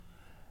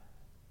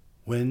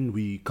When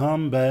we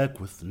come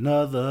back with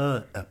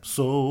another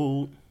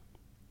episode,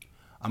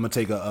 I'm gonna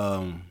take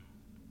a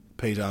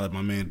page out of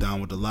my man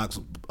Down with the Locks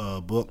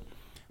book.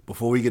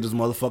 Before we get this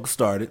motherfucker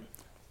started,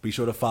 be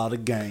sure to follow the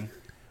gang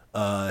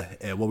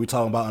at what we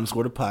talking about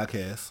 _ the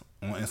podcast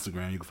on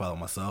Instagram. You can follow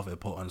myself at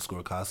Poe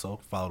 _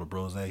 Caso. Follow the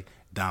Brose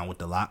Down with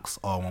the Locks,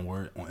 all one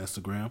word, on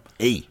Instagram.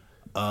 Hey.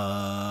 That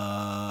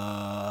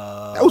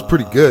was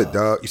pretty good,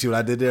 dog. You see what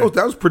I did there?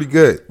 That was pretty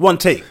good. One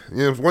take.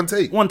 Yeah, one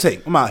take. One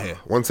take. I'm out here.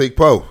 One take,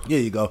 Poe. There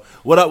you go.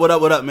 What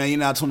up, man? You're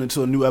now tuned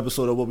into a new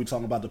episode of what we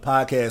talking about the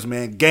podcast,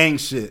 man. Gang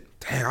shit.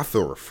 Damn, I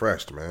feel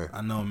refreshed, man.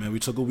 I know, man. We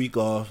took a week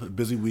off, a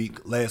busy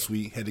week last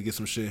week. Had to get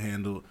some shit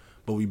handled,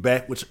 but we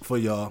back for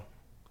y'all.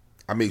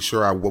 I made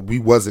sure we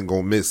wasn't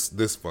gonna miss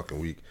this fucking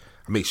week.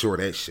 I made sure of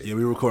that shit. Yeah,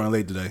 we recording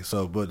late today.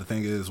 But the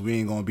thing is, we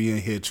ain't gonna be in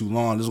here too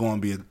long. This is gonna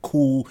be a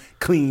cool,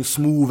 clean,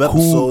 smooth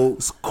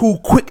episode. Cool,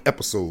 quick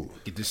episode.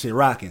 Get this shit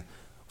rocking.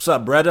 What's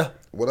up, brother?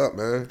 What up,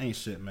 man? Ain't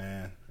shit,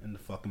 man. In the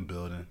fucking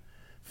building,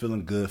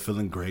 feeling good,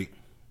 feeling great.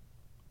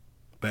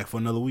 Back for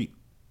another week.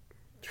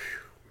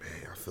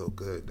 Man, I feel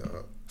good,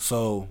 dog.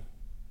 So,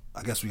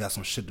 I guess we got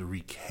some shit to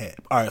recap.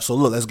 All right, so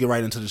look, let's get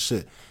right into the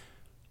shit.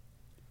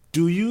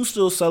 Do you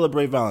still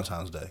celebrate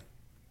Valentine's Day?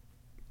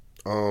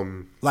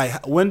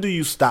 Like, when do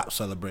you stop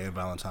celebrating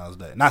Valentine's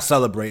Day? Not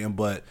celebrating,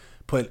 but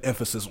put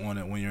emphasis on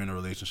it when you're in a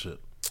relationship.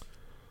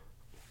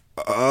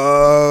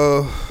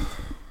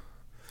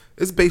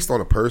 It's based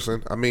on a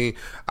person. I mean,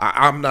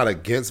 I'm not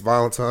against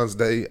Valentine's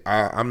Day.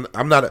 I'm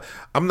not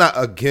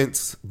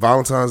against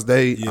Valentine's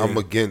Day. Yeah. I'm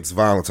against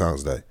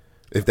Valentine's Day,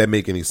 if that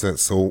make any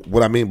sense. So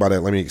what I mean by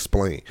that, let me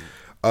explain.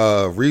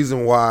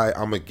 Reason why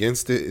I'm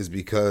against it is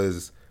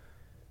because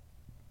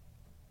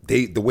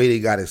the way they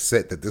got it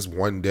set that this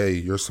one day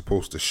you're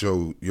supposed to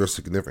show your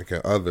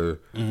significant other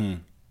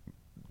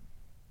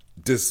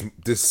this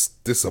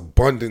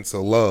abundance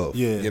of love.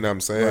 Yeah. You know what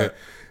I'm saying? Right.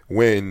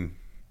 When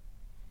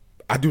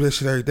I do that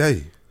shit every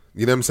day.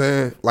 You know what I'm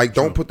saying? Like,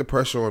 don't put the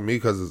pressure on me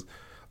because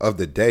of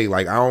the day.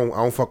 Like, I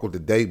don't fuck with the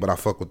day, but I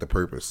fuck with the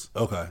purpose.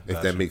 Okay.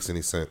 If that makes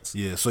any sense.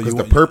 Yeah. So because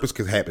the purpose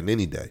could happen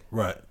any day.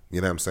 Right.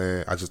 You know what I'm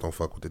saying? I just don't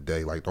fuck with the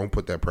day. Like, don't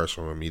put that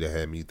pressure on me to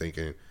have me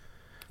thinking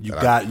you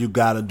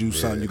gotta do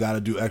something. Yeah. You gotta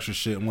do extra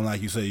shit. When,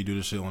 like you say, you do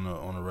this shit on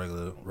a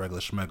regular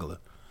schmegular.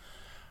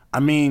 I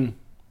mean,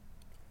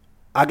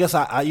 I guess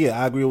I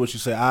agree with what you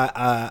say.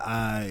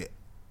 I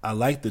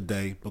like the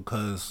day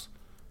because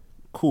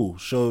cool.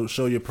 Show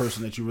your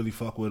person that you really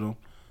fuck with them.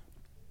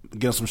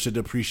 Get some shit to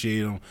appreciate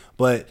them.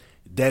 But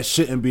that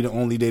shouldn't be the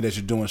only day that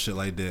you're doing shit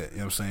like that. You know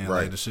what I'm saying?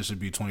 Right. Like, the shit should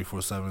be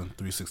 24/7,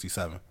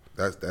 367.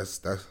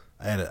 That's.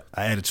 I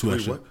added two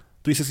extra. What?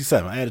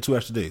 367. I added 2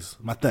 extra days.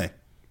 My thing.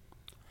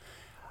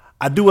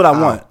 I do what I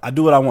want.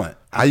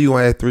 How you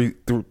gonna add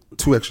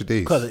 2 extra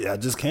days? Because I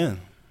just can.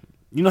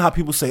 You know how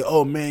people say,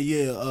 "Oh man,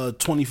 yeah,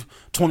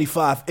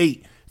 25/8,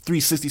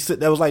 366."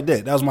 That was like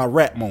that. That was my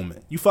rap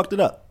moment. You fucked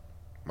it up.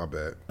 My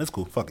bad. That's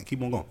cool. Fuck it.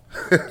 Keep on going.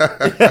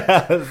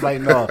 It's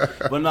like, no.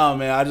 But no,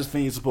 man, I just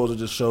think you're supposed to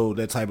just show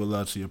that type of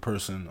love to your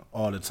person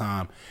all the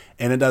time.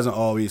 And it doesn't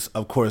always,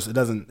 of course, it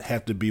doesn't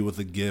have to be with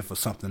a gift or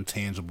something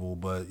tangible,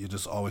 but you're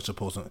just always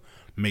supposed to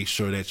make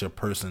sure that your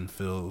person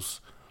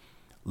feels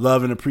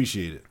loved and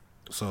appreciated.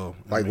 So,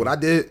 like, what I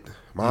did,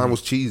 mine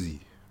was cheesy.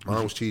 I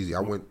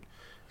went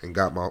and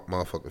got my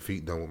motherfucking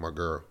feet done with my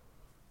girl.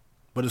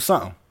 But it's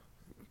something.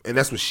 And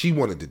that's what she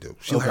wanted to do.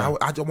 She was like,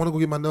 I just want to go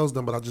get my nails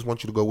done, but I just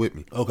want you to go with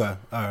me. Okay, all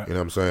right. You know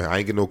what I'm saying? I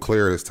ain't get no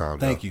clear this time.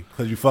 Thank you,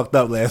 because you fucked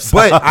up last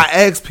time. But I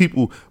asked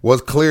people,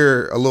 was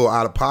clear a little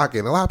out of pocket?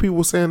 And a lot of people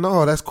were saying,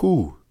 no, that's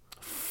cool.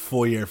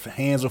 For your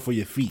hands or for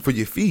your feet? For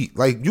your feet.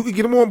 Like, you could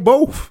get them on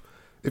both.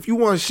 If you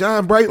want to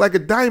shine bright like a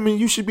diamond,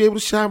 you should be able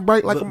to shine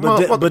bright like a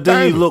motherfucking But then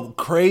diamond. you look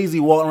crazy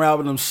walking around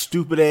with them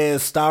stupid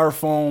ass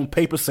styrofoam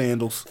paper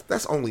sandals.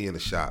 That's only in the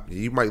shop.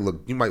 You might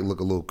look a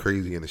little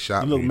crazy in the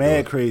shop. You look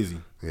mad crazy.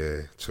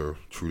 Yeah, true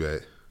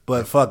that.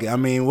 But fuck it. I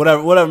mean,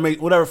 whatever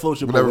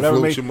floats your boat. Whatever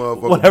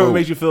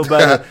makes you feel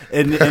better.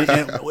 and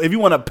if you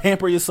want to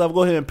pamper yourself,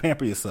 go ahead and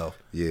pamper yourself.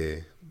 Yeah.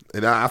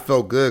 And I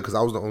felt good because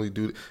I was the only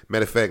dude.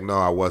 Matter of fact, no,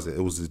 I wasn't.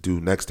 It was this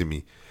dude next to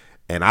me.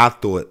 And I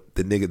thought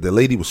the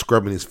lady was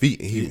scrubbing his feet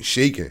and he was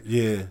shaking.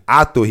 Yeah.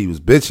 I thought he was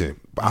bitching,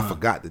 but I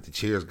forgot that the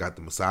chairs got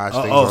the massage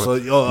things on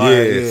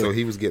it. Yeah, so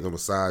he was getting a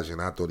massage and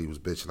I thought he was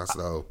bitching. I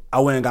said, oh. I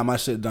went and got my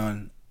shit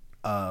done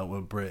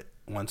with Britt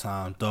one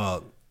time.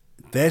 Dog,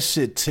 that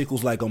shit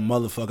tickles like a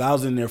motherfucker. I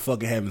was in there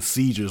fucking having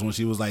seizures when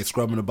she was like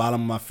scrubbing the bottom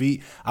of my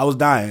feet. I was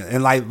dying.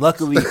 And like,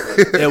 luckily,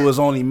 it was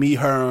only me,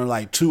 her, and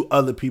like 2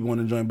 other people in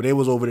the joint. But they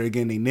was over there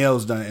getting their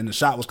nails done and the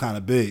shop was kind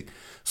of big.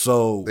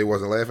 So they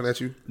wasn't laughing at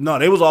you? No,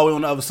 they was all the way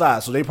on the other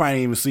side, so they probably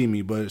didn't even see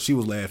me, but she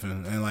was laughing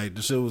and like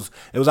the shit was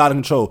out of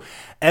control.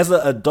 As an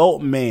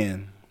adult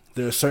man,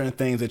 there are certain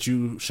things that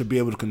you should be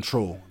able to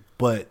control,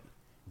 but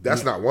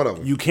that's not one of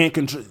them. You can't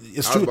control.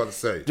 It's I was about to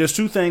say. There's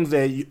 2 things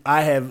that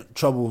I have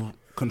trouble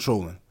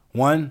controlling.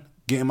 1,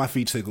 getting my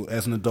feet tickled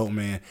as an adult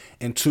man,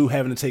 and 2,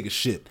 having to take a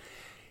shit.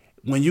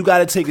 when you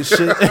gotta take a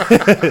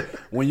shit,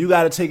 when you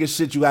gotta take a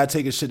shit, you gotta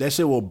take a shit. That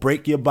shit will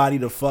break your body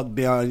the fuck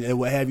down and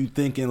will have you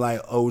thinking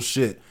like, oh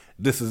shit,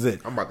 this is it.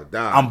 I'm about to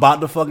die. I'm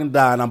about to fucking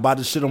die, and I'm about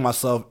to shit on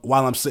myself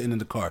while I'm sitting in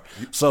the car.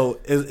 So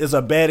it's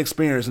a bad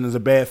experience, and it's a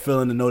bad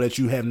feeling to know that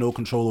you have no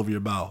control over your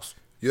bowels.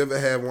 You ever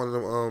had one of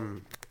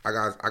them? I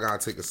gotta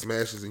take a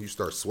smashes, and you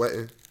start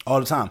sweating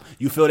All the time.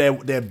 You feel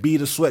that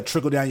bead of sweat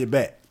trickle down your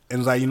back, and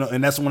it's like, you know,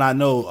 and that's when I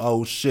know,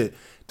 oh shit.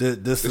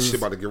 This is shit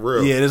about to get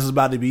real. Yeah, this is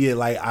about to be it.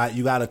 Like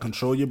you gotta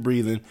control your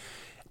breathing.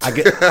 I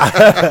get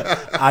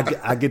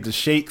I get the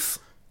shakes.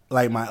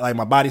 Like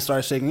my body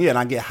starts shaking. Yeah, and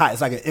I get hot. It's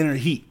like an inner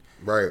heat.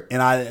 Right.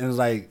 And it's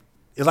like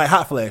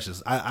hot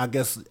flashes. I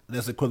guess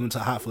that's equivalent to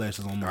hot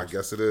flashes almost. I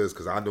guess it is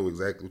because I know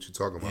exactly what you're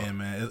talking about. Yeah,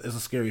 man, it's a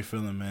scary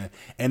feeling, man.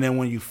 And then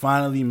when you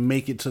finally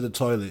make it to the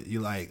toilet,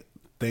 you're like,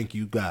 "Thank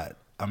you, God,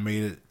 I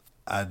made it.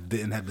 I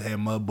didn't have to have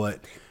mud butt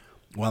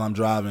while I'm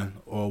driving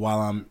or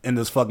while I'm in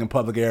this fucking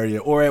public area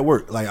or at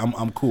work. Like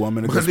I'm cool. I'm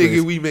in a good space.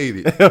 Nigga, we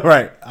made it.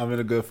 Right. I'm in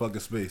a good fucking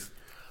space.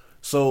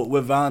 So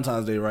with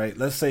Valentine's Day, right?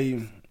 Let's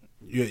say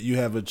you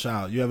have a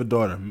child. You have a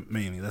daughter,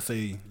 mainly. Let's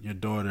say your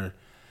daughter.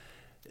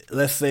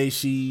 Let's say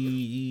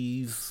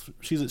she's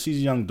a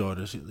young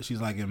daughter.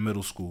 She's like in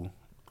middle school,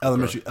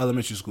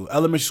 elementary school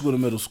to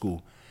middle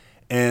school,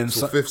 and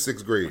so 5th,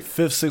 6th grade,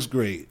 5th, 6th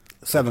grade,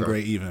 7th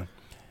grade even.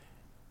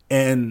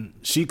 And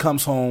she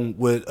comes home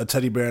with a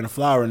teddy bear and a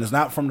flower, and it's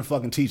not from the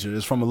fucking teacher.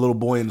 It's from a little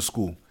boy in the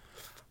school.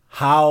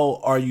 How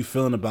are you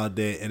feeling about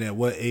that? And at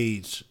what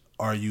age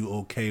are you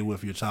okay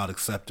with your child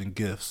accepting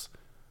gifts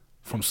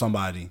from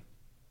somebody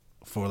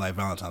for like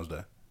Valentine's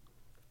Day,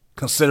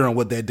 considering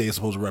what that day is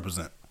supposed to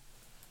represent?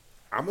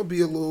 I'm gonna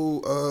be a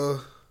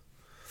little.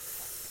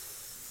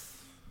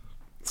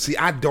 See,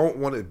 I don't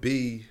want to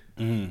be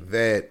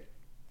that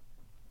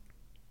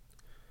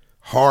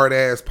hard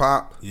ass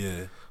pop.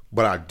 Yeah.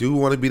 But I do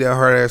want to be that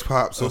hard ass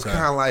pop. So it's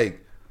kind of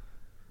like,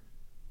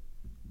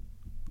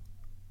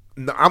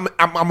 no,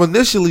 I'm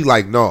initially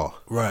like no.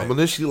 Right. I'm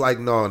initially like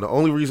no. And the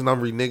only reason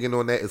I'm reneging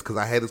on that is because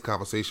I had this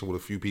conversation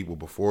with a few people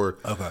before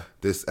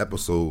this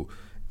episode,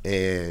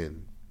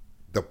 and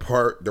the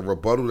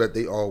rebuttal that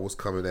they all was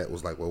coming at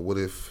was like, well, what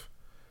if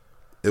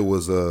it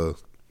was a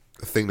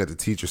thing that the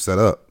teacher set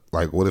up?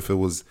 Like, what if it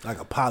was like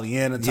a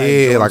Pollyanna type?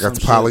 Yeah, like a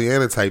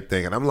Pollyanna type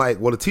thing. And I'm like,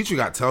 well, the teacher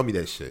got to tell me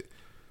that shit.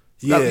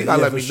 You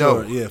gotta let me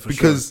know. Yeah, for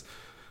because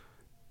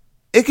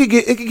it could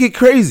get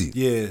crazy.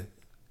 Yeah.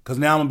 Cause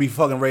now I'm gonna be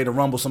fucking ready to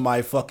rumble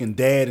somebody fucking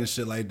dad and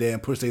shit like that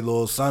and push their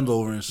little sons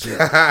over and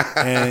shit.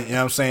 And you know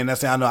what I'm saying?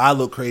 That's how I know I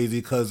look crazy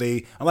because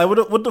I'm like,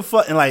 what the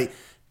fuck? And like,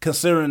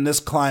 considering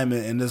this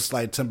climate and this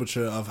like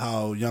temperature of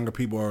how younger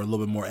people are a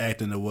little bit more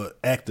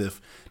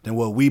active than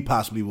what we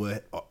possibly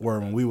were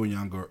when we were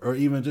younger, or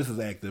even just as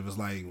active, it's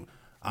like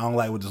I don't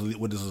like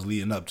what this is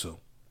leading up to.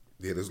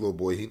 Yeah, this little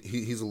boy,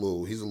 he's a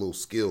little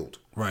skilled.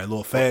 Right, a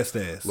little fast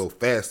ass. Little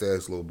fast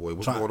ass little boy.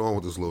 What's going on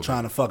with this little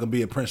trying to fucking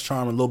be a Prince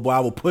Charming little boy.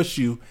 I will push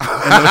you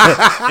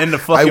in the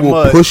fucking mud.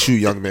 I will push you,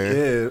 young man.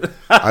 Yeah.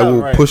 I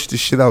will push the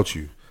shit out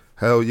you.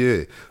 Hell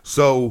yeah.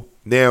 So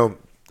now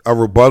a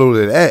rebuttal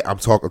to that, I'm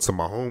talking to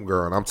my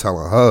homegirl and I'm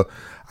telling her,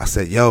 I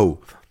said, yo,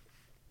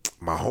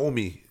 my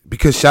homie,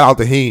 because shout out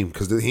to Heem,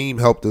 because Heem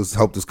helped us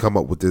come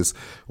up with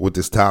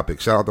this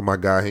topic. Shout out to my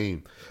guy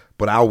Heem.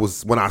 But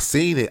when I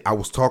seen it, I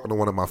was talking to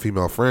one of my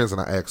female friends and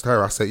I asked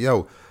her, I said,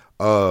 yo,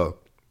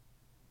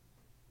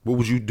 what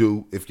would you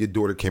do if your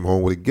daughter came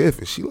home with a gift?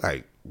 And she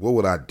like, what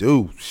would I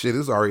do? Shit,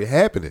 it's already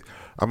happening.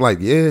 I'm like,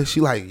 yeah. She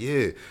like,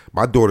 yeah.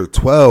 My daughter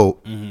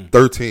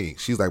 13.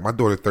 She's like, my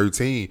daughter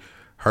 13.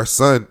 Her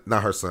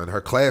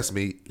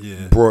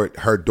classmate brought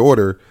her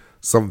daughter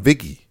some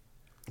Vicky.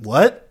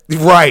 What?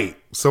 Right.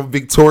 Some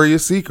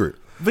Victoria's Secret.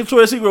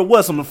 Victoria's Secret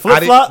what? Some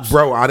flip flops?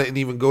 Bro, I didn't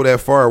even go that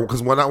far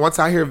because once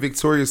I hear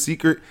Victoria's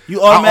Secret, I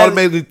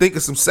automatically think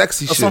of some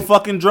sexy shit. Some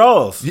fucking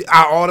drawers. Yeah,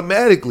 I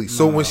automatically.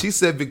 So when she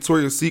said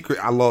Victoria's Secret,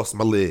 I lost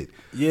my lid.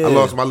 Yeah. I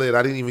lost my lid.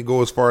 I didn't even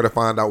go as far to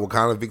find out what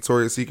kind of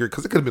Victoria's Secret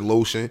because it could have been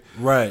lotion.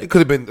 Right. It could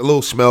have been a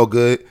little smell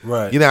good.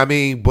 Right. You know what I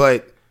mean?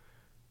 But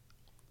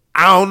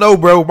I don't know,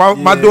 bro.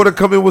 My daughter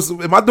come in with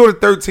my daughter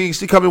 13.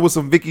 She come in with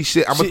some Vicky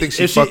shit. I'm gonna think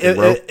she fucking,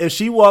 bro. If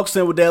she walks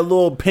in with that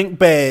little pink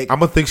bag, I'm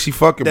gonna think she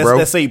fucking, bro.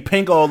 That say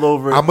pink all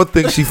over it. I'm gonna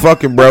think she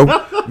fucking, bro.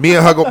 Me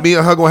and her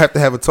gonna have to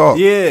have a talk.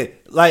 Yeah,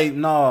 like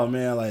no,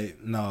 man,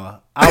 like no.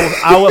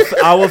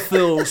 I would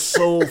feel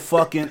so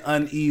fucking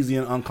uneasy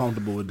and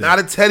uncomfortable with that. Not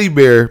a teddy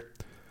bear.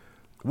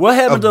 What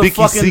happened to a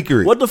fucking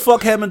Secret? What the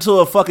fuck happened to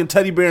a fucking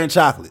teddy bear and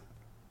chocolate?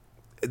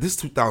 This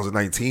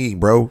 2019,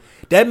 bro.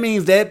 That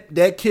means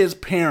that kid's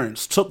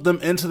parents took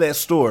them into that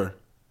store.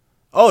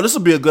 Oh, this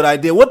would be a good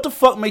idea. What the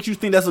fuck makes you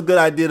think that's a good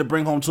idea to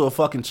bring home to a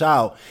fucking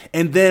child?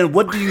 And then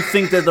what do you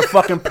think that the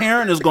fucking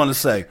parent is going to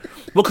say?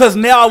 Because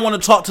now I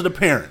want to talk to the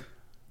parent.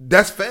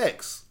 That's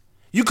facts.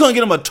 You couldn't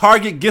get him a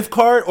Target gift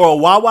card or a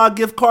Wawa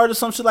gift card or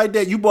some shit like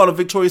that. You bought a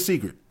Victoria's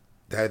Secret.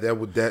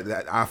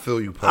 That I feel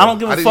you, Paul. I don't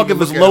give a fuck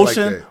if it's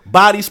lotion,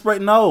 body spray.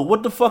 No,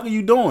 what the fuck are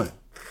you doing?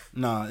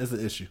 Nah, it's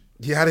an issue.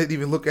 Yeah, I didn't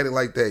even look at it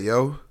like that,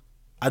 yo.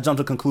 I jump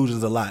to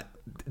conclusions a lot.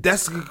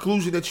 that's the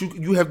conclusion that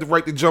you have the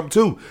right to jump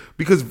to.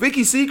 Because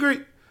Vicky's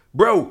Secret,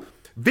 bro,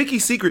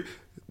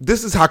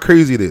 this is how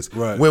crazy it is.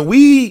 Right. When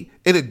we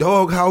in a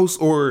doghouse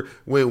or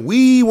when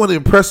we want to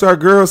impress our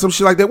girl, some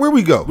shit like that, where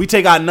we go? We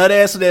take our nut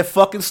ass to that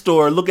fucking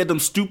store, look at them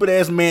stupid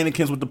ass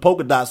mannequins with the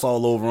polka dots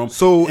all over them.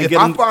 So if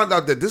I find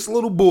out that this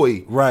little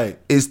boy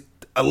is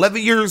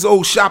 11 years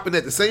old shopping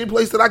at the same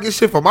place that I get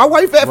shit for my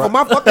wife at, for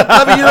my fucking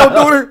 11-year-old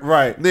daughter,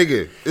 right,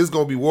 nigga, it's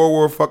gonna be World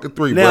War fucking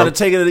 3. Now bro. to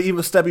take it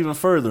a step even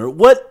further,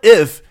 what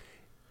if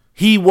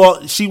she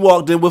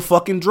walked in with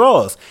fucking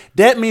drawers?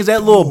 That means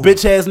that little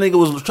bitch ass nigga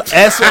was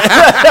asking.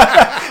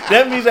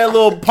 That means that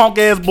little punk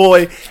ass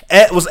boy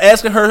was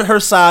asking her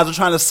size or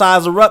trying to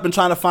size her up and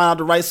trying to find out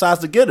the right size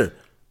to get her.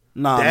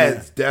 Nah,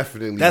 that's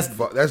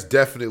man.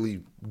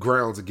 definitely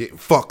grounds of getting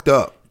fucked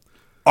up.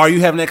 Are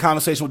you having that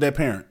conversation with that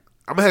parent?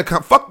 I'm gonna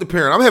fuck the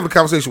parent. I'm having a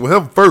conversation with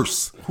him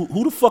first.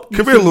 Who the fuck?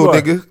 Come here, little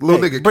nigga.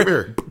 Nigga,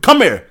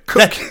 come here.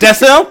 Come here. That's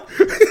him.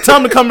 Tell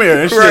him to come here.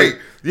 And right.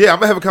 Shit. Yeah, I'm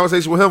gonna have a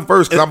conversation with him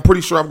first because I'm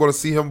pretty sure I'm gonna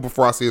see him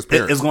before I see his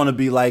parents. It's gonna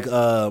be like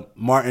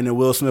Martin and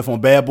Will Smith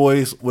on Bad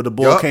Boys, where the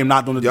boy came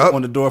knocked on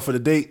the door for the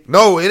date.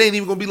 No, it ain't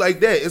even gonna be like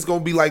that. It's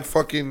gonna be like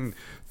fucking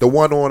the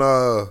one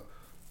on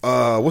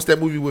what's that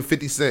movie with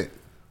 50 Cent?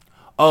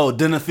 Oh,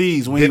 Den of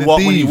Thieves when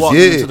he walked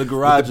into the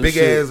garage with the big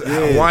ass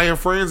Hawaiian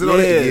friends and all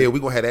that. Yeah, we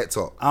gonna have that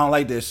talk. I don't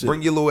like that shit.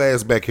 Bring your little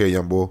ass back here,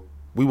 young boy.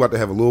 We about to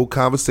have a little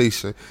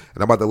conversation, and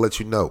I'm about to let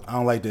you know. I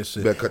don't like that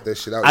shit. You better cut that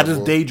shit out. I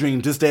just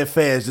daydream just that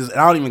fast.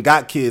 I don't even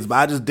got kids, but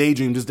I just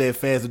daydream just that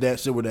fast that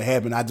shit would have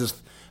happened. I just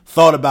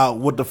thought about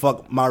what the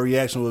fuck my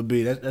reaction would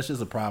be. That's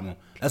just a problem.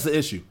 That's the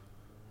issue.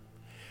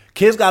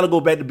 Kids got to go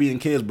back to being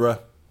kids, bruh.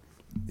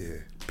 Yeah.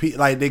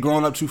 Like they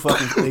growing up too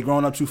fucking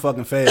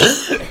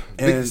fast.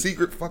 Vicky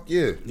Secret, fuck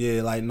yeah.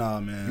 Yeah, like nah,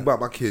 man. You bought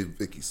my kid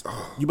Vicky's.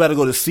 Oh. You better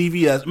go to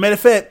CVS. Matter of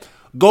fact,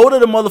 go to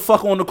the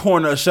motherfucker on the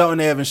corner of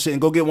Shelton Ave and shit,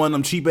 and go get one of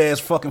them cheap ass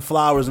fucking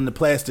flowers in the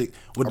plastic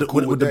with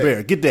the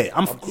bear. Get that.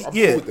 I'm cool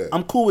with that.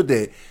 I'm cool with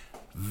that.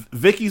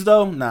 Vicky's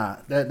though, nah,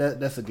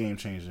 that's a game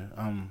changer.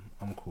 I'm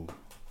cool.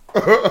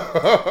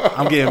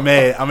 I'm getting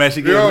mad. I'm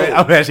actually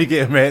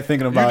getting mad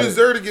thinking about it. You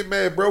deserve to get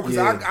mad, bro,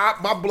 because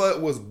my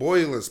blood was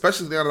boiling,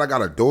 especially now that I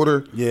got a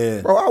daughter.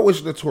 Yeah, bro, I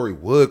wish Notori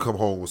would come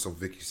home with some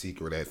Vicky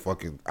Secret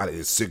out of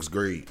his 6th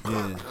grade.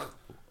 Yeah,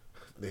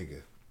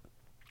 nigga.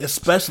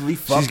 Especially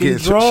fucking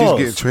draws. She's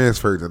getting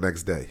transferred the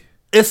next day.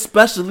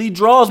 Especially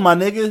draws, my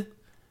nigga.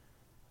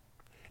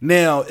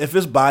 Now, if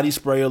it's body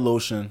spray or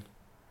lotion,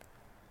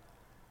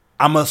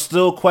 I'ma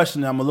still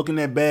question it. I'ma look in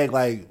that bag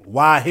like,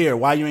 why here?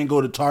 Why you ain't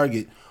go to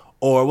Target?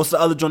 Or what's the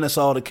other joint that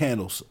sell all the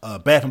candles?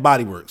 Bath and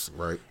Body Works.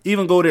 Right.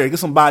 Even go there, get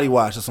some body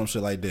wash or some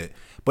shit like that.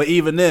 But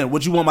even then,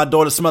 would you want my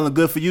daughter smelling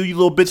good for you, you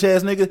little bitch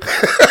ass nigga?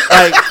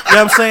 Like, you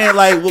know what I'm saying?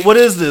 Like, what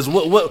is this?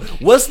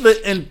 What's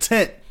the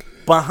intent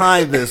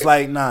behind this?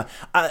 Like, nah.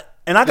 I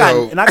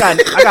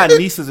got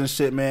nieces and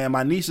shit, man.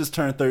 My nieces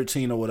turned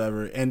 13 or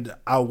whatever, and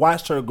I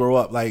watched her grow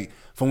up, like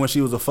from when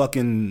she was a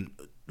fucking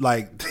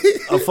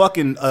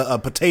a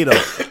potato.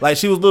 Like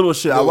she was little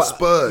shit.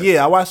 Spud.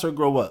 Yeah, I watched her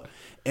grow up.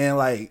 And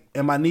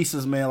my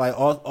nieces, man, like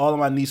all of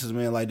my nieces,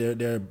 man, like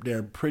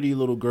they're pretty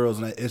little girls,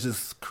 and it's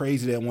just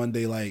crazy that one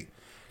day, like,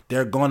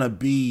 they're gonna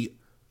be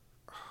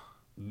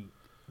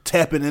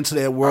tapping into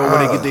that world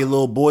where they get their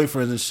little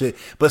boyfriends and shit.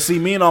 But see,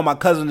 me and all my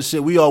cousins and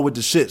shit, we all with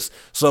the shits.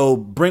 So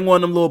bring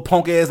one of them little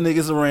punk ass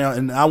niggas around,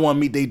 and I want to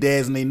meet their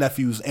dads and their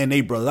nephews and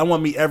their brothers. I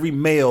want to meet every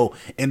male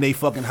in their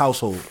fucking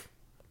household.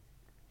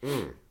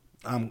 Man.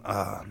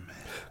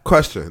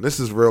 Question. This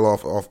is real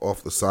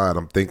off the side.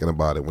 I'm thinking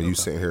about it when you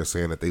sitting here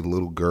saying that they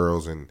little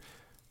girls and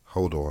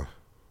hold on.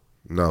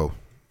 No,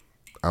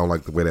 I don't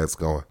like the way that's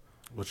going.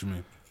 What you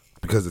mean?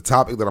 Because the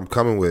topic that I'm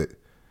coming with,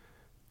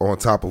 on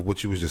top of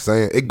what you was just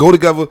saying, it go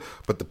together,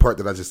 but the part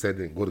that I just said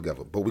didn't go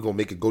together. But we're gonna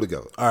make it go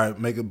together. All right,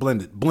 make it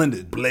blended. Put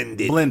it All in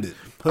the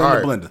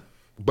blender.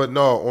 But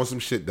no, on some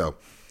shit though.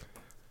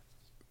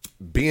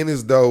 Being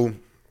as though,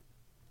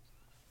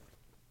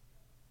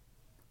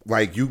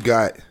 like, you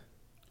got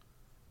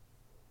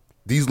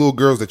these little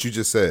girls that you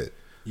just said.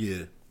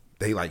 Yeah.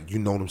 They like, you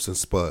know them since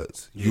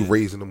spuds. You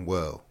raising them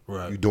well.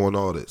 Right. You doing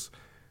all this.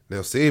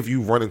 Now, say if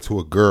you run into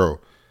a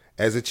girl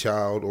as a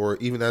child or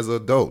even as an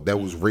adult that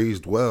was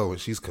raised well and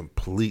she's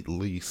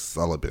completely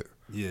celibate.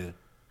 Yeah.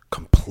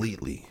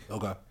 Completely.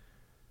 Okay.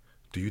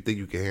 Do you think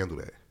you can handle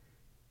that?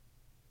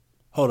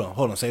 Hold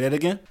on. Say that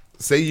again.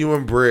 Say you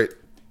and Britt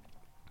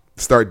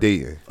start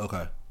dating.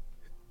 Okay.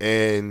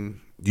 And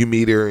you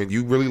meet her and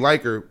you really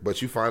like her, but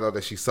you find out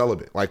that she's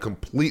celibate, like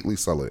completely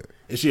celibate.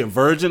 Is she a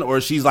virgin or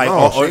she's like,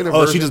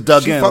 she just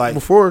dug in like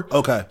before?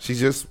 Okay. She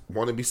just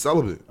want to be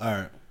celibate. All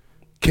right.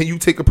 Can you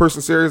take a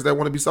person serious that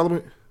want to be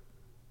celibate?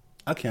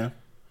 I can.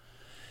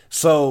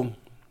 So,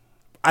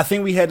 I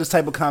think we had this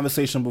type of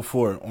conversation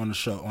before on the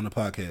show, on the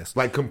podcast.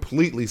 Like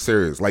completely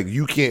serious. Like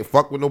you can't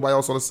fuck with nobody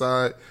else on the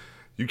side.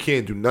 You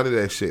can't do none of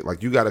that shit.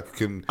 Like you gotta.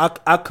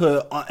 I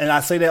could, and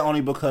I say that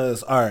only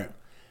because, all right,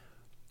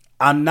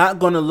 I'm not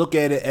gonna look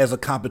at it as a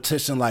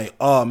competition. Like,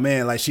 oh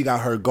man, like she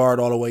got her guard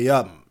all the way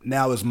up.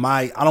 Now it's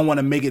I don't want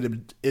to make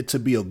it to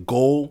be a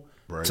goal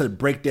to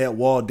break that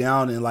wall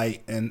down and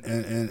like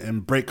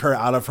and break her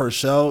out of her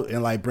shell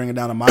and like bring her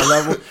down to my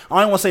level.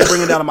 I don't want to say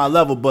bring her down to my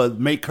level, but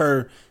make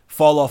her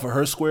fall off of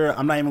her square.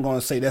 I'm not even going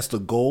to say that's the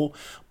goal,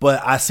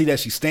 but I see that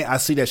she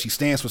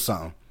stands for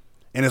something.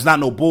 And it's not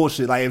no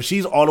bullshit. Like, if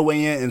she's all the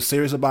way in and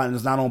serious about it and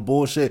it's not on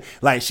bullshit,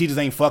 like, she just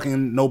ain't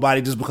fucking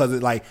nobody just because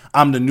it, like,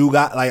 I'm the new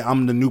guy, like,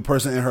 I'm the new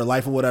person in her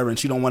life or whatever, and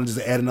she don't want to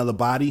just add another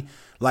body,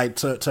 like,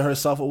 to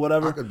herself or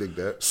whatever. I could dig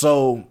that.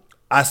 So,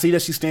 I see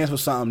that she stands for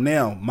something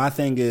now. My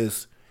thing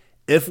is,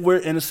 if we're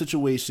in a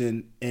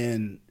situation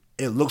and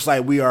it looks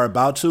like we are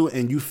about to,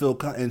 and you feel,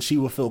 and she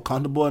will feel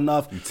comfortable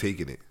enough. You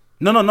taking it.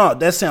 No.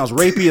 That sounds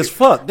rapey as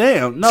fuck.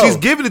 Damn, no. She's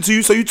giving it to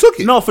you, so you took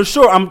it. No, for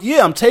sure.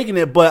 I'm taking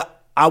it,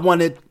 but I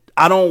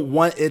don't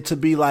want it to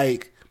be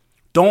like,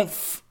 don't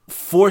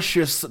force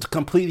yourself to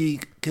completely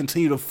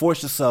continue to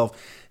force yourself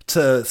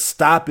to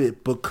stop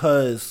it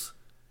because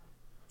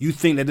you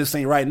think that this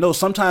ain't right. No,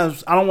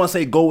 sometimes, I don't want to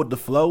say go with the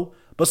flow,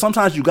 but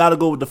sometimes you got to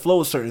go with the flow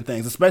with certain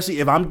things,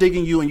 especially if I'm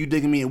digging you and you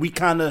digging me and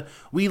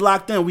we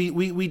locked in,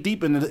 we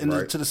deep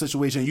into the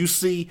situation. You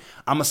see,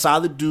 I'm a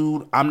solid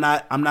dude. I'm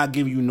not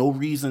giving you no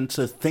reason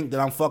to think that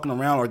I'm fucking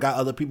around or got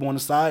other people on the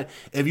side.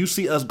 If you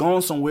see us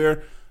going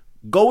somewhere,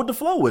 go with the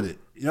flow with it.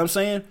 You know what I'm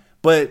saying?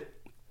 But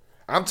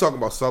I'm talking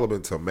about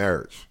celibate to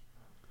marriage.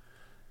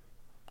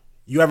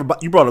 You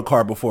brought a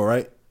car before,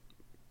 right?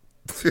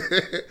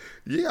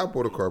 Yeah, I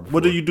bought a car before.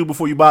 What do you do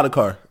before you buy the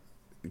car?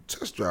 You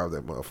test drive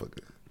that motherfucker.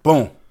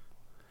 Boom.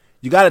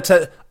 You got to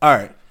test. All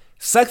right.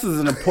 Sex is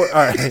an important.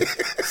 All right.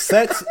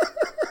 Sex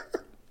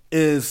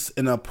is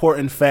an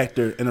important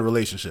factor in a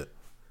relationship,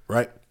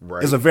 right?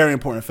 Right. It's a very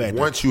important factor.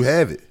 Once you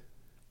have it,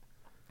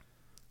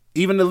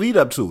 even the lead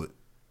up to it.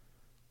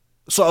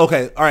 So,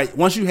 okay, all right.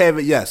 Once you have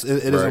it, yes,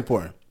 it is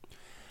important.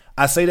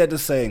 I say that to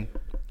say,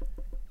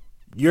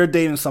 you're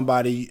dating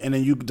somebody, and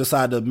then you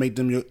decide to make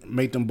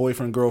them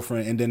boyfriend,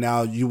 girlfriend, and then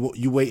now you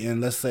wait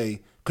and let's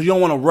say, because you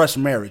don't want to rush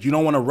marriage. You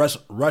don't want to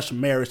rush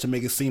marriage to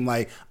make it seem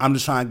like I'm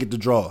just trying to get the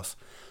draws.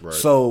 Right.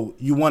 So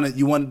you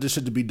wanted this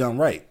shit to be done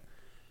right.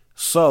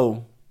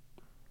 So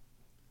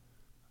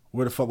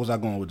where the fuck was I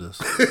going with this?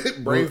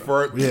 Brain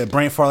fart. Yeah,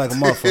 brain fart like a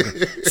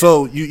motherfucker.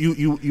 So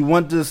you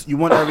want this, you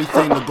want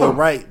everything to go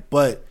right,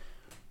 but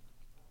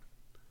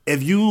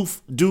if you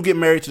do get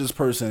married to this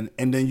person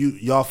and then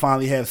y'all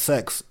finally have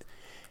sex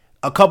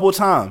a couple of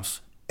times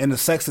and the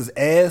sex is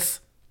ass,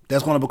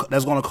 that's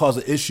gonna cause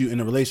an issue in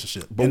the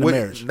relationship, in the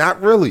marriage.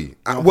 Not really.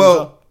 I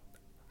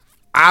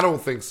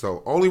don't think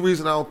so. Only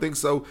reason I don't think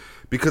so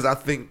because I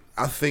think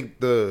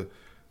the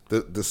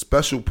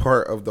special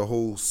part of the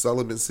whole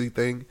celibacy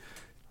thing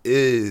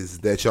is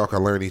that y'all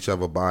can learn each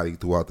other's body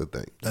throughout the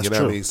thing. That's you know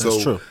true. what I mean? That's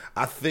so true.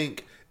 I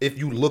think if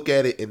you look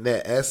at it in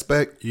that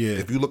aspect,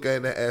 if you look at it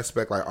in that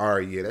aspect, like, all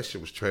right, yeah, that shit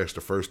was trash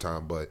the first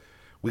time, but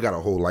we got a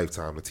whole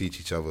lifetime to teach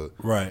each other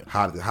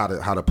how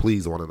to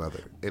please one another.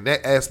 In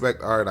that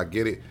aspect, all right, I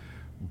get it,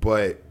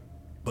 but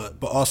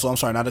also, I'm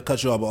sorry not to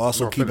cut you off, but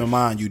also keep in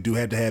mind you do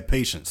have to have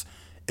patience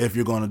if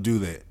you're going to do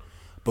that,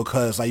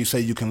 because like you say,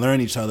 you can learn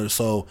each other,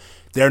 so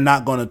they're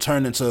not going to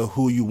turn into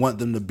who you want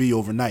them to be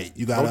overnight.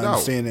 You got to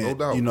understand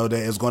that you know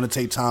that it's going to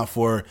take time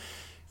for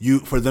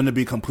them to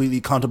be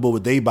completely comfortable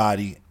with their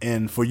body,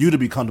 and for you to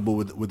be comfortable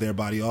with their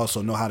body.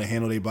 Also know how to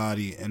handle their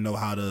body and know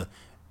how to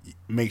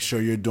make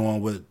sure you're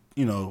doing what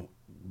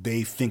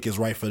they think is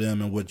right for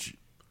them and what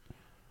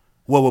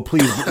will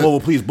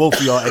please both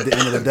of y'all at the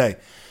end of the day.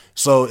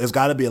 So it's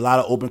got to be a lot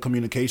of open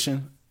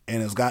communication,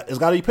 and it's got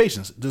to be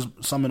patience. Just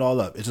sum it all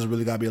up. It just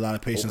really got to be a lot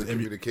of patience. Open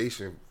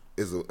communication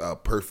is a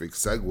perfect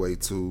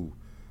segue to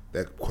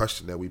that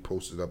question that we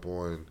posted up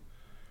on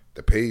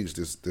the page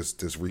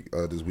this week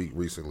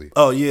recently.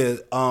 Oh yeah.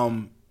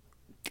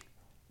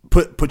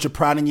 Put your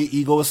pride and your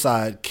ego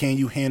aside. Can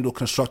you handle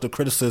constructive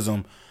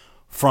criticism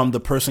from the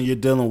person you're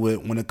dealing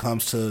with when it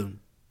comes to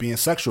being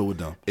sexual with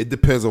them? It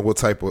depends on what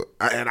type of.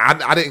 And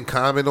I didn't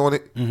comment on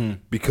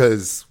it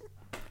because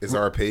it's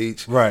our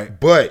page, right?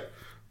 But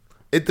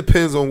it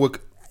depends on what.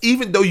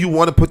 Even though you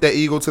want to put that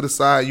ego to the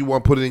side, you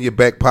want to put it in your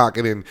back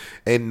pocket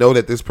and know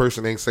that this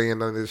person ain't saying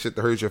none of this shit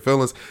to hurt your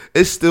feelings.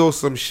 It's still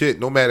some shit,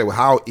 no matter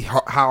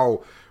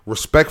how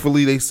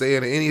respectfully they say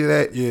it or any of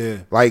that.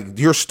 Yeah, like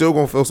you're still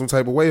gonna feel some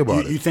type of way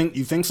about it. You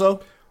think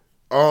so?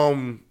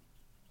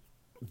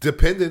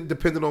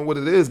 Depending on what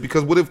it is,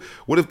 because what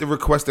if the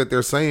request that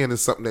they're saying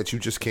is something that you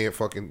just can't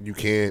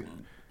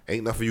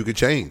ain't nothing you can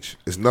change.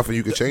 There's nothing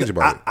you can change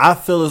about it. I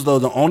feel as though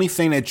the only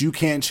thing that you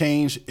can't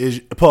change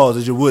is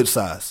your wood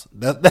size.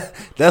 That's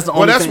the only.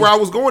 Well, that's thing. where I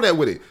was going at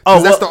with it.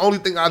 That's the only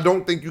thing I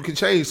don't think you can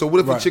change. So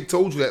what if a chick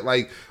told you that,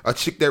 like a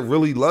chick that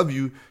really love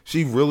you,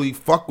 she really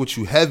fuck with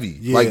you heavy,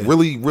 like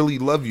really really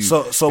love you.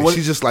 So what,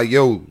 she's just like,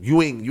 yo,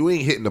 you ain't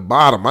hitting the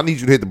bottom. I need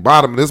you to hit the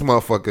bottom of this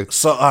motherfucker.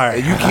 So all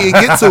right, and you can't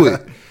get to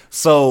it.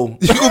 So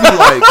you gonna be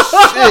like,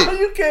 shit.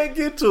 You can't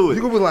get to it.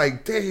 You gonna be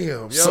like, damn,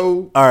 yo.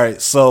 So, all right,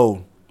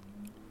 so.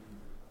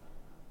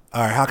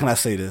 All right, how can I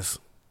say this?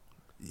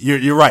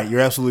 You're right. You're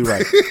absolutely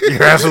right.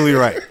 You're absolutely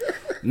right.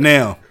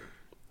 Now,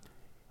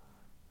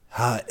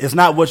 It's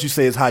not what you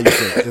say, it's how you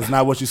say it. It's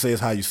not what you say,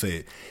 it's how you say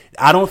it.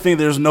 I don't think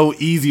there's no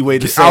easy way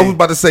to say. I was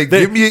about to say,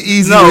 give me an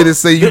easy way to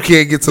say you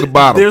can't get to the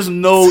bottom. There's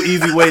no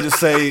easy way to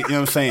say, you know what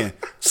I'm saying?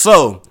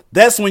 So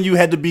that's when you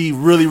had to be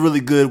really, really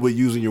good with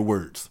using your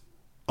words.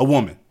 A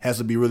woman has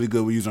to be really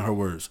good with using her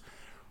words.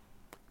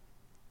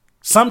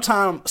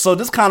 Sometimes, so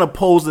this kind of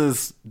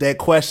poses that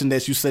question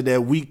that you said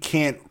that we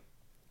can't,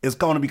 it's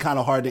going to be kind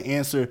of hard to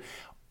answer.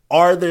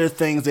 Are there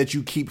things that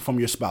you keep from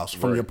your spouse,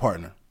 from your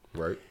partner?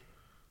 Right.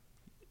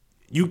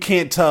 You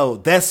can't tell.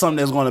 That's something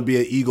that's going to be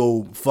an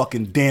ego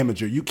fucking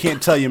damager. You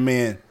can't tell your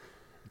man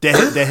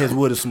that his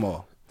wood is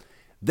small.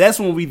 That's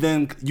when we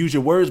then use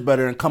your words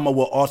better and come up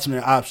with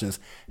alternate options.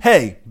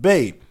 Hey,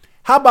 babe,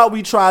 how about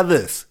we try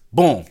this?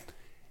 Boom.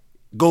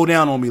 Go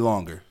down on me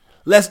longer.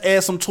 Let's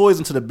add some toys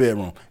into the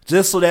bedroom.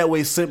 Just so that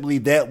way simply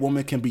that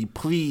woman can be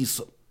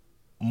pleased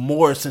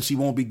more since she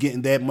won't be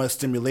getting that much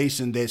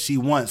stimulation that she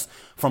wants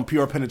from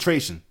pure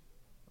penetration.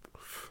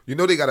 You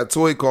know they got a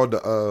toy called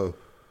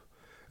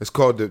it's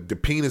called the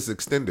penis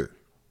extender.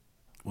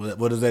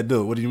 What does that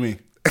do? What do you mean?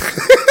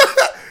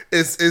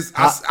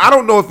 I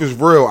don't know if it's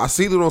real. I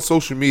seen it on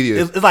social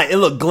media. It's like it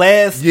look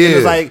glass. Yeah, and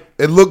it's like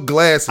it look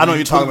glass. I know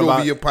you're talking about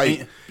over your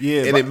pipe.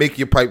 Yeah, and it make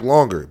your pipe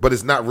longer, but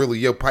it's not really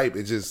your pipe.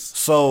 It just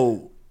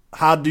so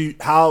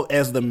how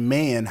as the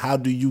man how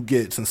do you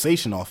get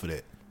sensation off of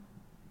that?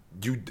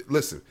 You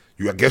listen.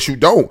 I guess you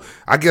don't.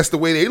 I guess the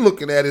way they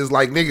looking at it is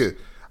like, nigga,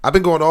 I've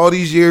been going all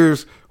these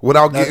years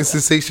without getting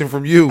sensation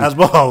from you. That's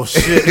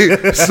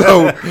bullshit.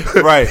 So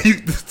right,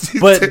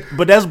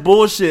 but that's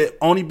bullshit.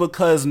 Only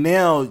because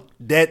now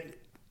that.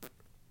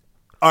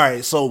 All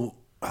right, so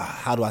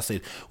how do I say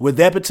it? With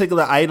that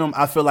particular item,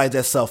 I feel like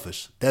that's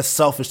selfish. That's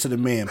selfish to the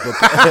man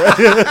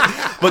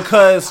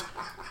because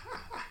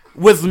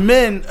with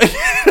men,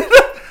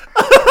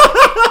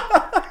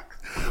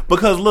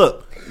 because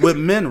look, with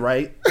men,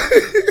 right?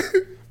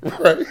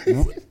 Right.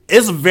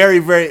 It's very,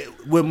 very,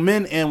 with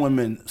men and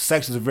women,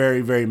 sex is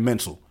very, very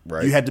mental.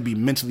 Right. You had to be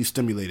mentally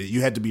stimulated.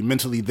 You had to be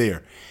mentally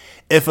there.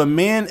 If a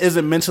man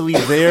isn't mentally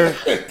there,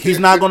 he's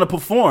not going to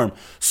perform.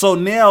 So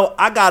now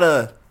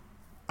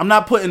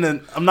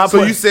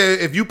So you said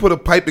if you put a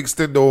pipe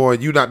extender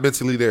on, you not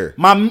mentally there.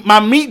 My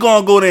meat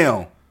going to go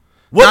down.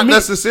 Not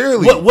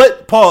necessarily.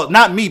 What, Paul,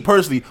 not me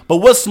personally, but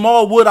what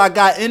small wood I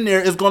got in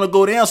there is going to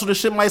go down, so the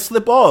shit might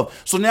slip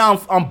off. So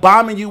now I'm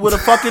bombing you with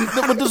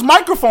with this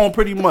microphone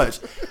pretty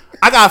much.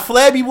 I got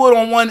flabby wood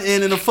on one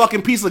end and a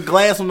fucking piece of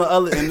glass on the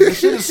other end. This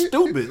shit is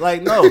stupid.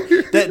 Like, no,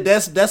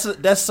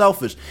 that's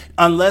selfish.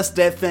 Unless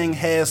that thing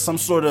has some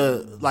sort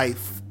of like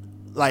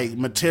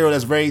material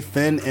that's very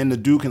thin and the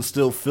dude can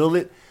still feel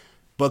it.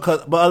 But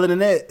other than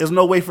that, there's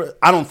no way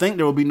I don't think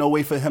there will be no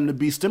way for him to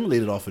be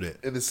stimulated off of it.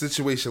 In a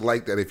situation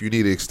like that, if you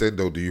need an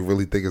extendo, do you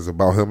really think it's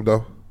about him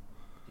though?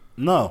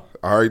 No.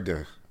 All right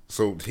then.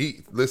 So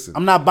listen.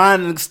 I'm not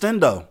buying an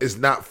extendo. It's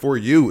not for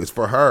you. It's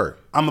for her.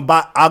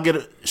 I'll get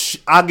her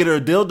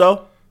a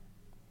dildo.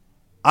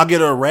 I'll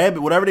get her a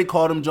rabbit, whatever they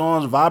call them,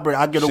 Jones, vibrate.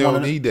 I'll get her one. She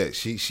don't need that.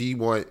 She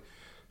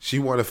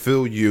want to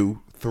feel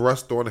you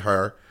thrust on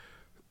her.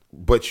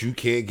 But you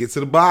can't get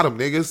to the bottom,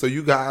 nigga. So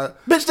you got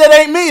bitch. That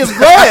ain't me. It's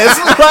glass.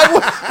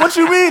 Like what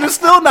you mean? It's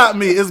still not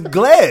me. It's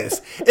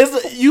glass.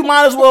 You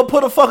might as well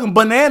put a fucking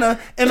banana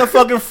in the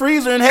fucking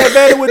freezer and have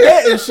at it with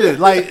that and shit.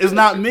 Like it's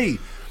not me.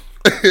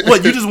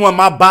 What you just want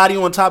my body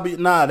on top of you?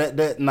 Nah,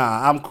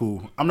 nah. I'm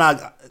cool. I'm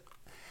not.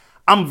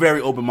 I'm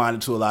very open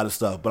minded to a lot of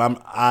stuff, but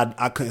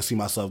I couldn't see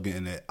myself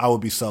getting that. I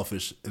would be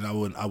selfish and I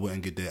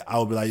wouldn't get that. I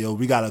would be like, yo,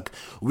 we gotta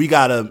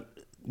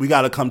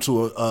come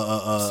to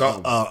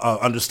a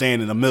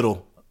understanding, a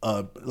middle,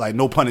 like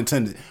no pun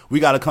intended. We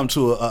gotta come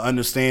to a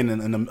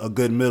understanding and a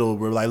good middle.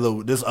 Where like,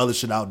 look, there's other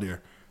shit out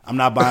there. I'm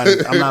not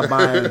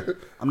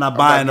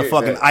buying a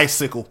fucking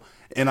icicle,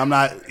 and I'm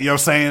not, you know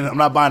what I'm saying? I'm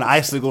not buying an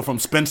icicle from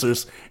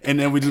Spencer's, and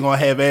then we just gonna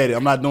have at it.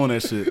 I'm not doing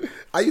that shit.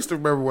 I used to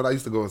remember when I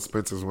used to go in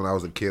Spencer's when I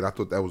was a kid. I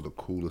thought that was the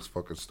coolest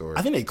fucking store.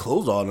 I think they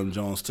closed all them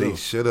Jones too. They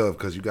should have,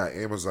 because you got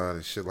Amazon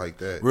and shit like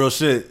that. Real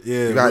shit,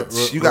 yeah.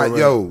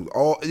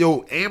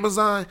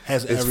 Amazon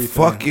has is everything.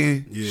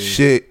 Fucking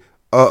shit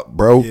up,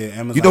 bro. Yeah,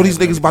 Amazon. You know these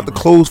niggas about to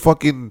close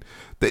fucking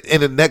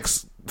in the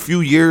next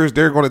few years.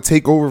 They're going to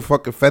take over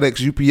fucking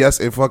FedEx, UPS,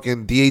 and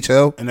fucking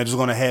DHL, and they're just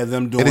going to have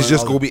them doing. And it's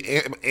just going to be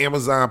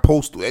Amazon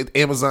Postal,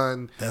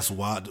 Amazon. That's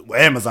wild.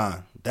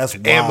 Amazon. That's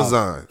wild.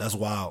 Amazon. That's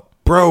wild.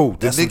 Bro,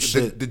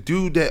 the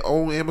dude that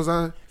owned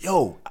Amazon,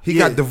 he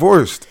got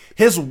divorced.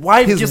 His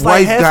wife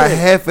got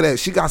half of that.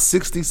 She got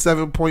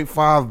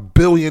 $67.5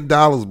 billion,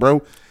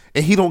 bro,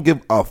 and he don't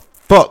give a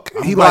fuck.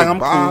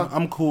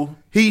 I'm cool.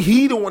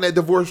 He the one that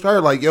divorced her.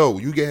 Like, yo,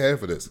 you get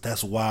half of this.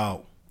 That's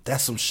wild.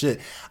 That's some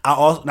shit.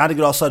 Not to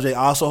get off subject,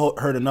 I also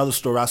heard another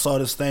story. I saw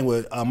this thing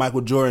with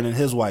Michael Jordan and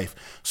his wife.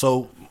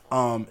 So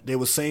they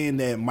were saying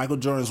that Michael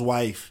Jordan's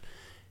wife,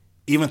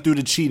 even through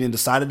the cheating,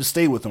 decided to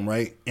stay with him,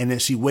 right? And then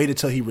she waited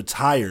till he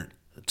retired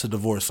to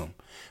divorce him.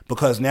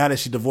 Because now that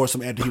she divorced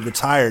him after he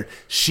retired,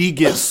 she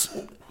gets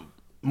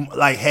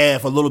like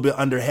half, a little bit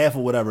under half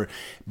or whatever,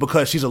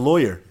 because she's a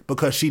lawyer.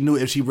 Because she knew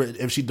if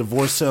she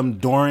divorced him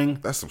during,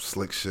 that's some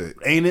slick shit,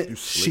 ain't it?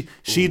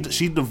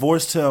 She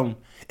divorced him.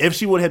 If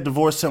she would have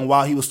divorced him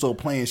while he was still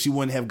playing, she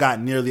wouldn't have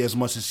gotten nearly as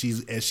much as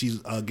she's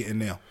getting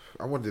now.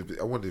 I wonder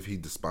if he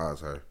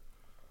despised her.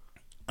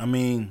 I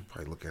mean,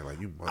 probably looking at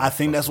like you. I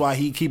think that's why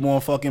he keep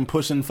on fucking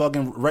pushing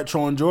fucking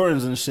retro and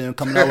Jordans and shit, and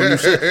coming out with new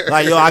shit.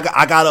 Like, yo,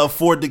 I gotta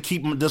afford to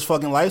keep this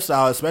fucking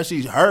lifestyle,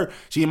 especially her.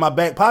 She in my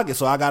back pocket,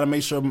 so I gotta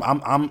make sure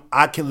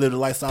I can live the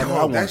lifestyle that I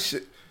want. That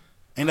shit,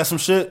 ain't that some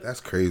shit?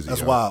 That's crazy.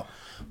 That's wild.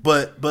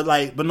 But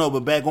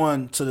back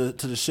on to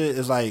the shit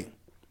is like,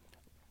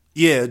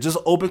 yeah, just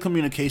open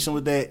communication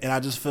with that, and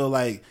I just feel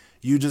like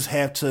you just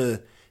have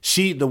to.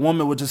 The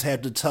woman would just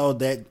have to tell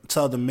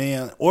the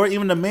man, or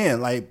even the man,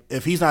 like,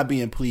 if he's not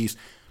being pleased,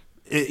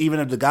 even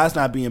if the guy's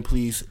not being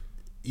pleased,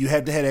 you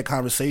have to have that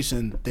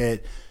conversation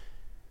that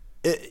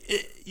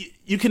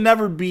you can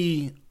never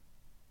be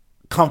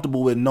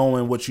comfortable with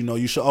knowing what you know.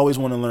 You should always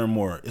want to learn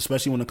more,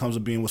 especially when it comes to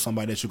being with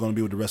somebody that you're going to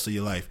be with the rest of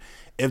your life.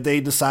 If they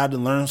decide to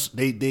learn,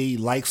 they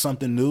like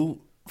something new,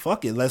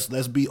 fuck it.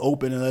 Let's be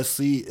open and let's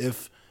see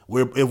if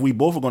we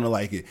both are gonna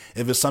like it.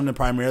 If it's something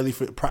primarily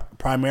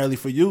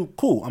for you,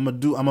 cool. I'm gonna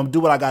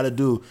do what I gotta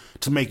do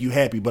to make you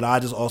happy. But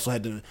I just also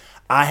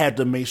had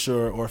to make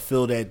sure or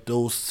feel that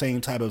those same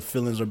type of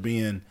feelings are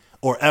being,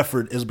 or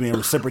effort is being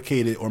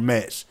reciprocated or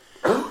matched.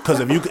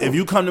 Because if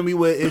you come to me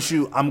with an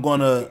issue, I'm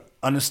gonna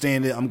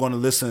understand it. I'm gonna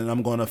listen and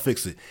I'm gonna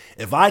fix it.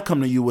 If I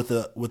come to you with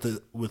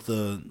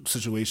a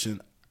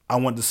situation, I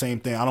want the same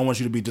thing. I don't want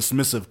you to be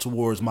dismissive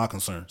towards my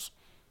concerns.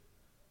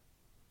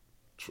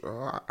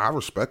 I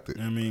respect it.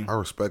 You know what I mean, I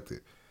respect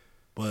it,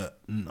 but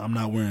I'm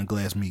not wearing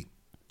glass meat.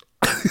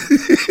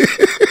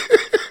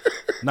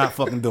 Not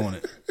fucking doing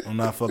it. I'm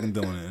not fucking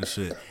doing it and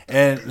shit.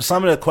 And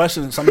some of the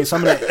questions, some of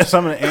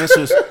the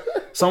answers,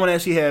 someone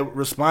actually had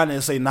responded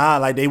and say, nah,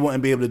 like they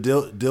wouldn't be able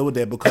to deal with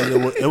that because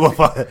it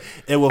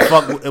would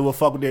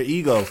fuck with their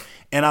ego.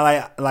 And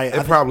I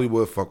probably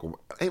would fuck with.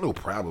 Ain't no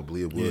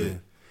probably it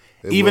would.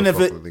 Yeah. Even if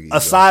it,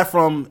 aside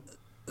from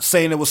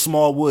saying it was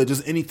small wood,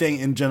 just anything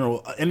in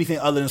general, anything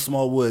other than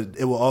small wood,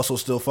 it will also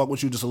still fuck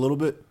with you just a little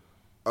bit?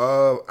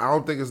 I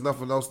don't think there's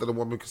nothing else that a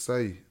woman could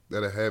say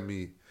that'll have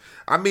me.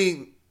 I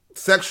mean,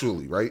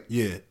 sexually, right?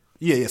 Yeah.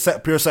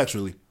 Pure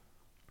sexually.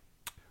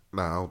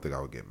 Nah, I don't think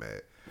I would get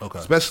mad. Okay.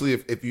 Especially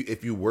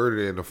if you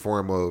worded it in the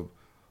form of,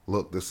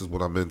 look, this is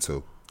what I'm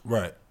into.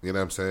 Right. You know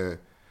what I'm saying?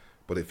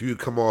 But if you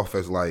come off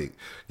as like,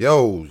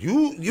 yo,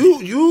 you's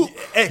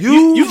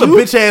a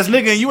bitch ass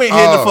nigga and you ain't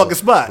hitting the fucking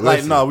spot.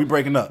 Listen, like, no, we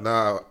breaking up.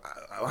 Nah,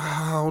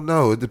 I don't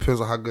know. It depends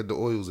on how good the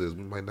oils is.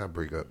 We might not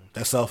break up.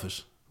 That's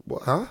selfish.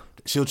 What? Huh?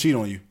 She'll cheat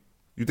on you.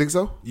 You think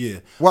so? Yeah.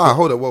 Why?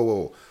 Hold up.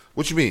 Whoa.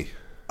 What you mean?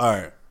 All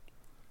right.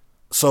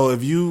 So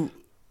if you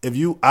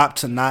opt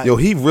to not, yo,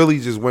 he really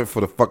just went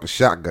for the fucking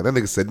shotgun. That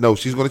nigga said, no,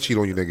 she's gonna cheat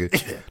on you, nigga.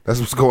 That's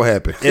what's gonna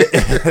happen.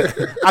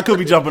 I could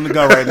be jumping the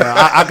gun right now.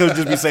 I could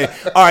just be saying,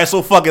 all right,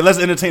 so fuck it, let's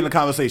entertain the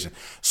conversation.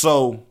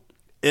 So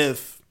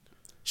if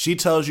she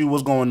tells you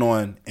what's going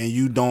on and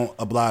you don't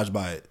oblige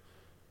by it,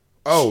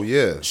 oh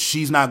yeah,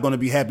 she's not gonna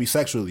be happy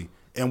sexually.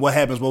 And what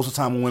happens most of the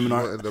time when women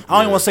aren't? I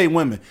don't even want to say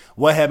women.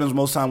 What happens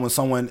most of the time when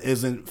someone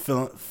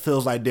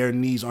feels like their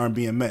needs aren't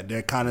being met?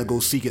 They kind of go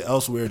seek it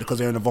elsewhere because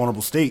they're in a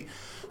vulnerable state.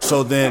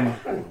 So then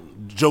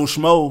Joe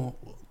Schmo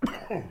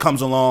comes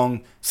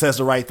along, says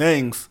the right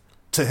things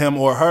to him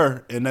or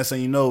her, and next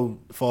thing you know,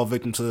 fall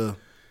victim to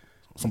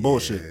some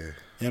bullshit. You know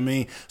what I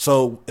mean?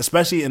 So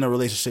especially in a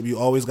relationship, you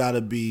always got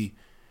to be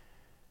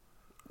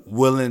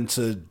willing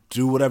to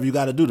do whatever you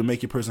got to do to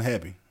make your person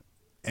happy.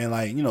 And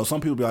like, you know,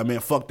 some people be like, man,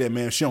 fuck that,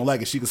 man. If she don't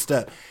like it, she can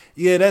step.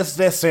 Yeah,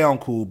 that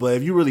sound cool, but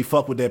if you really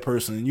fuck with that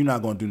person, you're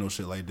not gonna do no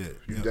shit like that.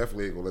 You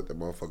definitely ain't gonna let that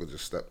motherfucker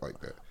just step like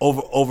that.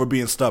 Over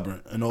being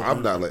stubborn. And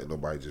I'm not letting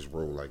nobody just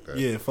roll like that.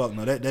 Yeah, fuck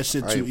no. That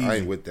shit too easy. I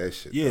ain't with that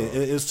shit. Yeah,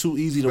 it's too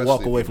easy to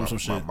walk away from some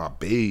shit. My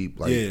babe,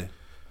 like,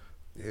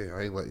 yeah,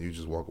 I ain't letting you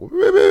just walk away.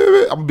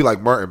 I'm gonna be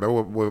like Martin.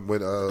 Remember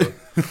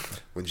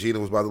when Gina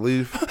was about to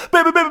leave?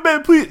 baby,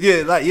 please.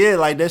 Yeah,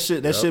 like that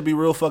shit. That should be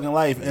real fucking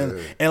life.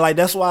 And like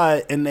that's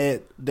why in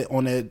the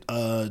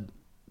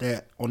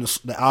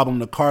album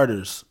The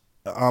Carters,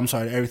 I'm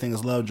sorry, Everything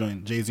Is Love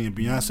joint, Jay-Z and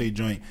Beyonce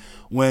joint,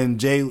 when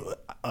Jay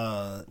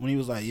when he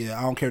was like, yeah,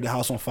 I don't care if the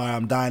house on fire,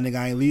 I'm dying, nigga,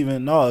 I ain't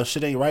leaving. No,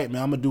 shit ain't right,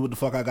 man. I'm gonna do what the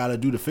fuck I gotta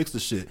do to fix the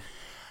shit.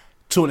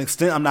 To an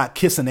extent, I'm not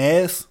kissing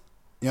ass.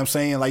 You know what I'm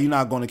saying? Like, you're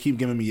not going to keep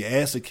giving me your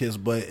ass to kiss,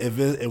 but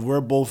if we're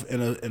both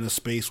in a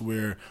space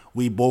where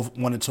we both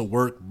wanted to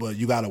work, but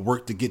you got to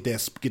work to get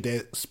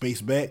that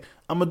space back,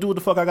 I'm going to do what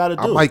the fuck I got to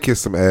do. I might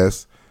kiss some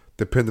ass,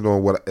 depending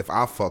on if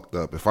I fucked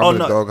up. If I'm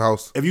in the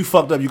doghouse. If you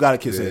fucked up, you got to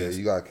kiss ass. Yeah,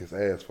 you got to kiss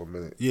ass for a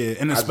minute. Yeah,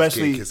 and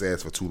especially. I just can't kiss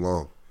ass for too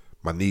long.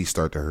 My knees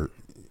start to hurt.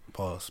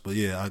 Pause. But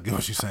yeah, I get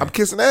what you're saying. I'm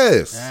kissing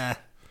ass.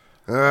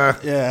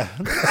 Yeah.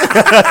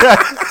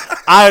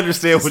 I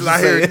understand what you're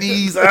saying.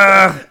 Knees.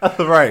 Right.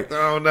 I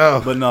don't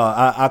know. But no,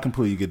 I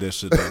completely get that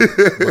shit though.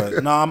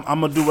 But no, I'm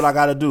gonna do what I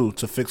gotta do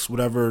to fix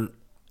whatever.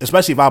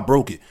 Especially if I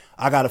broke it,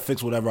 I gotta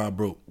fix whatever I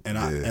broke, and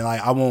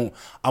I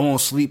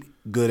won't sleep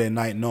good at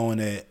night knowing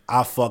that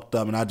I fucked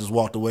up and I just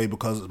walked away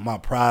because my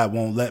pride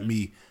won't let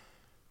me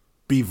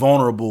be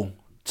vulnerable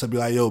to be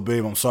like, yo,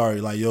 babe, I'm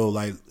sorry. Like, yo,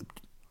 like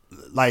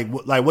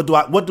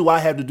what do I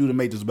have to do to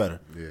make this better?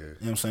 Yeah. You know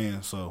what I'm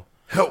saying? So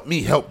help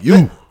me help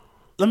you.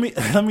 Let me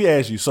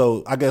ask you.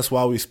 So I guess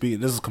while we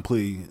speak, this is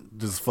completely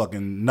just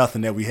fucking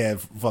nothing that we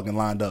have fucking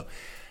lined up.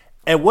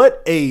 At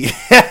what age?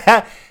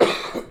 All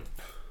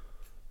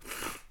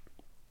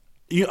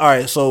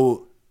right.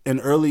 So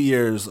in early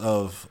years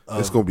of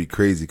it's gonna be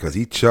crazy because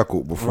he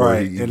chuckled before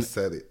he even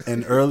said it.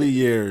 In early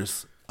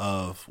years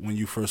of when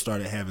you first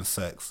started having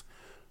sex,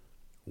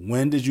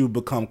 when did you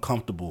become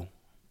comfortable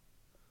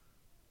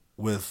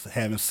with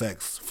having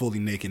sex fully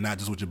naked, not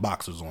just with your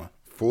boxers on?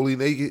 Fully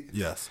naked?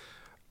 Yes.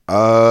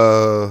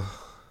 I'm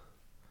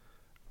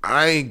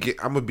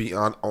gonna be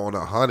on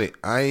 100.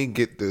 I ain't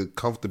get the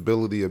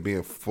comfortability of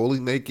being fully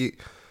naked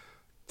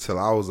till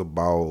I was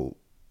about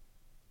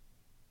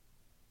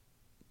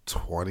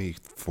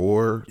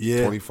 24,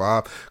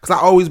 25. Because I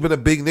always been a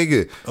big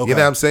nigga. Okay. You know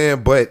what I'm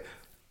saying? But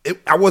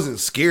I wasn't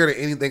scared of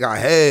anything I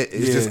had.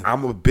 It's just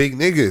I'm a big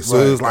nigga. So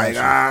it was like,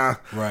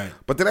 Right.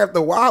 But then after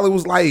a while, it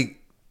was like,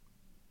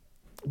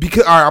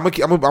 because all right, I'm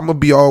gonna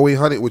be all the way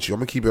 100 with you. I'm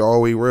gonna keep it all the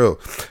way real.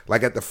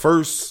 Like at the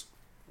first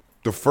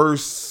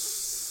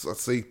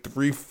let's say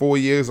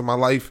 3-4 years of my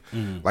life,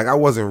 like I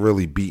wasn't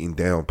really beating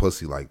down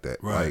pussy like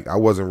that. Right. Like I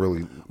wasn't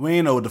really. We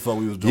ain't know what the fuck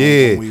we was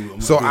doing. Yeah.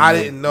 So I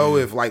didn't know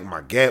if like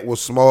my gap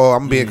was small.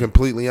 I'm being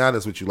completely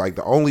honest with you. Like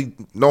the only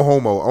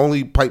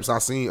only pipes I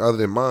seen other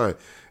than mine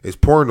is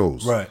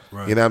pornos. Right.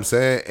 You know what I'm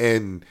saying?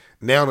 And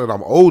now that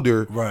I'm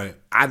older, right,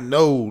 I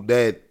know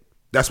that.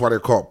 That's why they're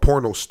called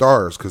porno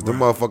stars, because the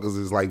motherfuckers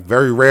is like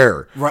very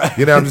rare. Right.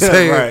 You know what I'm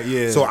saying? Right,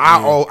 yeah. So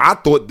I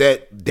thought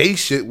that they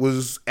shit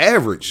was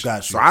average.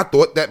 Got you. So I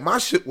thought that my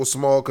shit was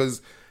small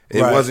because it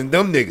wasn't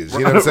them niggas. You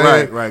know what I'm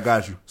saying? Right,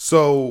 got you.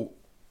 So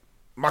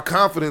my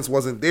confidence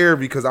wasn't there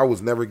because I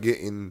was never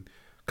getting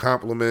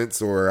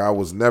compliments or I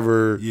was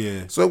never.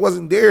 Yeah. So it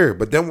wasn't there.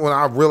 But then when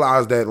I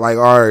realized that, like,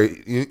 all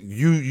right,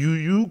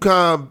 you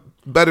kind of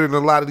better than a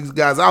lot of these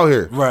guys out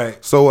here,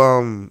 right? So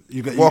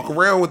you walk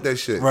around with that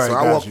shit. Right,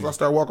 so I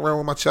started walking around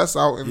with my chest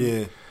out.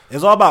 And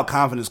it's all about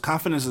confidence.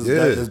 Confidence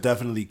is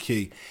definitely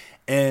key.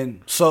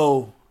 And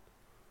so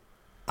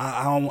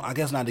I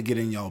guess not to get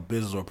in y'all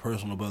business or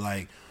personal, but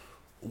like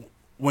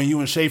when you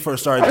and Shay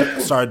first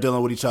started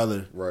dealing with each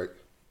other, right?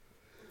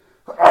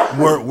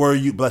 Were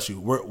you, bless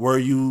you? Were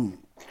you?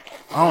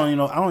 I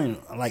don't even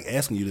like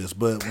asking you this,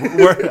 but I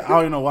don't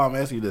even know why I'm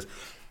asking you this.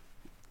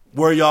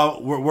 Were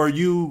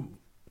you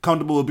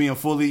comfortable with being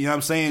fully, you know what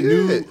I'm saying?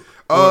 New?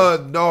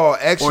 No,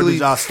 actually. Or did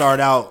y'all start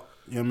out,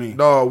 you know what I mean?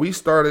 No, we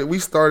started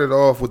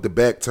off with the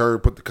back turn,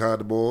 put the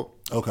condom on.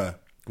 Okay.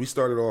 We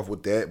started off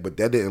with that, but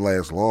that didn't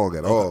last long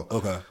at all.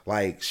 Okay.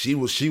 Like she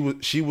was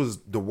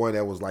the one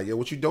that was like, "Yo,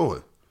 what you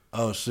doing?"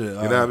 Oh shit. You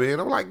know what I mean?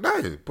 I'm like,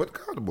 "Nothing. Put the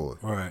condom on."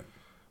 Right.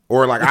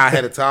 Or like I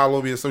had a towel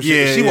on me or some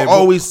shit. Yeah, She will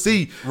always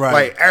see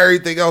like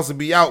everything else would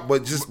be out,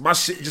 but just my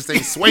shit just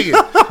ain't swinging.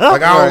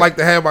 Like I don't like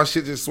to have my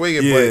shit just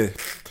swinging. Yeah. But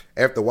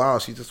after a while,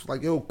 she just was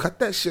like, "Yo, cut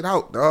that shit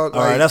out, dog." All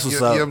like, right, that's what's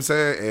you up. know what I'm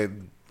saying?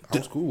 And I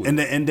was cool with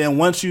it. And then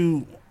once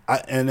you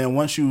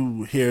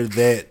hear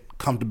that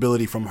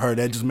comfortability from her,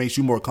 that just makes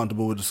you more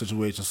comfortable with the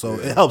situation. So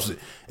it helps it.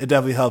 It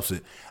definitely helps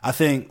it. I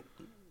think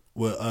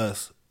with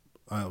us,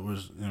 you know what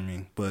I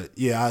mean? But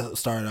yeah, I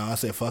started out. I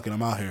said, "Fuck it,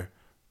 I'm out here."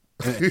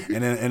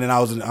 and then I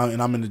was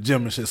I'm in the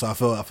gym and shit, so I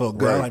felt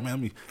good. Right. I'm like,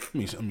 man,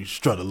 let me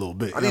strut a little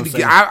bit.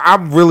 I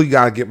really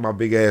gotta get my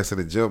big ass in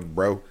the gym,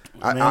 bro.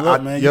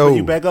 Man,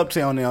 you back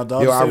uptown now,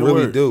 dog. Yo, I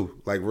really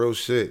do. Like real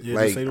shit. Yeah,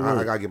 like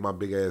I gotta get my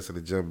big ass in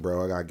the gym,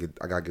 bro. I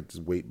gotta get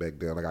this weight back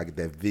down. I gotta get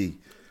that V.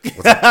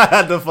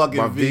 The fucking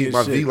my V.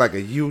 My V like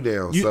a U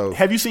now. So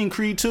have you seen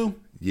Creed 2?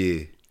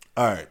 Yeah.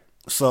 All right.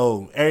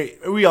 So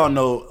we all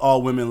know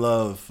all women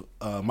love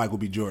Michael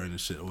B. Jordan and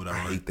shit or whatever.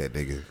 I hate that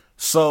nigga.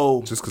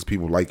 So just because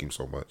people like him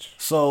so much.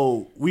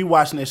 So we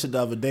watching that shit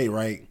the other day,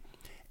 right?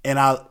 And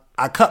I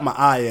cut my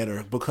eye at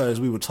her because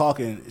we were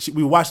talking.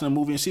 We were watching the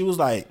movie, and she was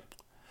like,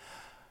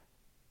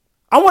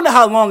 "I wonder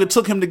how long it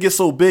took him to get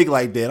so big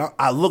like that."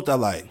 I looked,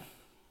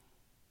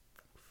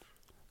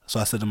 so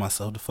I said to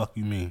myself, "The fuck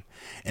you mean?"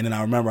 And then I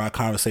remember our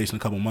conversation a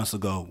couple months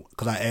ago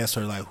because I asked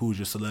her like, "Who's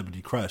your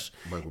celebrity crush?"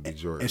 Michael B.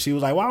 Jordan. And she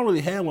was like, "Well, I don't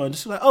really have one." And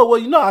she's like, "Oh,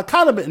 well, I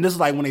kind of been." And this is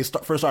like when they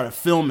first started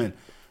filming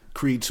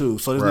Creed 2.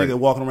 So this nigga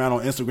walking around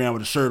on Instagram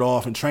with his shirt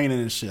off and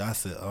training and shit. I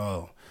said,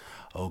 "Oh,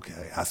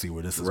 okay, I see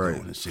where this is going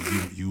and shit.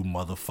 You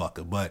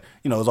motherfucker." But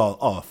it's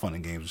all fun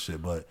and games and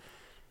shit. But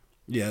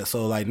yeah,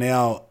 so like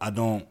now I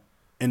don't.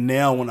 And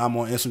now when I'm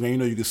on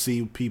Instagram, you can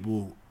see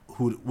people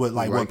who what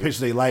pictures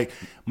they like.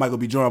 Michael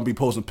B. Jordan be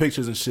posting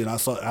pictures and shit.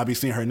 I be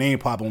seeing her name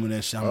pop on and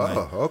that shit. I'm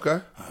like,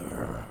 okay.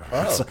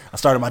 I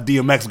started my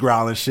DMX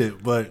growl and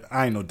shit, but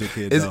I ain't no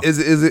dickhead.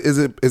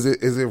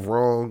 Is it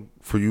wrong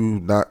for you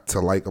not to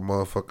like a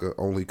motherfucker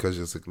only because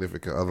your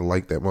significant other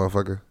like that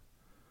motherfucker?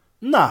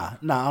 Nah,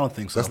 I don't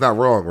think so. That's not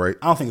wrong, right?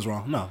 I don't think it's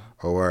wrong. No.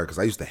 Oh, all right, because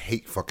I used to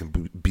hate fucking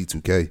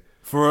B2K.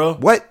 For real?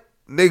 What?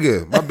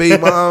 Nigga, my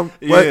baby mom.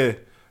 What? Yeah.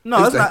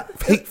 No, it's not.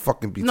 Hate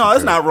fucking B2K. No,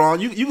 it's not wrong.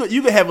 You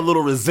can have a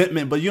little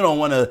resentment, but you don't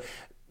want to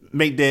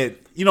make that.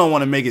 You don't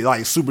want to make it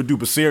like super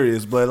duper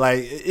serious. But like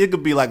it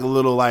could be like a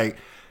little like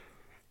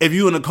if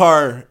you in the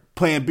car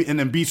playing and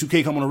then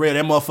B2K come on the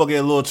radio, that motherfucker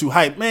get a little too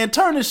hype. Man,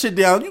 turn this shit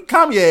down. You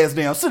calm your ass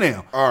down. Sit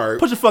down. All right.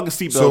 Put your fucking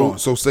seatbelt on.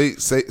 So say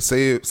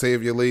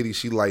if your lady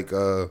she like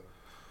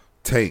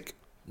Tank,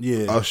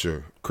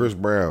 Usher, Chris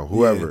Brown,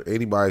 whoever,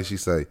 anybody she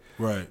say,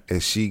 right,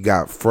 and she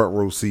got front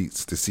row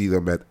seats to see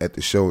them at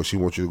the show, and she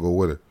wants you to go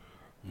with her.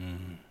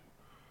 Mm-hmm.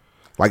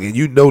 Like, and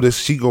you notice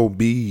she gonna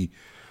be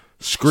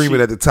screaming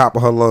at the top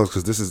of her lungs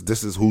because this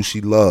is who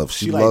she loves.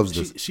 She loves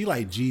this. She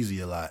like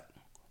Jeezy a lot,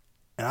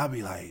 and I'll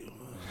be like,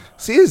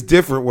 see, it's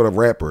different with a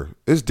rapper.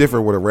 It's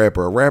different with a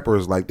rapper. A rapper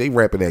is like they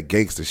rapping that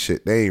gangster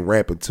shit. They ain't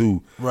rapping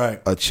to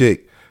a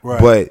chick,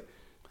 but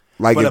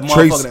like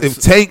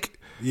if Tank.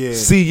 Yeah.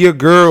 See your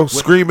girl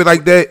screaming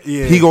like that,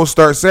 he gonna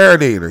start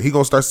serenading her. He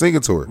gonna start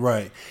singing to her.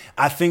 Right.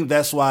 I think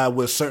that's why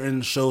with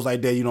certain shows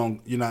like that,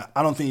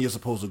 I don't think you're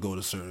supposed to go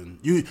to certain.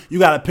 You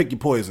gotta pick your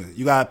poison.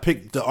 You gotta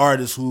pick the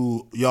artists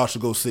who y'all should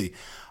go see.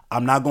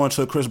 I'm not going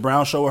to a Chris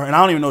Brown show with her, and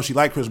I don't even know if she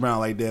like Chris Brown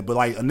like that. But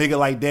like a nigga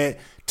like that,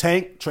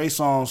 Tank, Trey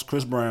Songz,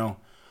 Chris Brown,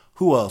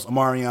 who else?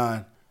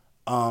 Omarion.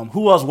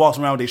 Who else walks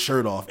around with their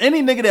shirt off?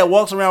 Any nigga that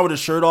walks around with his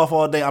shirt off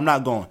all day, I'm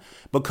not going.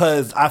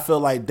 Because I feel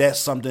like that's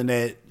something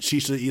that she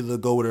should either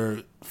go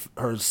with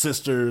her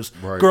sisters,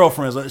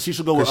 girlfriends. She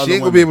should go with other She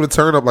ain't going to be able to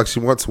turn up like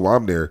she wants to while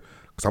I'm there.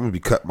 Because I'm going to be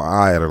cutting my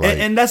eye at her. Like,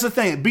 and that's the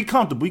thing. Be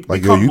comfortable. Be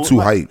like, comfortable. Yo, you too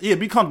hype. Yeah,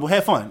 be comfortable.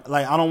 Have fun.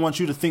 Like, I don't want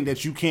you to think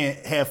that you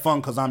can't have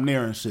fun because I'm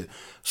there and shit.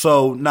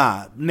 So,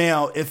 nah.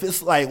 Now, if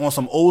it's like on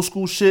some old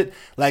school shit,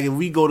 like if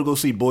we go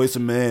see Boyz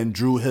II Men,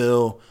 Drew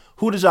Hill,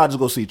 who did y'all just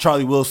go see?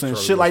 Charlie Wilson,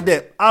 shit like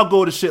that. I'll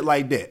go to shit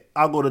like that.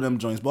 I'll go to them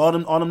joints. But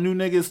all them new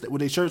niggas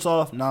with their shirts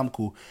off, nah, I'm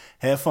cool.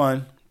 Have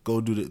fun.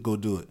 Go do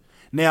it.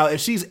 Now,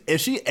 if she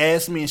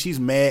asks me and she's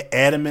mad,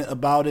 adamant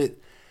about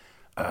it,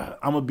 I'm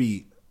gonna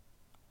be.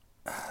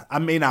 I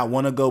may not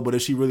want to go, but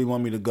if she really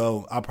want me to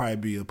go, I'll probably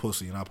be a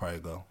pussy and I'll probably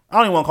go. I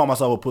don't even want to call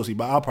myself a pussy,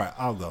 but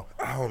I'll go.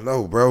 I don't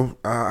know, bro.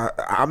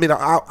 I mean,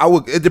 I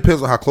would. It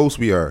depends on how close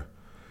we are.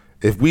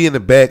 If we in the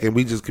back and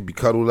we just could be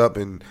cuddled up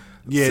and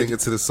singing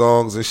to the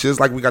songs and shit, it's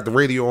like we got the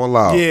radio on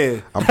loud. Yeah,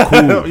 I'm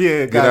cool.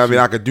 Yeah, you know what I mean?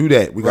 I could do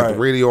that. We got the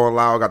radio on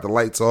loud, got the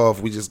lights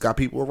off. We just got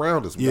people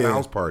around us. We got a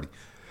house party.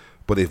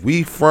 But if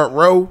we front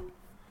row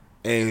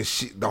and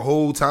the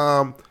whole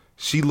time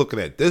she looking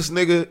at this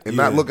nigga and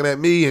not looking at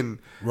me and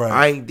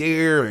I ain't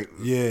there.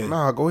 And,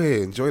 nah, go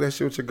ahead, enjoy that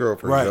shit with your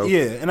girlfriend. Right? Yo.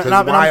 Yeah, and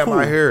why I'm cool. am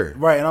I here?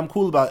 Right, and I'm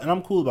cool about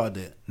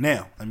that.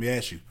 Now, let me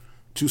ask you.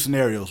 2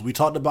 scenarios. We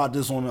talked about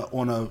this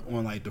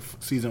on like the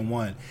season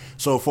 1.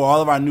 So for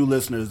all of our new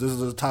listeners, this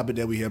is a topic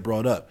that we have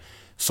brought up.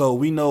 So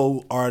we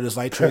know artists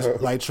like Trey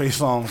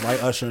Songz,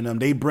 like Usher and them,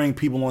 they bring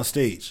people on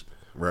stage.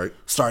 Right.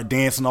 Start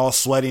dancing all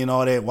sweaty and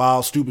all that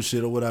wild stupid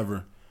shit or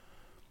whatever.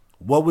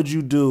 What would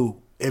you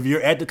do if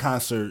you're at the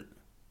concert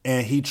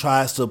and he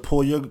tries to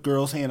pull your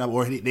girl's hand up,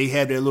 or they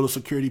have their little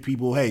security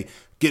people, hey,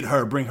 get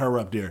her, bring her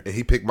up there. And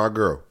he picked my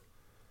girl.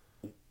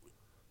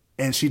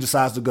 And she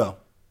decides to go.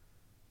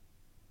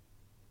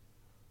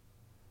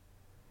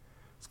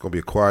 It's going to be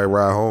a quiet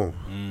ride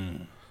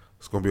home.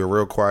 It's going to be a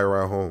real quiet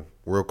ride home.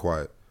 Real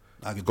quiet.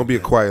 It's going to be a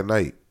quiet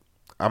night.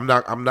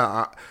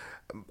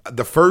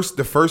 The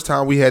first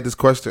time we had this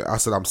question, I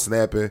said I'm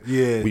snapping.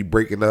 Yeah. We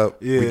breaking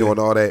up. Yeah. We doing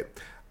all that.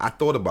 I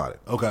thought about it.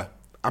 Okay.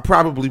 I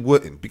probably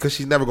wouldn't because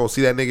she's never gonna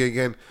see that nigga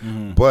again.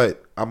 Mm-hmm.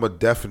 But I'm gonna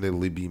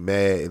definitely be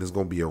mad, and it's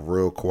gonna be a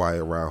real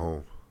quiet ride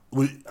home.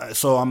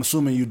 So I'm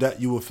assuming you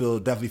will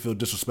definitely feel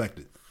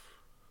disrespected.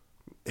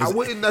 I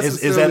wouldn't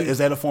necessarily. Is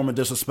that a form of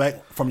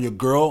disrespect from your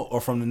girl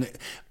or from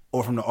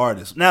the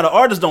artist? Now the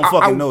artist don't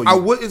fucking know you. I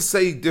wouldn't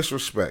say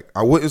disrespect.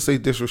 I wouldn't say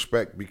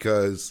disrespect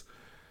because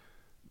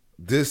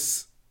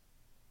this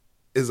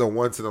is a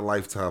once in a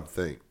lifetime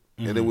thing,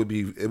 and it would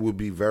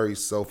be very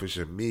selfish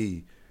of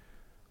me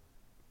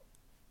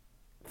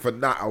for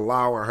not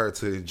allowing her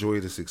to enjoy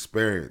this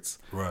experience.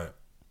 Right.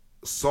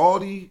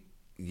 Salty,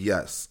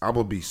 yes, I'm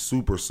gonna be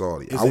super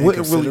salty. I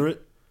wouldn't really.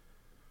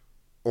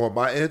 On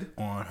my end?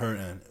 On her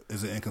end.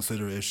 Is it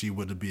inconsiderate if she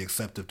were to be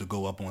accepted to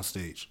go up on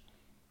stage?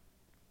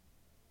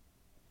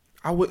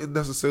 I wouldn't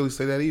necessarily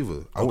say that either.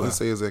 Okay. I wouldn't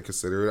say it's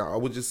inconsiderate. I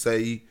would just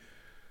say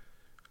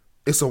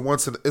it's a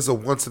once in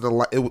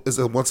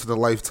a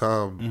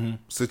lifetime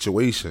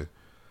situation.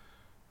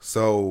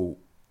 So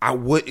I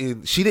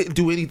wouldn't. She didn't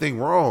do anything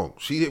wrong.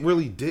 She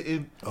really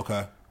didn't.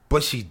 Okay.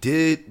 But she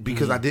did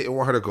because I didn't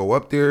want her to go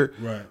up there.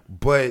 Right.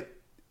 But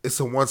it's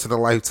a once in a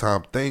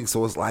lifetime thing.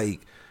 So it's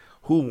like,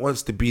 who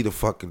wants to be the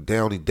fucking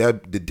downer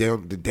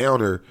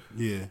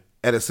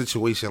at a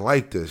situation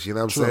like this? You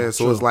know what I'm saying?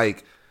 So it's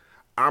like,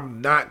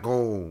 I'm not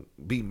going to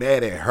be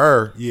mad at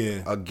her.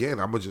 Yeah. Again,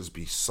 I'm going to just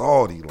be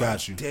salty. Like,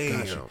 Got you.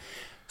 Damn.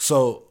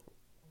 So,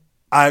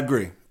 I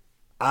agree.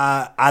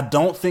 I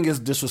don't think it's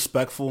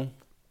disrespectful.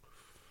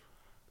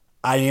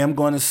 I am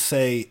going to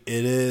say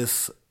it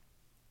is,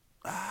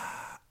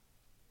 I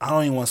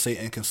don't even want to say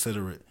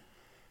inconsiderate.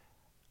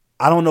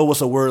 I don't know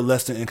what's a word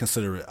less than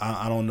inconsiderate.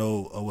 I don't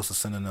know what's a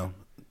synonym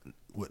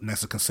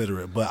next to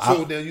considerate. But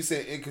so then you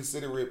say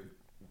inconsiderate.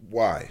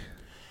 Why?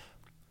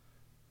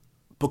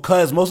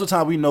 Because most of the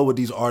time we know what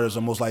these artists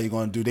are most likely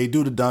going to do. They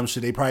do the dumb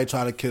shit. They probably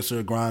try to kiss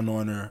her, grind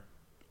on her,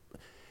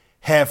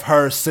 have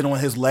her sit on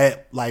his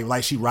lap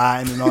like she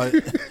riding and all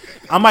that.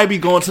 I might be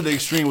going to the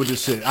extreme with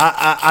this shit.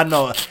 I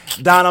know.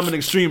 Don, I'm an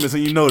extremist,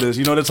 and you know this.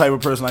 You know the type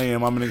of person I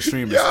am. I'm an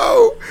extremist.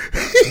 Yo,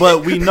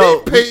 but we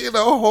know. Painting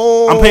a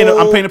whole. I'm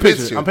painting a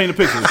picture. I'm painting a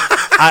picture.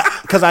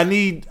 Because I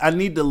need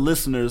the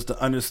listeners to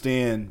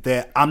understand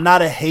that I'm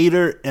not a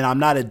hater and I'm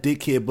not a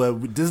dickhead,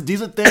 but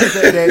these are things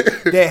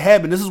that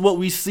happen. This is what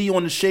we see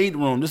on the Shade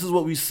Room. This is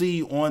what we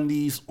see on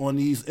these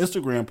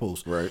Instagram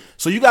posts. Right.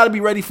 So you got to be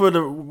ready for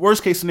the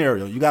worst case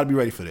scenario. You got to be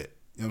ready for that.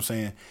 You know what I'm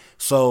saying?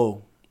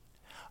 So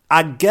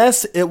I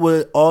guess it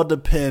would all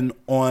depend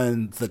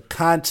on the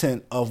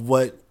content of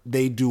what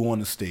they do on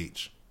the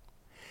stage.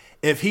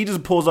 If he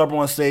just pulls up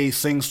on stage,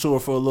 sings to her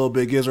for a little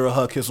bit, gives her a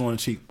hug, kiss on the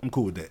cheek, I'm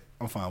cool with that.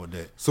 I'm fine with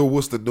that. So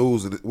what's the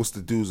news? What's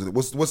the do's?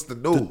 What's the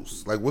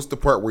news? Like, what's the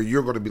part where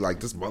you're going to be like,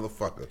 this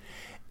motherfucker?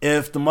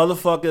 If the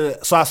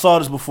motherfucker, so I saw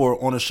this before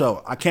on the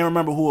show. I can't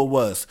remember who it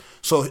was.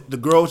 So the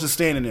girl was just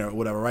standing there or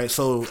whatever, right?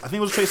 So I think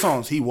it was Trey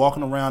Songz. He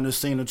walking around just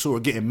singing to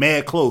her, getting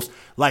mad close,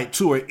 like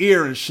to her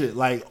ear and shit,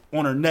 like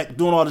on her neck,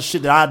 doing all the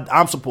shit that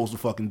I'm supposed to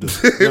fucking do.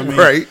 You know what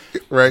I mean?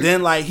 Right.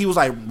 Then like he was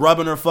like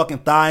rubbing her fucking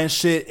thigh and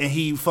shit, and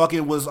he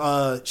fucking was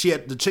the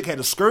chick had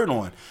a skirt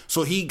on,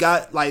 so he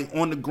got like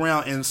on the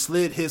ground and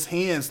slid his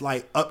hands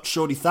like up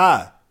shorty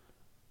thigh,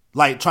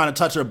 like trying to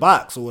touch her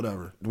box or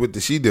whatever. What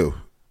did she do?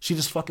 She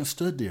just fucking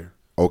stood there.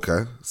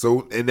 Okay.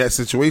 So in that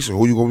situation,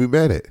 who you gonna be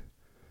mad at?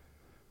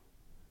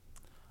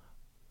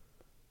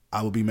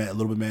 I would be a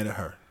little bit mad at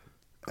her.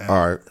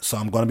 All right. So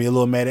I'm gonna be a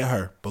little mad at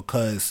her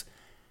because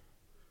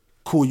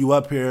cool, you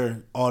up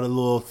here, all the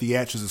little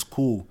theatrics is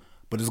cool,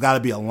 but there's gotta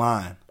be a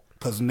line.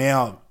 Cause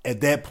now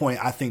at that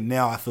point I think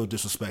now I feel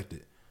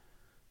disrespected.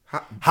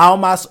 How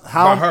am I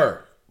By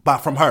her?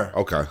 From her.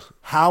 Okay.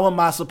 How am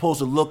I supposed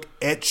to look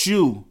at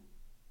you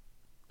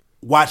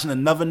watching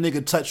another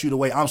nigga touch you the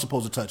way I'm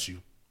supposed to touch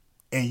you,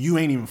 and you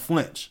ain't even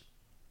flinch?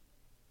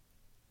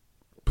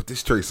 But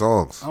this Trey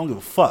Songz. I don't give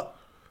a fuck.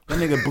 That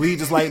nigga bleed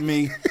just like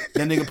me.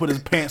 That nigga put his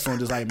pants on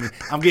just like me.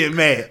 I'm getting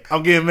mad,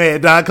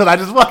 Don, because I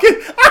just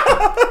fucking...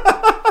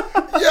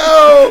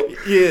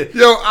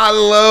 Yo, I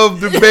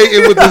love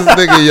debating with this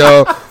nigga,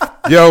 yo.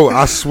 Yo,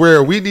 I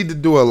swear, we need to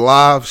do a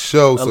live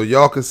show so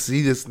y'all can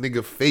see this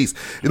nigga face.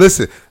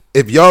 Listen,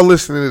 if y'all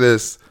listening to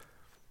this,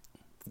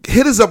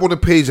 hit us up on the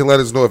page and let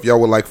us know if y'all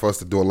would like for us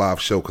to do a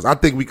live show, because I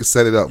think we could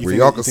set it up where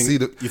y'all can see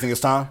the. You think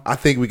it's time? I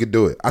think we could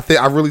do it.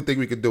 I really think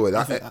we could do it.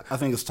 I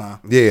think it's time.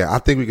 Yeah, I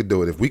think we could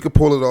do it. If we could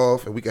pull it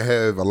off and we could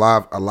have a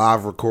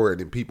live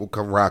recording and people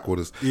come rock with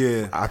us.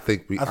 Yeah, I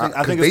think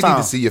I think they it's time.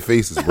 need to see your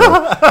faces, bro.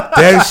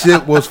 That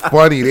shit was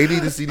funny. They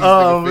need to see these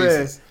nigga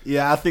faces. Man.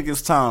 Yeah, I think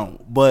it's time,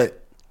 but.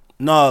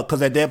 No,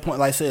 because at that point,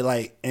 like I said,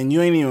 like, and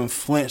you ain't even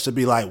flinch to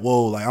be like,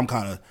 whoa, like,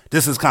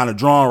 this is kind of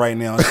drawn right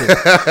now. And shit.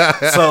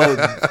 So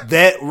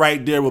that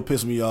right there will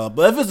piss me off.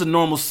 But if it's a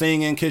normal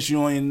singing, kiss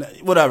you on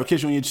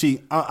your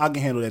cheek, I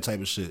can handle that type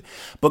of shit.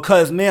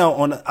 Because now,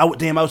 I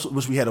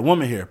wish we had a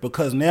woman here.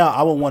 Because now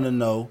I would want to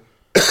know,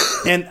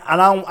 and I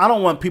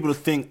don't want people to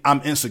think I'm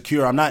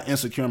insecure. I'm not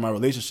insecure in my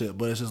relationship,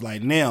 but it's just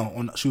like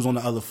now, she was on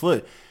the other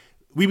foot.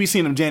 We be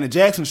seeing them Janet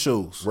Jackson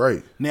shows.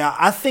 Right. Now,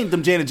 I think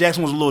them Janet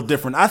Jackson was a little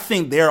different. I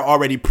think they're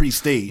already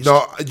pre-staged.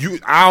 No,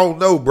 I don't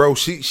know, bro. I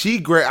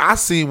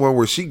seen one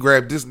where she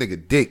grabbed this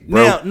nigga dick,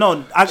 bro.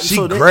 She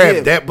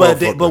grabbed that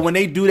motherfucker. But when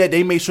they do that,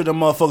 they make sure the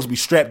motherfuckers be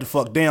strapped the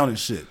fuck down and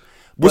shit.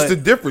 What's the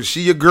difference?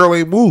 She your girl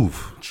ain't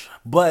move.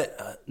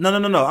 But, no.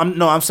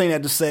 I'm saying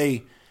that to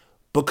say,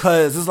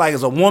 because it's like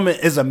as a woman,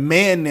 as a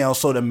man now,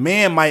 so the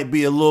man might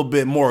be a little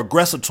bit more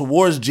aggressive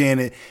towards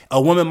Janet.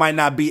 A woman might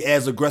not be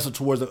as aggressive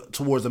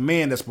towards a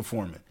man that's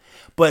performing.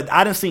 But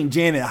I done seen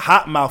Janet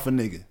hot mouth a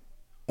nigga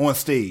on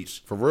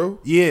stage. For real?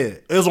 Yeah.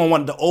 It was on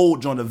one of the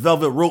old joint, the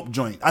Velvet Rope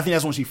joint. I think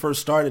that's when she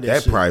first started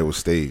that shit. Probably was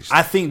staged.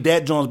 I think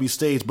that joints be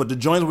staged. But the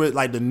joints were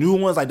like the new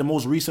ones, like the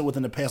most recent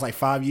within the past like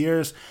 5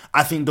 years,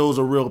 I think those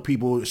are real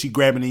people. She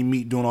grabbing their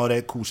meat, doing all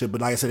that cool shit.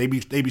 But like I said,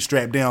 they be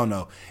strapped down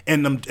though.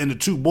 And the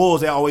two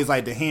bulls, they always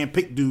like the hand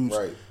picked dudes.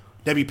 Right.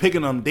 That be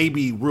picking them, they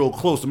be real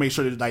close to make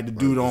sure that like the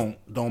dude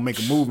don't make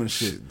a move and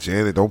shit.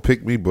 Janet, don't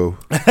pick me, boo.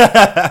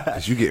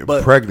 Cause you getting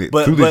pregnant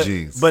through the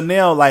jeans. But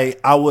now, like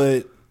I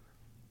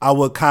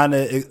would kind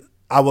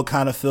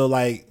of feel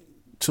like,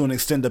 to an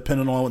extent,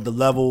 depending on the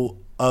level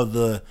of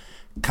the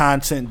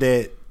content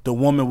that the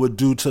woman would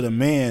do to the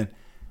man,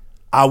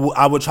 I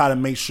would try to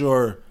make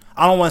sure.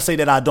 I don't want to say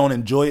that I don't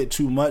enjoy it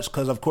too much,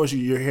 because of course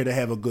you're here to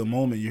have a good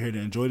moment, you're here to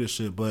enjoy this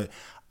shit. But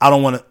I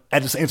don't want to.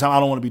 At the same time, I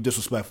don't want to be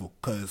disrespectful,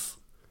 because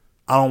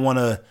I don't want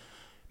to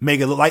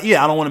make it look like oh,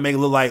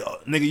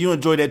 nigga, you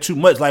enjoy that too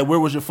much. Like, where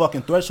was your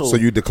fucking threshold? So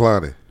you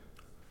declining?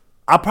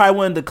 I probably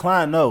wouldn't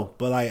decline, no,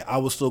 but like I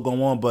would still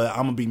go on. But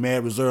I'm gonna be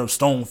mad, reserved,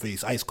 stone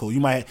face, ice cold. She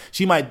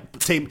might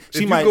take.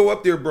 If you go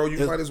up there, bro,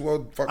 you might as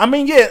well. I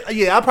mean,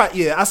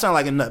 I sound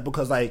like a nut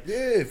because like,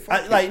 yeah,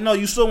 no,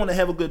 you still want to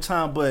have a good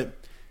time, but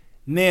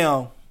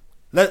now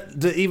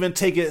To even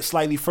take it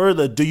slightly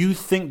further, do you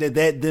think that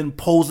then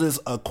poses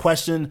a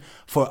question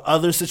for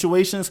other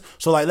situations?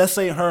 So, like, let's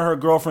say her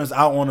girlfriend's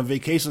out on a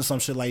vacation, some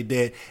shit like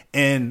that,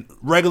 and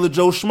regular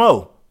Joe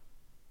Schmo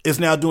is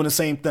now doing the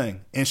same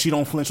thing, and she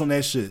don't flinch on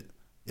that shit.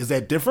 Is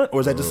that different,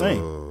 or is that the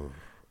same?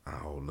 I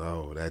don't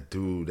know. That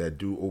dude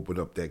opened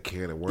up that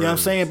can of worms. You know what I'm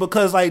saying?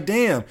 Because, like,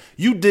 damn,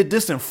 you did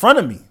this in front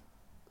of me.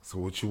 So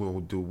what you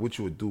would do? What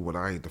you would do when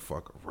I ain't the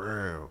fuck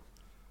around?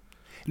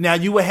 Now,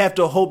 you would have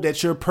to hope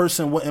that your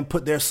person wouldn't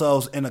put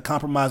themselves in a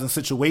compromising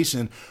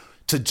situation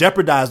to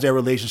jeopardize their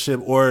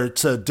relationship or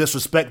to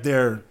disrespect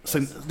their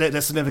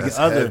significant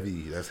other.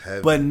 That's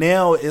heavy. But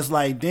now it's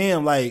like,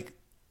 damn, like,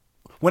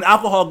 when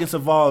alcohol gets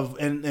involved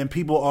and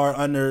people are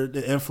under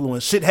the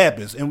influence, shit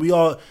happens. And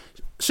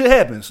shit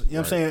happens. You know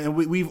what I'm saying? And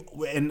we've,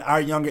 in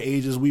our younger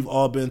ages, we've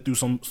all been through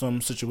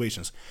some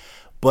situations.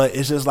 But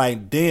it's just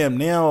like, damn,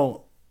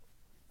 now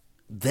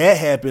that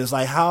happens.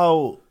 Like,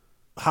 how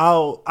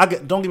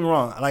don't get me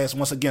wrong. Like,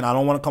 once again, I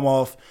don't want to come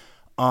off.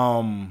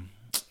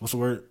 What's the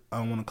word? I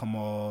don't want to come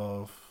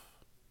off.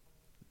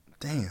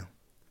 Damn.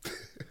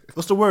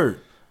 What's the word?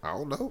 I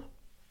don't know.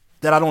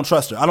 That I don't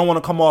trust her. I don't want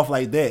to come off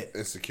like that.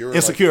 Insecure.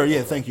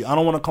 Yeah. Thank you. I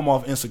don't want to come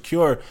off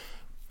insecure,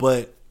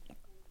 but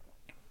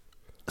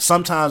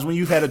sometimes when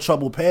you've had a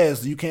troubled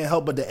past, you can't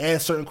help but to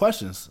ask certain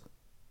questions.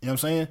 You know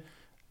what I'm saying?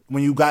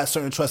 When you got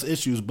certain trust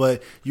issues,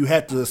 but you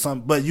have to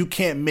but you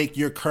can't make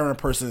your current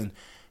person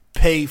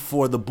pay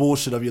for the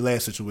bullshit of your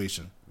last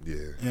situation. Yeah.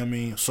 You know what I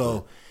mean?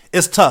 So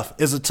it's tough.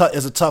 It's a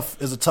tough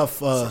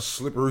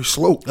slippery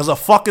slope. It's a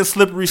fucking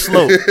slippery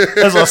slope.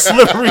 It's a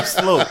slippery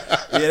slope.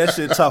 Yeah, that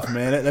shit tough,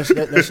 man. That's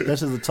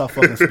just a tough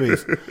fucking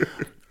space.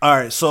 All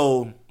right,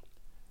 so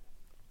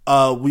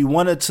we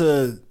wanted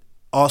to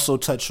also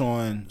touch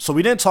on, so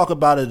we didn't talk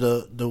about it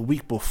the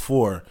week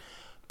before,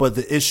 but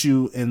the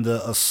issue in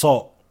the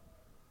assault,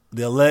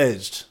 the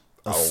alleged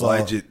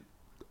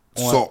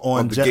assault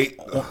on the gate.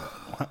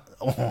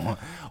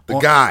 The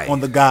guy.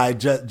 On the guy,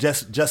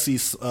 Jesse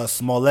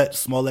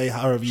Smollett,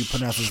 however you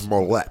pronounce it.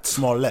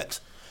 Smollett.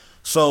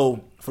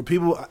 So, for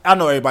people, I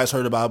know everybody's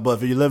heard about it, but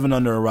if you're living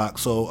under a rock,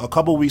 so a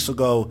couple weeks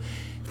ago,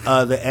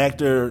 the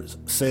actor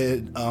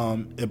said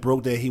it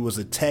broke that he was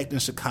attacked in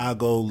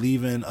Chicago,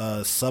 leaving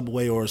a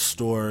Subway or a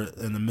store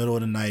in the middle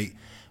of the night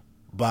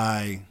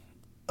by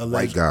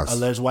alleged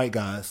white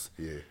guys.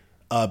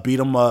 Yeah. Beat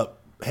him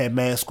up, had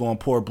masks on,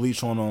 poured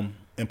bleach on him,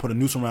 and put a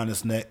noose around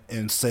his neck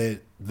and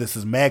said, "This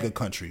is MAGA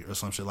country," or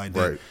some shit like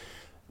that. Right.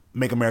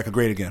 Make America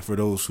great again, for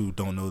those who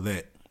don't know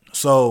that.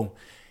 So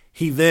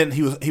he was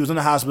in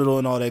the hospital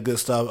and all that good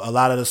stuff. A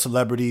lot of the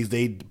celebrities,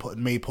 they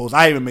made posts.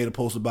 I even made a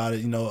post about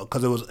it,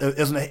 because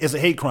it's a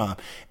hate crime.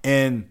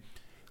 And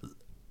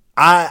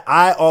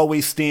I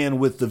always stand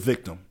with the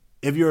victim.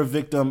 If you're a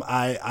victim,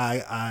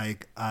 I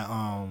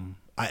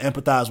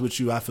empathize with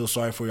you. I feel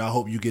sorry for you. I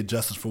hope you get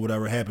justice for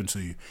whatever happened to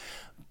you.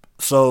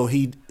 So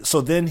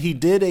then he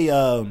did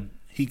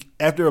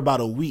after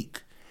about a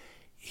week,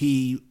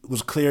 he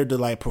was cleared to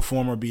like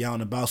perform or be out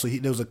and about. So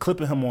there was a clip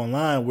of him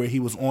online where he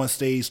was on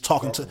stage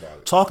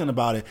talking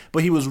about it,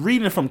 but he was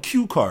reading from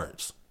cue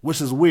cards,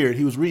 which is weird.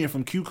 He was reading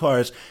from cue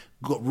cards,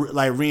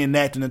 like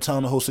reenacting and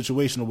telling the whole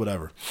situation or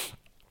whatever.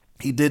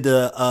 He did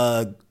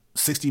the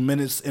 60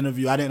 Minutes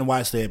interview. I didn't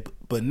watch that,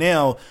 but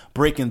now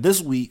breaking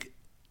this week,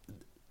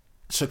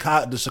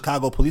 the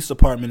Chicago Police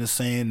Department is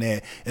saying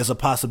that it's a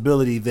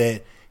possibility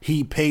that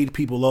he paid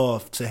people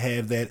off to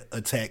have that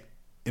attack,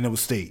 and it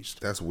was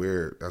staged. That's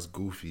weird. That's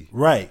goofy.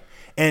 Right.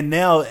 And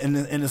now, and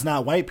it's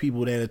not white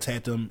people that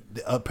attacked him.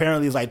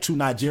 Apparently, it's like two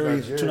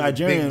Nigerian big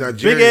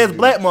ass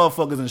black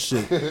motherfuckers and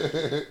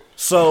shit.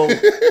 So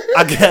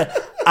I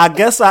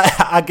guess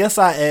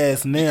I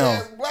asked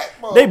now.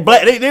 They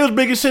was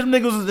big as shit. Them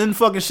niggas was in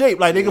fucking shape.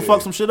 Like they could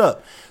fuck some shit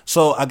up.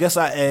 So I guess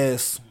I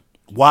asked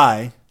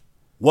why.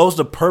 What was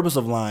the purpose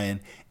of lying?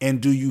 And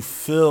do you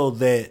feel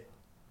that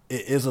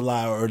it is a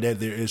lie or that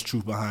there is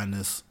truth behind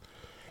this?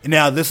 And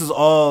now this is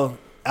all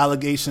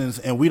allegations,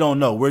 and we don't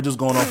know. We're just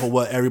going off of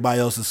what everyone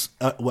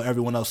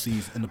else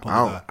sees in the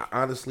public eye.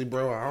 Honestly,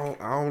 bro, I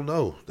don't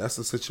know. That's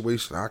a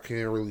situation I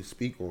can't really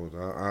speak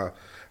on.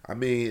 I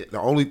mean, the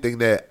only thing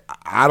that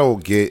I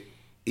don't get,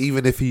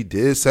 even if he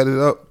did set it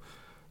up,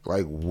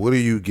 like, what are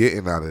you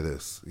getting out of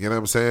this? You know what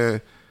I'm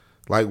saying?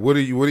 Like, what are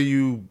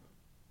you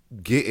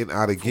getting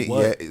out of getting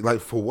that? Like,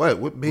 for what?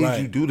 What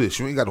made you do this?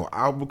 You ain't got no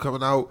album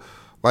coming out.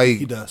 Like,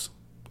 he does.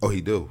 Oh, he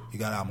do. He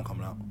got an album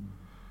coming out.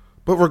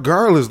 But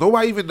regardless,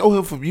 nobody even know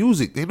him for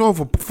music. They know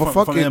him for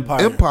fucking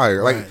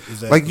Empire. Like,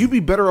 exactly. Like you be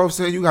better off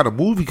saying you got a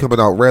movie coming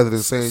out rather than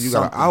saying you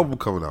got an album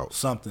coming out.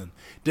 Something.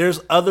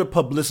 There's other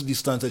publicity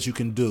stunts that you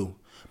can do,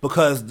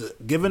 because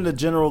given the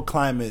general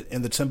climate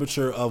and the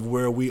temperature of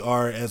where we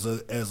are as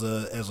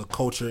a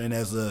culture and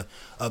as a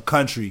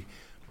country,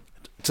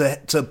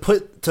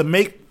 to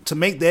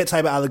make that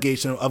type of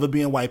allegation of it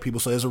being white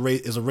people, so is a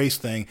race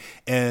thing,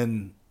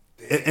 and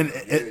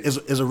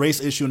is a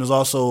race issue, and is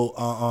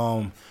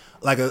also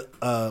like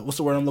what's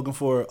the word I'm looking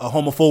for? A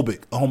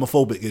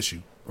homophobic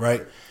issue,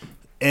 right?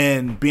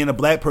 And being a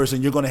black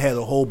person, you're going to have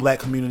the whole black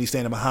community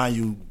standing behind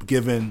you,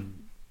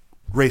 given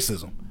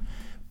racism.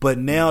 But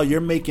now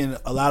you're making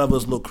a lot of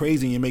us look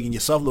crazy, and you're making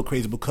yourself look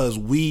crazy because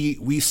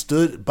we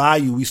stood by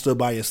you, we stood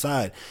by your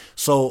side.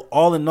 So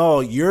all in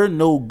all,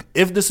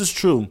 if this is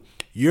true,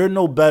 you're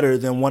no better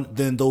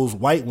than those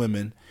white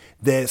women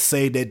that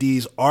say that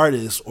these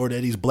artists or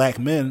that these black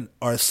men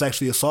are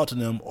sexually assaulting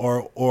them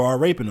or are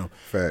raping them.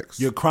 Facts.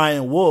 You're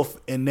crying wolf,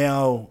 and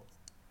now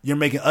you're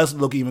making us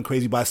look even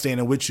crazy by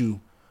standing with you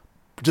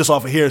just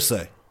off of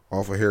hearsay.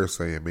 Off of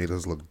hearsay, it made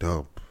us look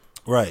dumb.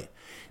 Right.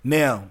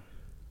 Now,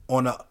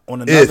 on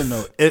another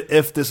note,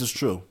 if this is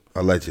true,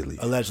 allegedly.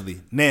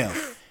 Now,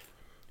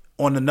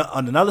 on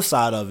another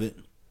side of it,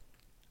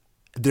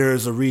 there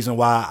is a reason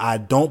why I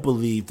don't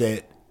believe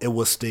that it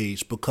was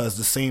staged, because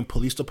the same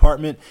police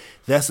department,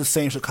 that's the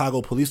same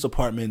Chicago police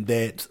department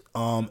that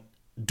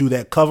do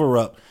that cover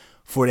up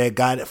for that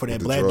guy, for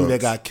that black dude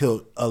that got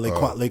killed,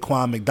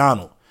 Laquan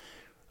McDonald.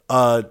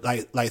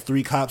 Like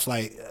three cops,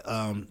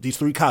 these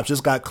three cops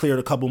just got cleared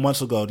a couple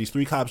months ago. These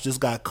three cops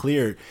just got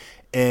cleared,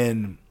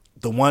 and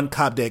the one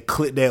cop that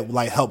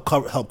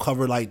helped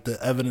cover like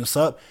the evidence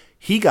up,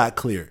 he got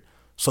cleared.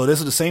 So this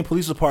is the same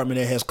police department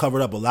that has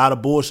covered up a lot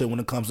of bullshit when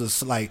it comes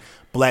to like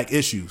black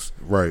issues.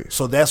 Right.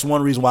 So that's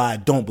one reason why I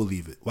don't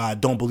believe it. Why I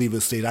don't believe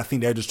it's staged. I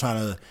think they're just trying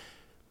to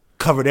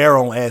cover their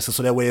own asses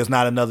so that way it's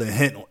not another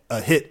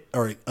hit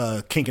or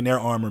a kink in their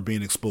armor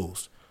being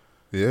exposed.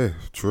 Yeah,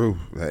 true.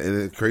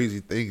 And the crazy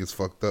thing is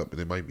fucked up,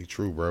 and it might be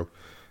true, bro.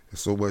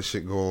 There's so much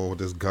shit going on with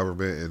this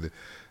government, and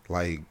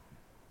like,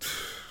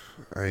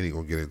 I ain't even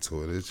gonna get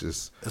into it.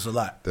 It's a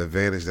lot. The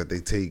advantage that they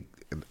take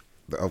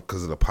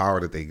because of the power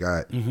that they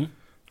got. Mm-hmm.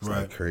 It's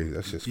right. Like crazy.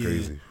 That's just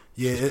crazy.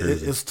 Yeah,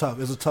 it's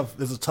tough. It's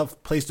a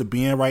tough place to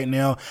be in right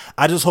now.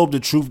 I just hope the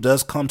truth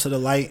does come to the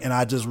light, and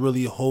I just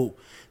really hope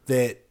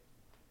that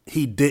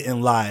he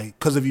didn't lie.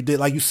 Because if you did,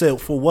 like you said,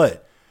 for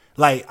what?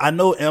 Like, I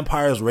know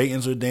Empire's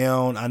ratings are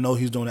down. I know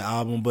he's doing an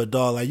album, but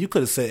dog, like, you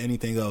could have said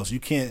anything else. You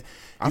can't.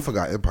 I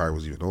forgot Empire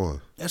was even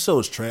on. That show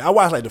was trash. I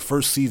watched like the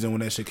first season when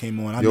that shit came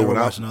on. I never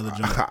watched another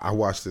joint. I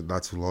watched it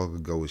not too long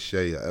ago with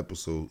Shay, an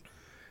episode,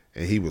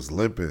 and he was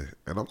limping,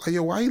 and I'm like,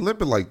 yo, why he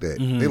limping like that?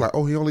 Mm-hmm. They like,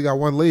 oh, he only got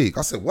one leg.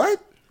 I said, what?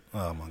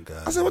 Oh my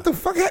god! I said, what the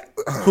fuck?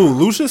 Who,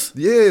 Lucius?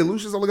 Yeah,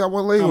 Lucius only got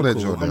one leg on that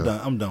cool. joint.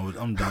 I'm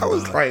done. I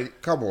was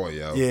like, come on,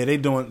 yo. Yeah, they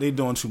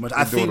doing too much.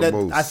 I think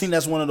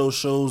that's one of those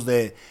shows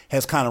that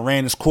has kind of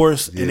ran its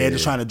course, and they're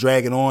just trying to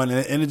drag it on,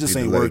 and it just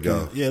ain't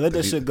working. Yeah, let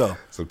that shit go.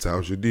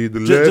 Sometimes you need to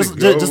let it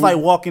go. Just like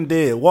Walking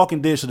Dead.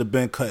 Walking Dead should have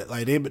been cut.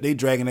 Like they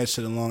dragging that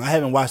shit along. I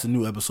haven't watched the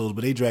new episodes,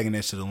 but they dragging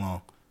that shit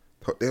along.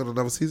 They on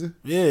another season?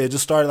 Yeah, it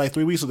just started like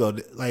 3 weeks ago.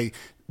 Like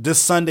this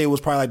Sunday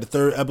was probably like the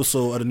 3rd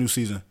episode of the new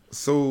season.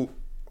 So,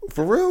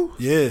 for real?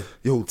 Yeah.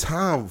 Yo,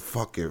 time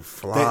fucking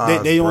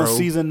flies. They bro. on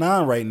season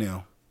 9 right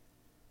now.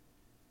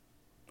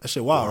 That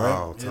shit wild, right?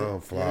 Wow, time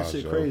flies. That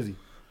shit yo. crazy.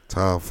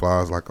 Time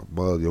flies like a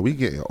mug. Yo, we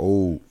getting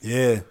old.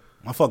 Yeah.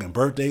 My fucking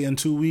birthday in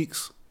 2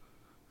 weeks.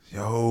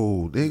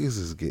 Yo, niggas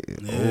is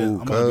getting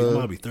old. I'm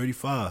about to be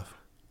 35.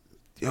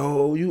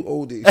 Yo, you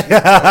old as shit.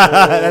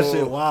 That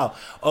shit wild.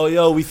 Oh,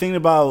 yo, I've been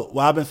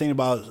thinking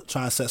about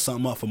trying to set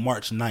something up for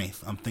March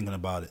 9th. I'm thinking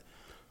about it.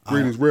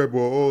 Greatest rapper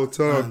of all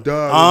time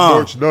died on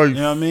March 9th. You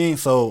know what I mean?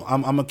 So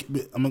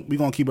we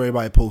gonna keep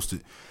everybody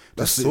posted.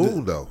 That's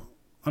soon though.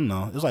 I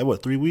know. It's like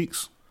what, 3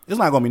 weeks? It's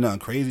not gonna be nothing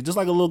crazy. Just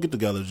like a little get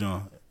together,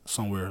 John,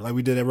 somewhere like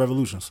we did at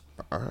Revolutions.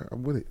 All right,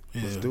 I'm with it.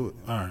 Yeah. Let's do it.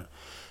 All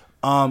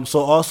right. So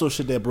also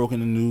shit that broke in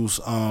the news.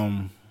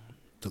 The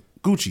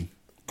Gucci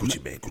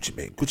gang.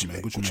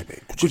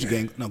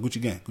 No,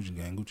 Gucci gang.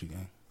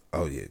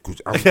 Oh yeah,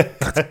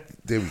 Gucci.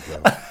 There we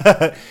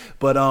go.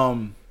 But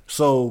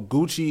so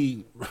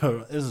Gucci,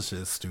 this shit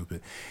is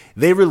stupid.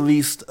 They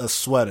released a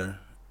sweater,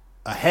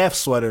 a half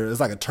sweater. It's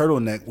like a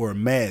turtleneck or a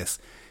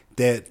mask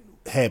that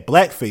had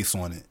blackface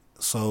on it.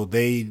 So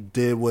they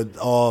did what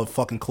all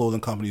fucking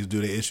clothing companies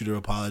do. They issued their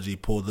apology,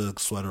 pulled the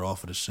sweater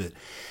off of the shit.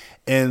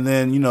 And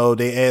then,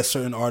 they asked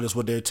certain artists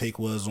what their take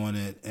was on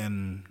it.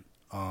 And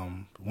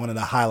one of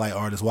the highlight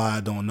artists, why I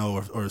don't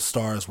know, or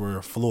stars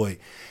were Floyd.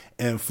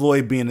 And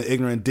Floyd, being the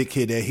ignorant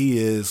dickhead that he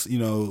is,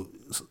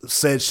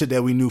 said shit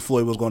that we knew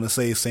Floyd was going to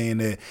say, saying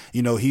that,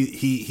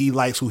 he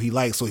likes who he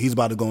likes, so he's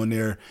about to go in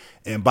there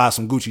and buy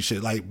some Gucci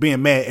shit, like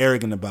being mad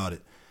arrogant about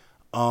it.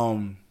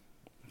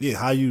 Yeah,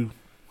 how you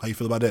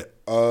feel about that?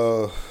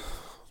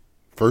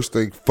 First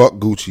thing, fuck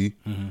Gucci.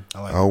 Mm-hmm.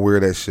 I don't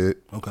wear that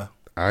shit. Okay.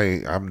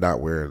 I'm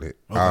not wearing it.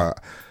 Okay.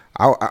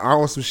 I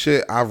on some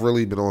shit. I've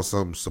really been on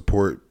some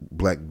support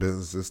black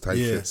businesses type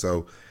shit.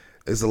 So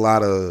it's a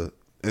lot of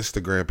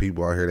Instagram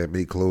people out here that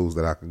make clothes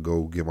that I can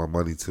go give my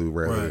money to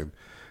rather than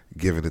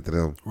giving it to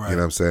them. Right. You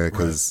know what I'm saying?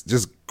 Because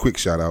just quick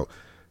shout out.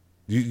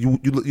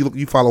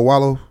 You follow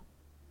Wallow?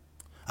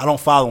 I don't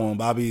follow him,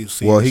 Bobby.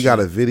 Well, he got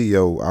a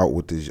video out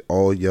with this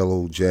all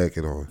yellow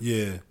jacket on.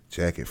 Yeah.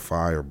 Jacket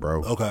fire,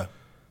 bro. Okay.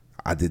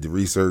 I did the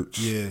research.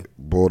 Yeah.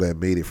 Boy that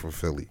made it from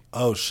Philly.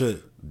 Oh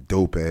shit.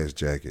 Dope ass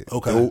jacket.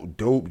 Okay.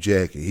 Dope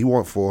jacket. He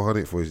want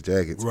 $400 for his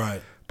jackets.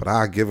 Right. But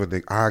I give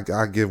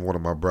one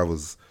of my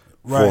brothers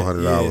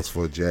 $400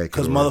 for a jacket.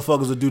 Because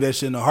motherfuckers will do that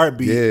shit in a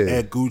heartbeat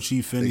at Gucci,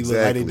 Fendi, exactly.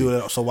 like they do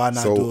it. So why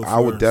not do it? I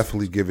would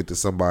definitely give it to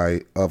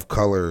somebody of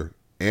color,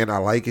 and I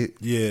like it.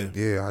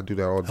 Yeah, I do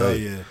that all day.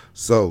 Yeah.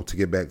 So to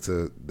get back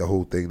to the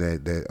whole thing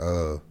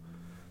that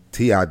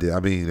T.I. did, I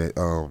mean that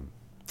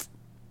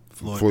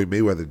Floyd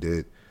Mayweather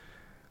did.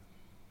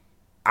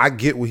 I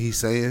get what he's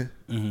saying.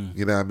 Mm-hmm.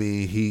 You know what I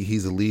mean?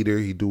 He's a leader.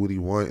 He do what he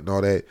want and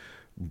all that.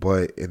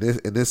 But in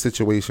this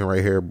situation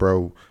right here,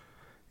 bro,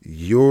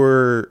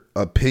 your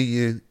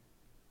opinion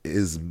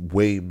is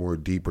way more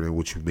deeper than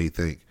what you may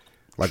think.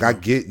 Like, true. I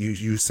get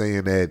you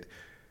saying that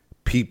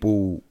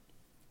people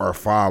are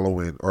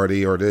following or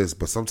they are this,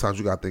 but sometimes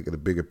you gotta think of the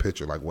bigger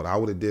picture. Like what I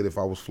would have did if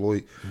I was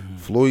Floyd. Mm-hmm.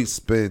 Floyd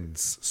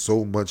spends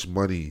so much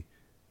money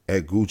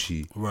at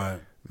Gucci, right,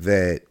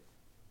 that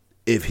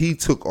if he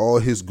took all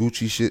his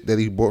Gucci shit that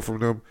he bought from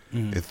them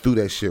and threw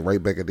that shit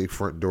right back at their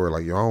front door,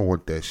 like, yo, I don't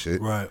want that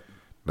shit. Right.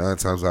 9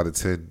 times out of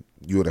 10,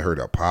 you would have heard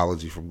an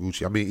apology from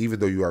Gucci. I mean, even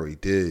though you already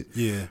did.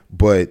 Yeah.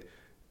 But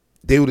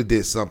they would have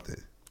did something.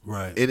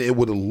 Right. And it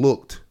would have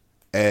looked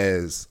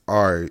as,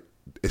 all right,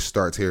 it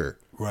starts here.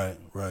 Right,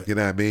 right. You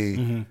know what I mean?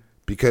 Mm-hmm.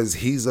 Because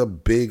he's a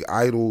big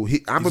idol.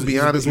 I'm going to be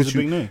honest with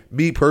you.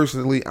 Me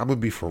personally, I'm going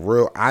to be for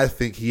real. I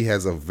think he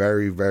has a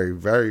very, very,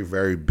 very,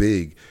 very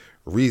big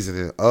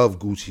reasoning of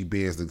Gucci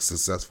being as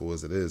successful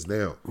as it is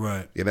now.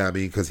 Right. You know what I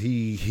mean? Because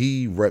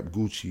he rep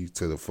Gucci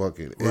to the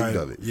fucking end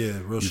of it. Yeah,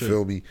 real shit. You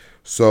feel me?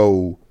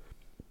 So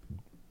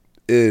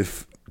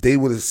if they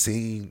would have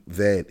seen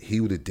that he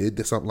would have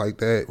did something like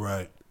that,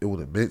 right, it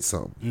would have meant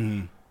something.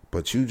 Mm-hmm.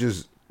 But you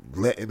just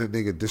letting a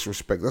nigga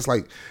disrespect. That's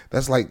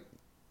like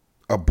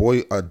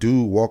a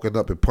dude walking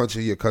up and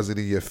punching your cousin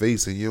in your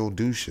face and you don't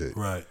do shit.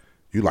 Right.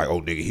 You like,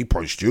 oh nigga, he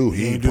punched you.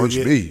 He ain't punched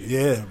me.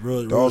 Yeah,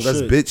 real dog, shit.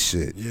 That's bitch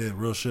shit. Yeah,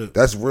 real shit.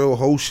 That's real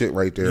hoe shit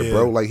right there,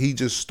 bro. Like, he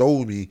just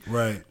stole me.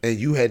 Right. And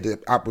you had the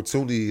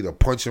opportunity to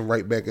punch him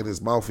right back in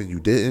his mouth and you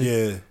didn't.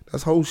 Yeah.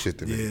 That's hoe shit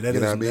to me. Yeah, that,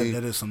 you know what I mean?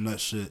 That is some nut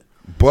shit.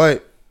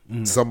 But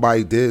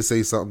somebody did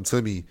say something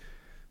to me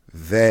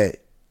that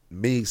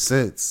made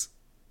sense.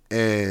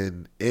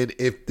 And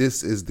if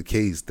this is the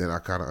case, then I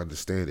kind of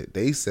understand it.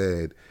 They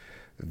said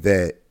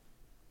that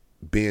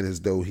being as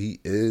though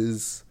he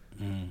is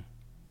an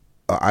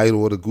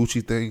idol of the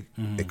Gucci thing,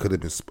 it could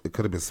have been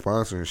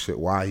sponsoring shit.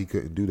 Why he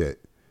couldn't do that?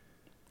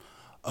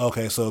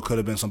 Okay, so it could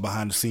have been some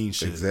behind the scenes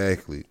shit.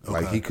 Exactly. Okay.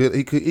 Like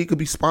he could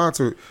be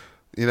sponsored.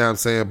 You know what I'm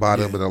saying, by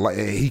them,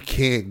 and he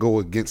can't go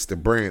against the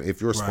brand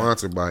if you're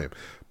sponsored by him.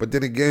 But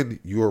then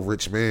again, you're a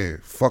rich man.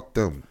 Fuck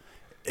them.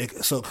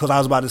 So, because I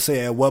was about to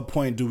say, at what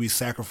point do we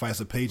sacrifice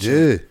a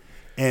paycheck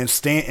and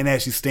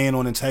actually stand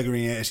on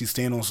integrity and actually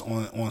stand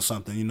on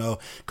something? You know,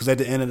 because at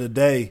the end of the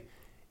day,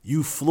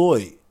 you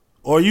Floyd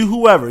or you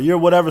whoever, you're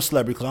whatever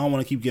celebrity. Because I don't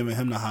want to keep giving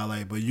him the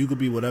highlight, but you could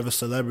be whatever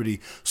celebrity.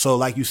 So,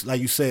 like you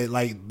said,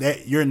 like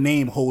that, your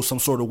name holds some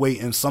sort of weight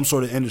in some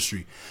sort of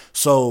industry.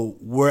 So,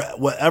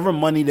 whatever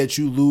money that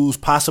you lose,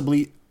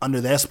 possibly under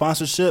that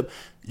sponsorship,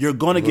 you're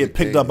going to get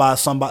picked up by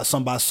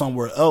somebody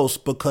somewhere else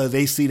because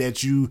they see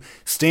that you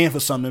stand for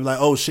something. Like,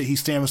 oh shit, he's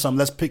standing for something.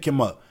 Let's pick him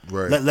up.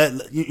 Right.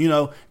 Let you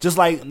know, just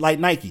like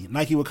Nike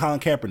with Colin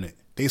Kaepernick.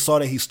 They saw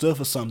that he stood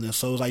for something,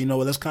 so it's like, you know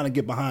what, let's kind of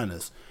get behind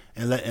this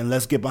and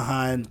let's get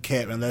behind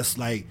Cap and let's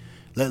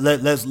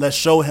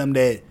show him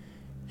that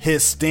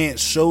his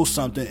stance shows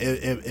something.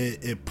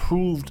 It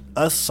proved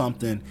us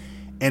something.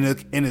 And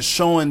it's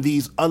showing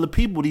these other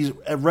people, these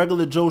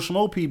regular Joe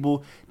Schmo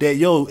people, that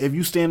yo, if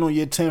you stand on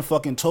your 10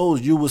 fucking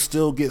toes, you will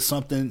still get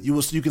something.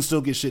 You can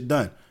still get shit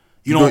done.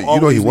 You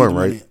know he won,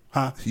 right?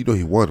 Huh? You know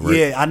he won, right?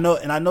 Yeah, I know,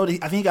 and I know. I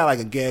think he got like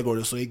a gag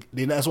order, so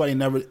that's why they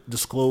never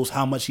disclosed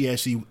how much he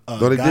actually.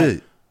 No, they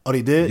did. Oh,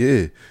 they did.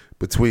 Yeah,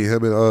 between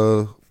him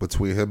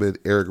and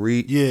Eric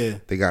Reed,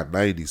 they got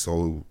 90.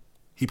 So.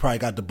 He probably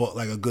got the book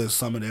like a good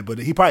sum of that, but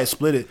he probably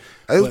split it.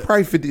 It was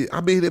probably 50.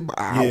 I mean,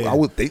 I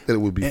would think that it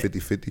would be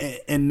 50-50.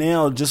 And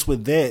now, just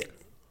with that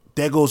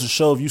goes to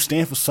show if you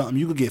stand for something,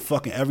 you could get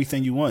fucking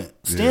everything you want.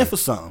 Stand for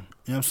something.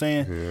 You know what I'm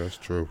saying? Yeah, that's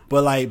true.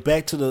 But like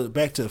back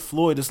to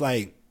Floyd, it's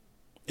like,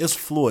 it's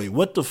Floyd.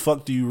 What the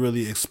fuck do you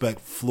really expect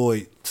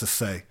Floyd to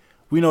say?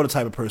 We know the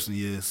type of person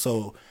he is,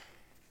 so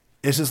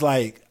it's just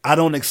like I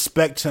don't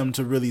expect him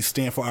to really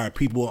stand for our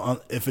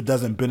people if it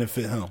doesn't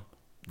benefit him.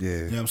 Yeah. You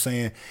know what I'm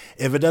saying?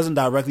 If it doesn't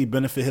directly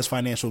benefit his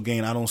financial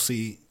gain, I don't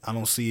see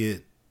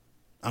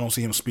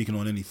him speaking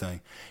on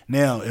anything.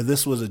 Now, if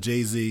this was a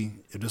Jay-Z,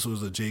 if this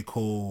was a J.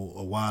 Cole,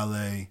 a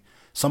Wale,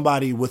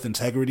 somebody with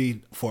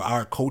integrity for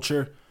our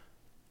culture,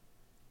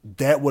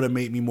 that would have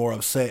made me more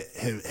upset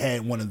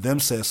had one of them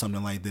said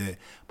something like that.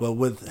 But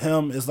with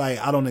him, it's like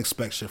I don't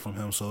expect shit from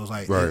him, so it's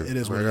like it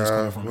is what it is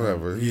coming from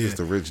whatever. him. He's just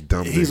a rich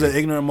dumb He's an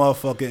ignorant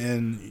motherfucker,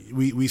 and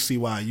we see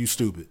why. You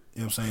stupid.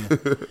 You know what I'm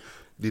saying?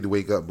 Need to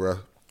wake up, bro.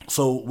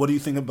 So, what do you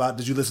think about?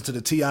 Did you listen to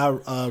the T.I.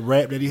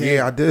 rap that he had?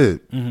 Yeah, I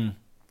did. Mm-hmm.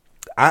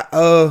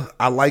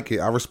 I like it.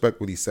 I respect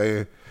what he's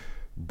saying,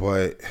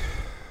 but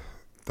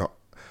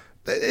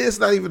it's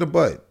not even a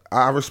but.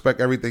 I respect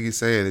everything he's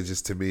saying. It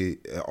just, to me,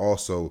 it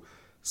also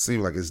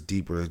seems like it's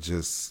deeper than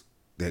just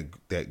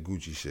that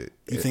Gucci shit.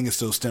 You think it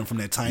still stemmed from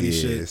that tiny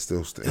shit? It's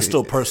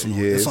still personal.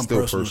 Yeah, it's some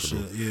still personal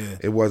shit. Yeah,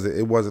 it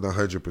wasn't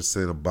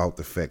 100% about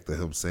the fact of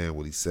him saying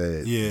what he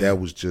said. Yeah, that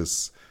was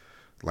just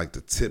like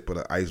the tip of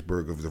the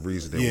iceberg of the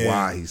reason and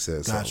why he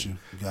said something.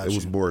 It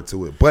was more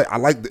to it, but I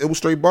liked it. It was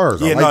straight bars.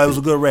 Yeah, it was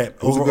a good rap.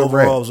 It was a good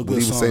rap. Overall, it was a good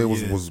what he was song. saying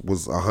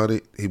was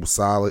 100. He was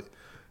solid.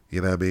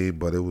 You know what I mean?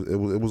 But it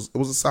was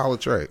a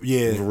solid track.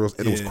 Yeah,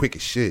 it was quick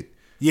as shit.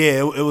 Yeah,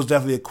 it was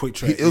definitely a quick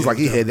track. It was like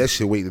he had that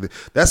shit waiting.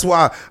 That's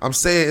why I'm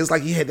saying it's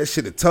like he had that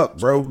shit to tuck,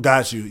 bro.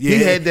 Got you. Yeah,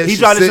 he had that. He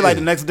dropped that shit like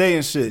the next day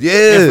and shit.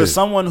 Yeah, and for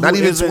someone who not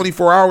even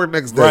 24 hour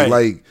next day,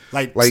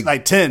 right.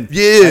 like 10.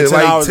 Yeah,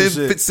 like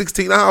 10,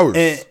 16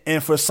 hours.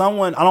 And for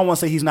someone, I don't want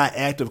to say he's not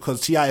active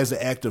because T.I. is an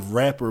active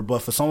rapper,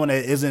 but for someone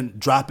that isn't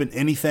dropping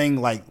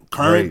anything like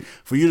current,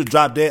 for you to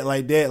drop that,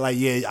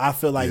 yeah, I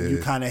feel like you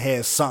kind of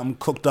had something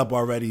cooked up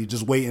already,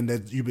 just waiting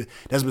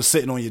that's been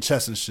sitting on your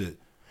chest and shit.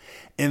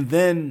 And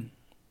then.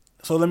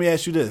 So let me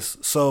ask you this.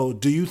 So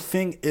do you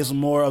think it's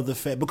more of the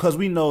fact, because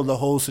we know the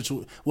whole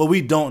situation, well, we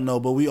don't know,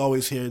 but we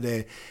always hear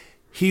that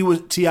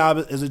T.I.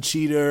 is a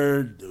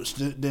cheater,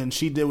 then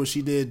she did what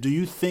she did. Do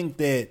you think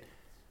that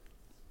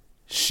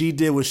she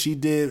did what she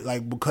did,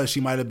 like, because she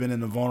might have been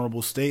in a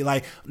vulnerable state?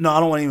 Like, no, I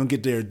don't want to even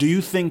get there. Do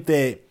you think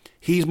that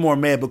he's more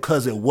mad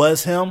because it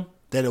was him,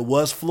 that it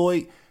was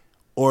Floyd,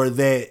 or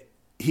that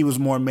he was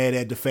more mad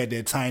at the fact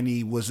that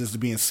Tiny was just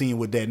being seen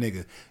with that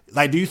nigga?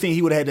 Like, do you think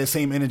he would have had that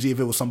same energy if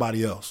it was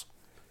somebody else?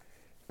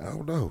 I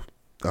don't know.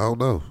 I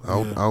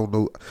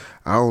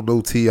don't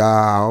know T.I.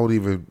 I don't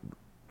even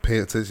pay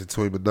attention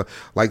to him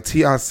enough. Like,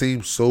 T.I.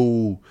 seems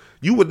so.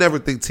 You would never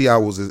think T.I.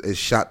 was as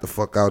shot the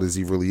fuck out as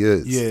he really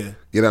is. Yeah.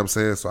 You know what I'm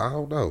saying? So I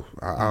don't know.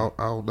 I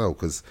don't know,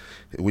 because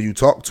when you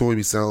talk to him,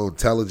 he sounds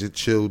intelligent,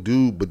 chill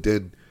dude. But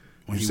then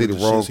when you say the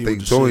wrong thing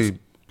to him,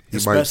 he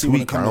might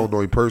tweak. I don't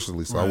know him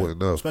personally, so I wouldn't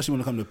know. Especially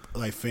when it comes to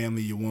like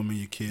family, your woman,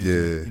 your kids,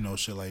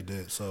 shit like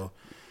that. So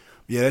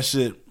yeah, that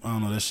shit. I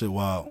don't know. That shit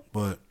wild,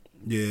 but.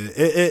 Yeah,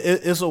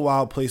 it's a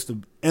wild place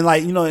to, and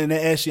like, and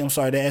that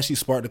actually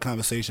sparked the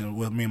conversation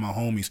with me and my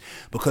homies,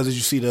 because as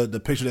you see the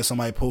picture that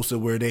somebody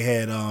posted where they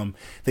had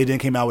they then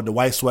came out with the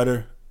white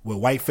sweater with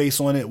white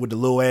face on it with the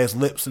little ass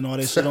lips and all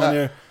that shit on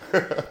there.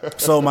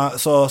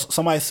 So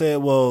somebody said,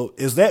 well,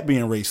 is that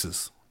being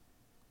racist?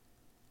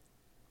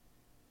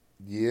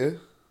 Yeah.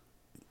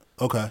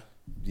 Okay.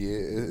 Yeah,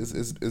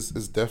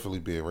 it's definitely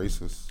being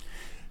racist.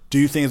 Do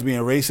you think it's being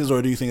racist,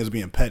 or do you think it's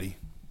being petty?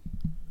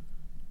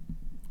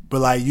 But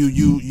like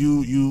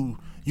you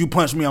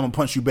punch me, I'm gonna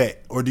punch you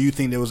back, or do you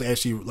think there was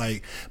actually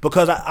like,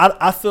 because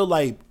I feel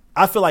like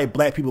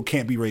black people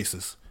can't be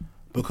racist,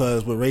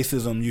 because with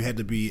racism you had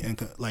to be in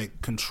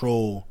like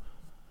control.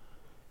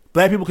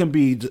 Black people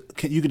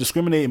you can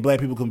discriminate, and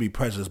black people can be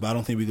prejudiced, but I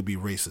don't think we could be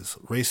racist.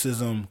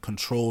 Racism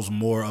controls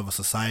more of a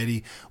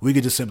society. We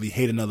could just simply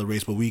hate another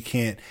race, but we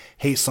can't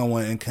hate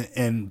someone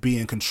and be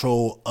in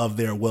control of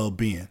their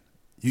well-being.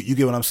 You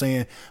get what I'm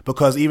saying?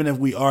 Because even if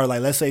we are,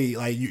 like, let's say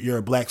like you're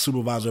a black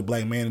supervisor, a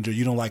black manager,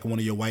 you don't like one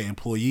of your white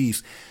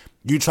employees,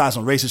 you try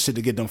some racist shit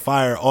to get them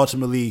fired.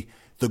 Ultimately,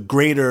 the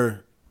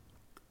greater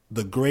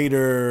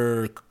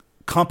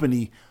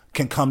company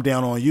can come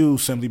down on you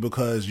simply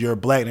because you're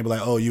black, and they be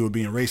like, oh, you were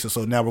being racist,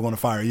 so now we're going to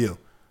fire you.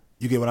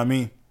 You get what I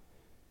mean?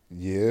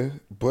 Yeah,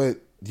 but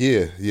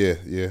yeah. I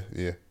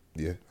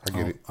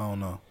get it. I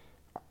don't know.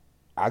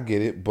 I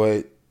get it,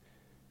 but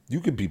you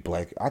could be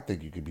black. I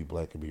think you could be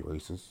black and be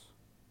racist.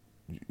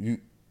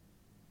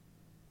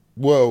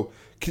 Because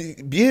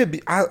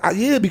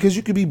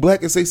you could be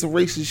black and say some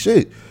racist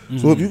shit. Mm-hmm.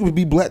 So if you could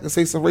be black and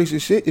say some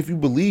racist shit, if you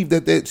believe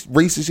that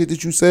racist shit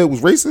that you said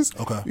was racist,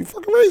 okay, you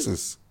fucking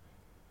racist.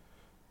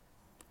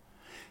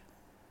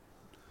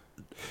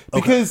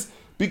 Okay.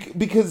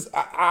 Because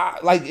I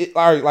like it,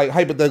 all right, like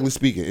hypothetically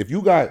speaking, if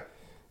you got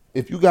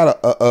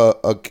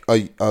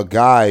a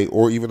guy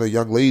or even a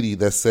young lady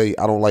that say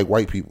I don't like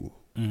white people,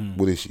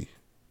 what is she?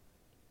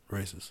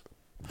 Racist.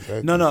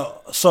 Exactly.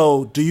 No.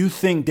 So do you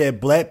think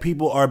that black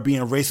people are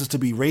being racist to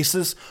be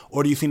racist,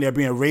 or do you think they're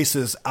being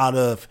racist out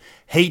of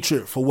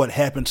hatred for what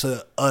happened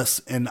to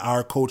us and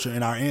our culture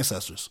and our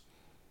ancestors?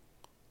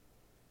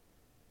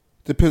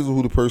 Depends on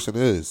who the person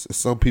is. There's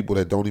some people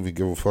that don't even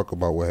give a fuck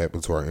about what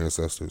happened to our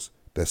ancestors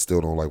that still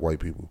don't like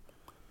white people.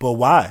 But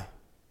why?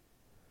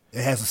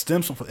 It has to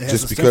stem from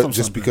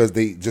because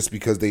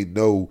they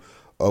know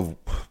of.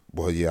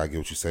 Well, yeah, I get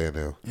what you're saying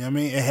now. You know what I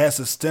mean? It has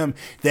to stem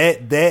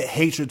that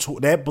hatred,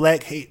 that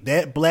black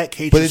hatred.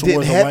 But it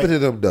didn't happen to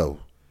them though.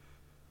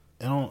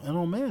 It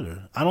don't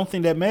matter. I don't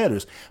think that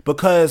matters,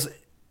 because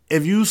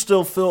if you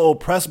still feel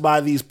oppressed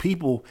by these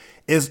people,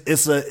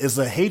 it's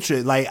a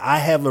hatred. Like, I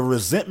have a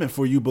resentment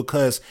for you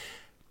because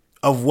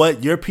of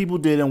what your people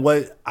did and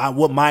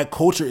what my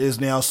culture is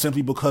now,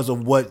 simply because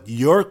of what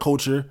your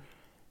culture,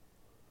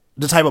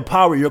 the type of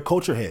power your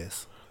culture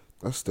has.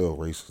 That's still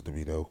racist to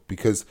me though,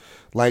 because,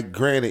 like,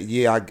 granted,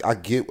 yeah, I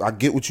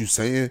get what you're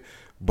saying,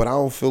 but I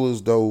don't feel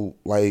as though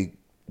like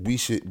we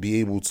should be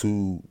able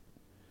to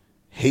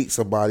hate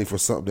somebody for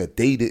something that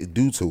they didn't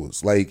do to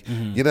us. Like,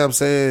 you know what I'm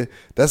saying?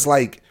 That's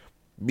like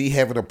me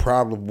having a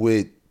problem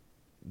with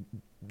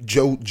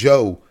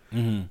Joe,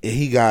 and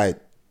he got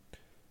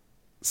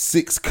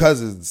 6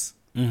 cousins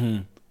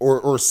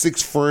or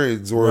 6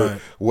 friends or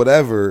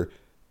whatever,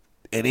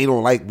 and they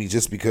don't like me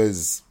just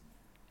because.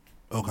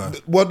 Okay.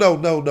 Well,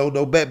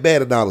 no.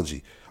 Bad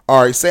analogy.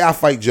 All right, say I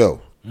fight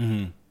Joe.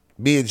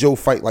 Me and Joe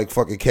fight like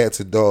fucking cats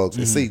and dogs,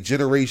 and say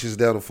generations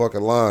down the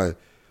fucking line.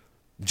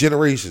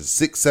 Generations,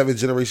 6, 7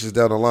 generations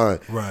down the line,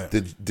 right?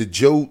 The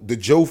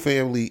Joe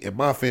family and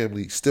my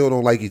family still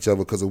don't like each other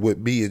because of what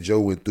me and Joe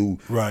went through,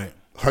 right?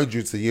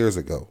 Hundreds of years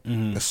ago.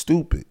 That's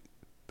stupid.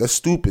 That's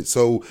stupid.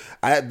 So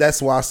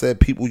that's why I said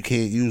people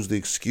can't use the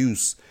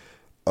excuse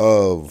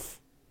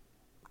of,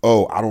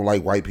 oh, I don't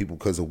like white people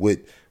because of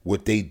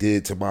what they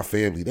did to my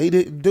family. They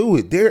didn't do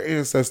it. Their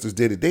ancestors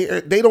did it.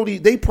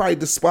 They probably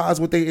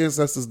despise what their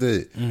ancestors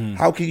did.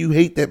 How can you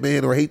hate that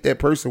man or hate that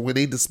person when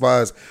they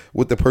despise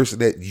what the person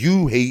that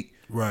you hate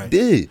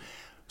did?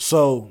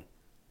 So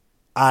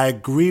I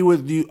agree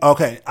with you.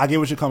 Okay, I get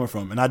what you're coming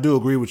from, and I do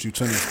agree with you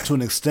to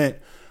an extent,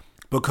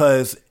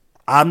 because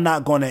I'm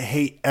not going to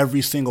hate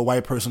every single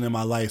white person in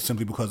my life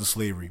simply because of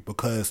slavery,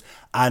 because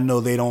I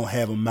know they don't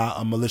have a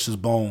malicious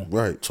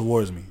bone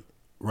towards me.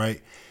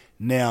 Right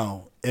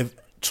now, if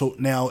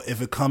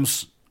it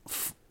comes,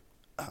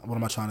 what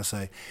am I trying to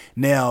say?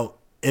 Now,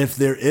 if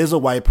there is a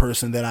white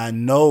person that I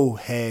know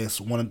has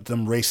one of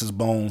them racist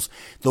bones,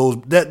 those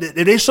that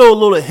they show a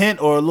little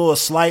hint or a little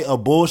slight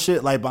of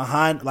bullshit, like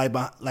behind,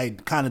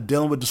 like kind of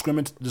dealing with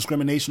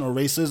discrimination or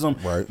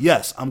racism. Right.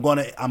 Yes,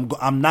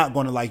 I'm not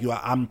gonna like you.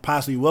 I'm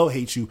possibly will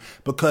hate you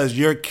because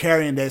you're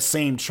carrying that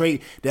same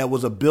trait that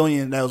was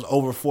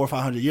over 400 or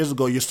 500 years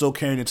ago. You're still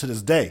carrying it to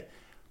this day.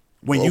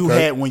 When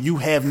you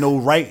have no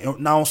right,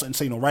 now I'm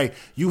saying no right,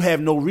 you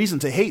have no reason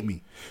to hate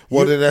me.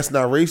 Well, then that's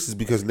not racist,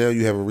 because now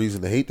you have a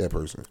reason to hate that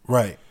person.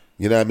 Right.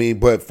 You know what I mean?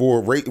 But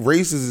for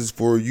racist is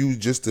for you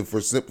just to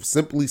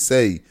simply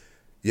say,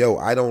 yo,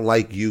 I don't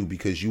like you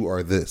because you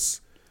are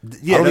this.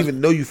 Yeah, I don't even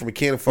know you from a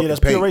can of fucking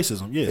paint. Pure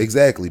racism. Yeah,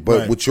 exactly.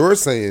 But what you're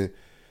saying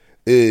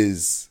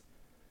is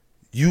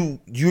you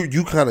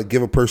kind of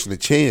give a person a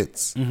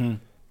chance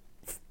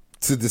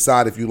to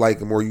decide if you like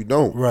them or you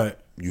don't. Right.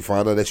 You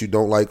find out that you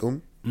don't like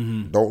them.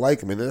 Don't like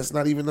them, and that's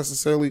not even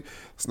necessarily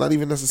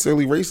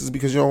racist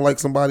because you don't like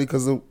somebody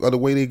because of the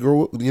way they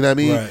grew up. You know what I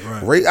mean?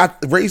 Right.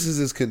 Racist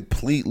is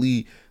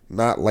completely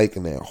not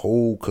liking that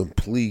whole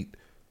complete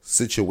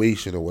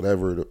situation or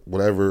whatever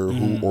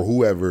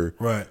whoever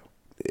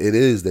it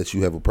is that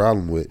you have a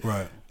problem with.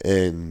 Right.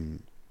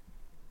 And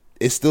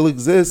it still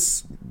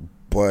exists,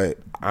 but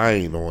I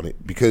ain't on it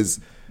because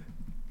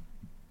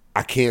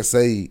I can't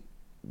say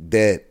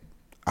that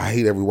I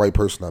hate every white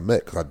person I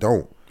met, because I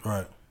don't.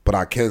 Right. But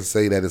I can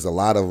say that there's a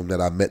lot of them that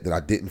I met that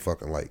I didn't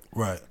fucking like.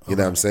 Right. You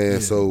know what I'm saying? Yeah.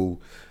 So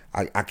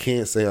I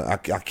can't say I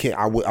can't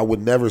I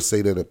would never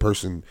say that a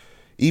person,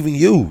 even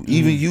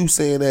you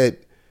saying that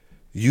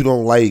you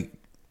don't like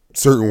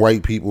certain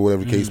white people,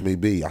 whatever the case may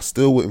be, I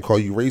still wouldn't call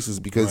you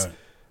racist, because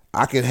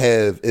I can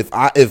have if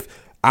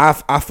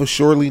I for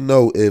surely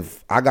know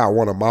if I got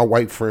one of my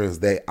white friends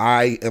that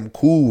I am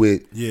cool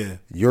with,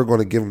 you're going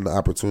to give them the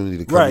opportunity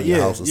to come to your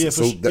house. For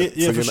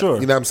sure.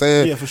 You know what I'm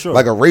saying? Yeah, for sure.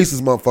 Like a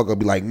racist motherfucker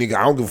be like, nigga,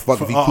 I don't give a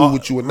fuck if he cool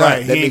with you or not.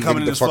 That nigga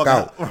get the fuck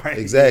out. Right.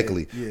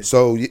 Exactly. Yeah.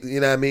 So, you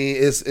know what I mean?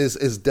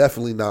 It's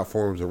definitely not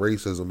forms of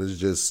racism. It's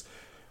just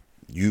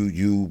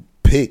you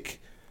pick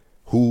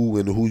who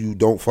you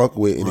don't fuck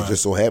with, and it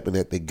just so happened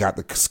that they got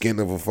the skin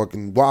of a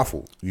fucking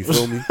waffle. You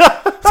feel me?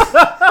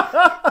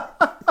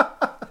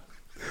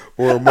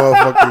 Or a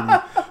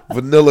motherfucking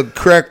vanilla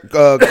crack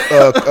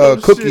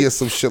cookie or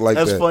some shit like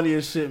that. That's funny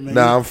as shit, man.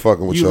 Nah, I'm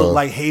fucking with y'all. You look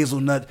like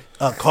hazelnut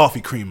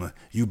coffee creamer,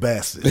 you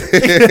bastard.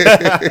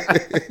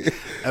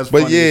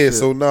 But yeah,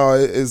 so no,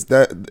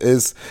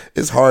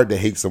 it's hard to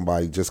hate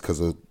somebody just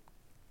because of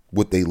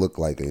what they look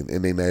like and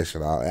their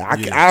nationality.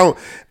 I don't.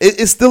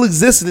 It still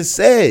exists, and it's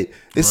sad.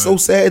 It's so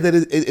sad that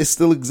it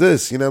still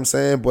exists. You know what I'm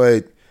saying?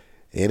 But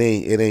it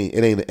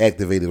ain't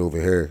activated over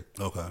here.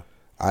 Okay.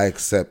 I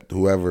accept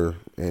whoever,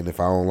 and if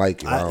I don't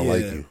like you, I don't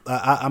like you.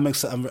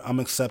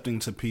 I'm accepting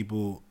to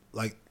people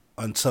like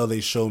until they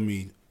show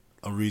me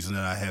a reason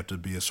that I have to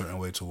be a certain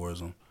way towards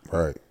them.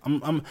 Right.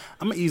 I'm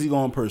an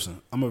easygoing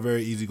person. I'm a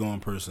very easygoing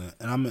person,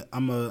 and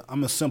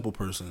I'm a simple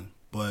person.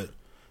 But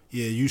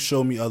yeah, you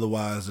show me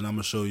otherwise, and I'm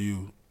gonna show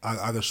you.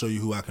 I can show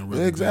you who I can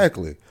really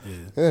exactly. Be.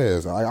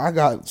 Yes, I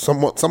got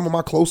some of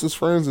my closest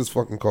friends is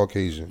fucking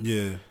Caucasian.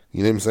 Yeah.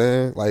 You know what I'm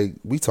saying? Like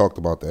we talked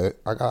about that.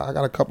 I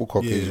got a couple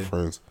Caucasian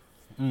friends.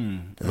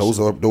 And those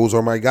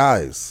are my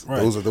guys.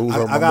 Right. Those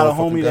are my I got a guys.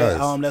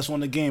 homie that's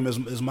on the game.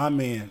 Is my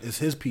man. It's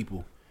his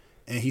people,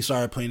 and he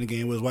started playing the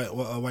game with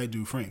a white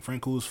dude, Frank.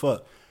 Frank cool as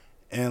fuck.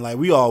 And like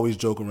we always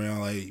joke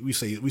around, like we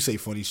say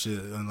funny shit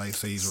and like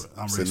say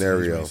I'm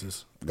scenario.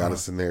 racist. Got a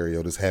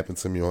scenario. This happened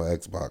to me on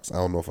Xbox. I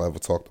don't know if I ever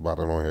talked about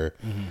it on here.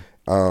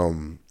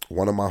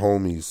 One of my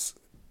homies,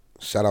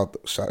 shout out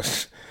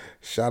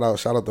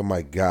to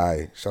my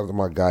guy. Shout out to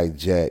my guy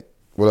Jack.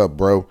 What up,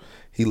 bro?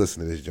 He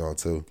listened to this John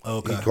too.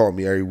 Okay. He called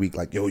me every week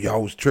like, yo,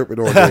 y'all was tripping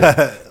on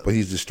there. But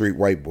he's the street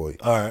white boy.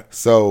 All right.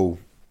 So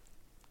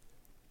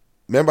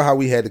remember how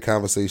we had the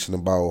conversation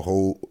about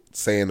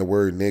saying the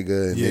word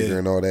nigga and nigger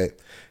and all that?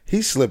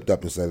 He slipped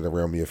up and said it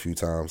around me a few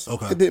times.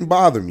 Okay. It didn't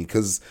bother me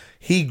because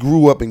he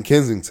grew up in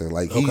Kensington.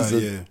 Like, he's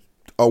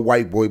a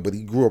white boy, but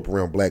he grew up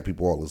around black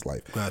people all his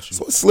life. Gotcha.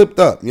 So it slipped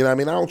up. You know what I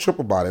mean? I don't trip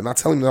about it. And I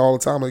tell him that all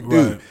the time. Like,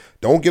 dude,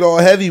 don't get all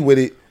heavy with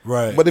it.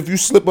 Right. But if you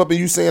slip up and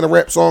you saying a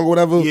rap song or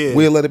whatever,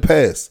 we'll let it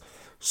pass.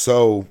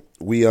 So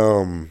we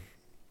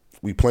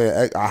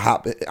playing. I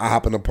hop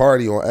in a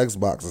party on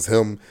Xbox. It's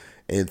him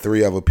and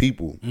 3 other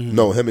people. Mm-hmm.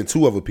 No, him and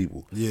 2 other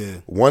people. Yeah.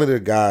 One of the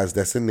guys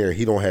that's in there,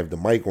 he don't have the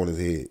mic on his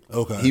head.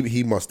 Okay.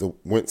 He must have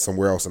went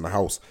somewhere else in the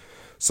house.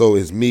 So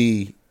it's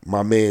me,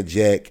 my man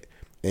Jack,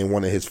 and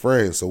one of his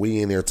friends. So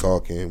we in there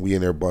talking. We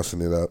in there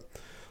busting it up.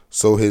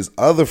 So his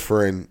other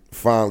friend,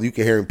 finally, you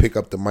can hear him pick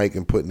up the mic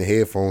and putting the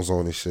headphones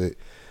on and shit.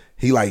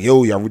 He like,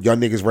 yo, y'all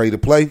niggas ready to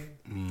play?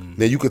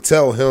 Now you could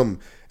tell him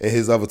and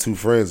his other 2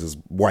 friends is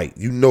white.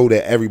 You know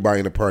that everybody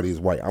in the party is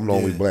white. I'm the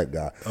only black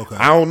guy. Okay.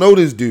 I don't know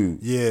this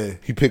dude. Yeah.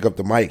 He pick up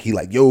the mic. He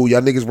like, yo,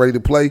 y'all niggas ready to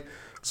play?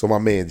 So my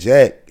man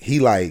Jack, he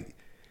like,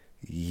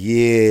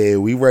 yeah,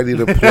 we ready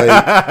to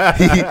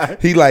play.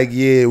 he like,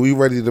 yeah, we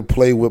ready to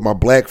play with my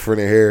black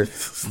friend in here.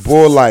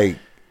 Boy, like,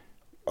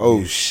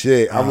 oh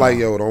shit. I'm like,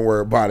 yo, don't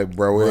worry about it,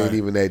 bro. It ain't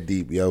even that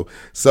deep, yo.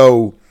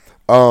 So,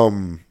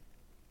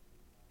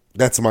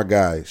 that's my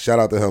guy. Shout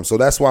out to him. So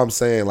that's why I'm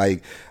saying,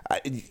 like,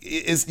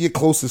 it's your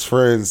closest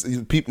friends,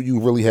 people you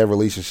really have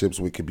relationships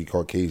with could be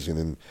Caucasian.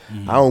 And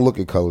I don't look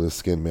at color of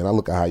skin, man. I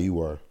look at how you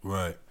are.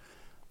 Right.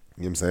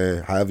 You know what I'm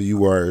saying? However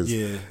you are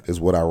is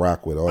what I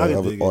rock with. All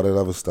that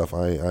other stuff,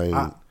 I ain't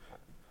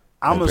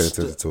paying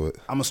attention to it.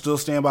 I'm going to still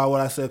stand by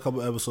what I said a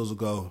couple episodes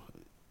ago.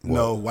 What?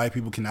 No, white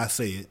people cannot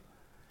say it.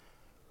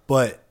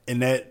 But in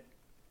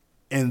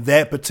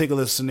that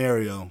particular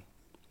scenario,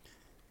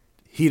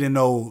 he didn't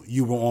know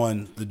you were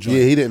on the joint.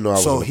 Yeah, he didn't know I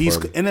was on the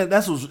party.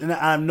 And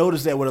I've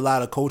noticed that with a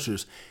lot of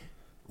cultures.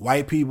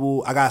 White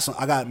people, I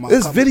got my.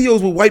 There's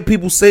videos with white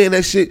people saying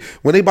that shit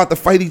when they about to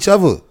fight each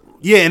other.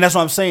 Yeah, and that's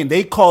what I'm saying.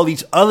 They call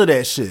each other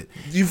that shit.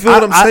 You feel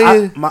what I'm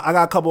saying? I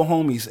got a couple of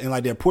homies and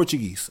like they're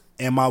Portuguese,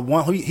 and my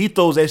one he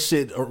throws that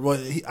shit.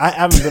 I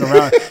haven't been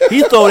around.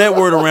 He throw that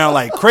word around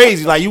like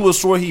crazy. Like you would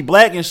swear he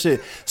black and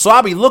shit. So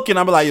I be looking.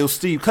 I be like, yo,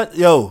 Steve, cut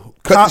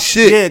the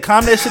shit. Yeah,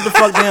 calm that shit the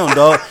fuck down,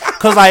 dog.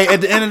 Cause like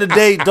at the end of the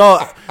day,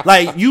 dog,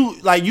 like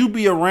you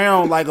be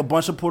around like a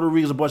bunch of Puerto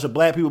Ricans, a bunch of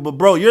black people, but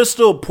bro, you're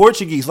still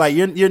Portuguese. Like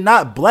you're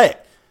not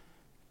black.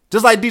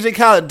 Just like DJ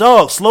Khaled,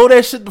 dog, slow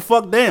that shit the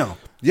fuck down.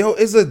 Yo,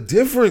 it's a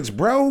difference,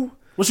 bro.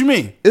 What you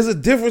mean? It's a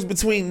difference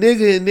between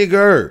nigga and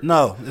nigger.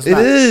 No, it's not.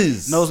 It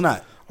is. No, it's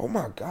not. Oh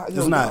my God,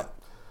 it's not.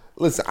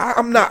 Listen,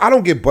 I'm not. I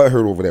don't get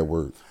butthurt over that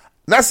word.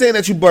 Not saying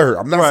that you butthurt.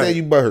 I'm not saying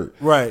you butthurt.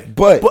 Right.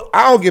 But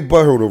I don't get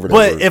butthurt over that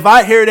word. But if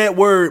I hear that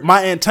word,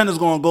 my antenna's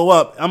gonna go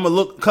up. I'm gonna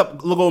look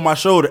over my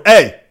shoulder.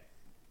 Hey.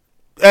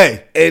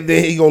 And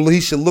then he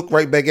should look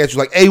right back at you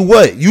like, hey,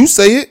 what? You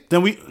say it.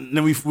 Then we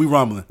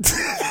rumbling.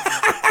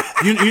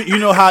 You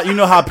know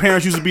how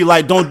parents used to be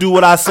like, don't do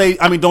what I say.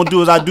 I mean, don't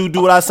do as I do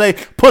what I say.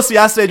 Pussy,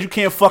 I said you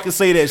can't fucking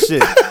say that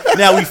shit.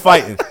 Now we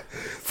fighting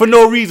for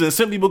no reason,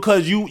 simply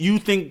because you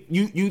think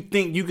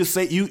you can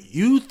say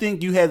you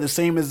think you have the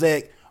same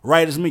exact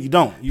right as me. You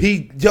don't.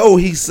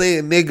 He's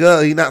saying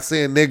nigga. He not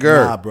saying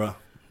nigger. Nah, bro.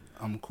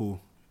 I'm cool.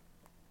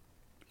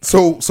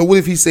 So what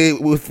if he say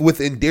it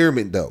with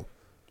endearment though?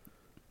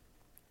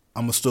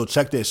 I'm gonna still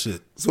check that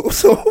shit.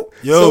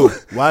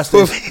 Watch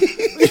this.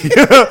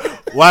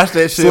 Watch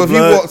that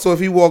shit. So if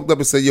he walked up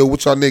and said, "Yo,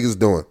 what y'all niggas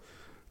doing?"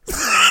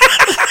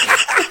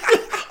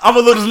 I'm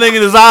gonna look this nigga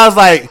in his eyes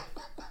like,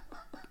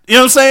 you know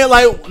what I'm saying?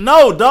 Like,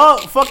 no,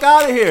 dog, fuck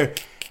out of here.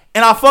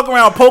 And I fuck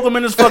around, poke him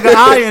in his fucking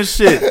eye and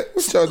shit.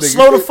 Slow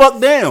the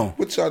fuck down.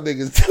 What y'all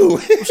niggas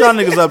doing? What y'all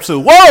niggas up to?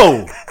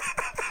 Whoa!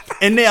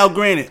 And now,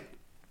 granted,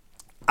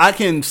 I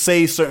can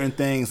say certain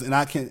things and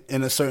I can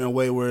in a certain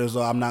way where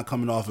I'm not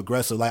coming off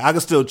aggressive. Like I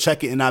can still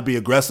check it and not be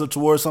aggressive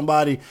towards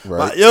somebody. Right.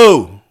 Like,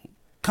 yo,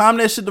 calm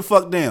that shit the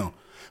fuck down.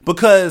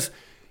 Because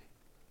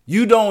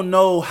you don't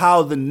know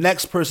how the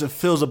next person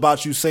feels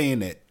about you saying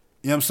that.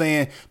 You know what I'm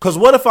saying? Because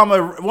what if I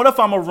bring one of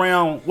my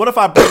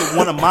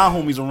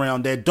homies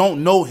around that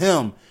don't know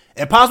him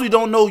and possibly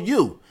don't know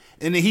you,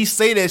 and then he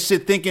say that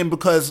shit thinking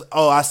because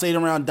I say it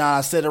around Don, I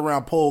said it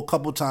around Paul a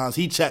couple times,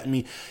 he checked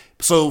me,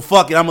 so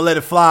fuck it, I'm gonna let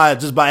it fly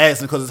just by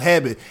accident because it's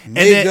habit. And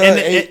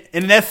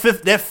then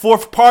that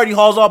fourth party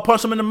hauls all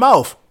punch him in the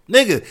mouth,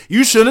 nigga.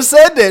 You shouldn't have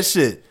said that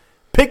shit.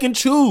 Pick and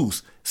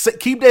choose.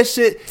 Keep that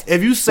shit.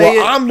 If you say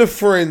it, I'm the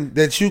friend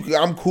that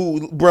I'm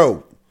cool,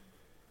 bro.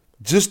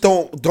 Just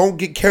don't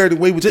get carried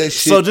away with that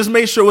shit. So just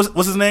make sure,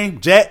 what's his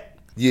name? Jack?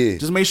 Yeah.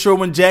 Just make sure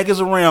when Jack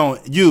is around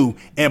you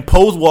and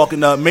Poe's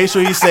walking up, make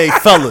sure he say,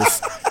 fellas,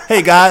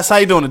 hey guys, how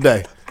you doing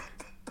today?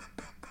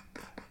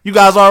 You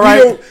guys all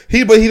right?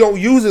 But he don't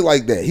use it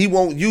like that. He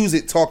won't use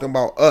it talking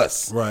about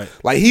us. Right.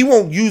 Like he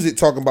won't use it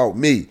talking about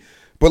me.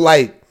 But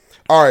like,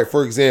 all right,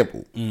 for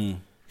example,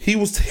 he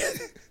was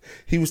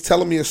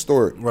telling me a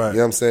story. Right. You know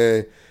what I'm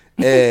saying?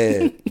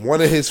 And one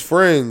of his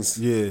friends.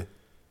 Yeah.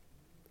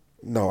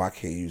 No, I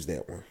can't use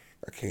that one.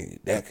 I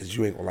can't that because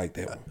you ain't gonna like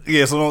that one.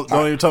 Yeah, so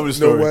don't even tell me the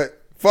story. You know what?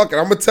 Fuck it,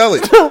 I'm gonna tell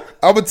it.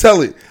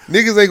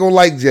 Niggas ain't gonna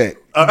like Jack,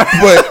 but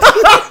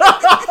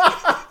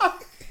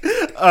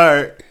all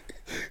right.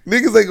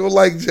 Niggas ain't gonna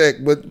like Jack,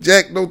 but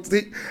Jack don't.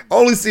 I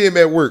only see him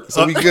at work,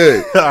 so we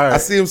good. All right. I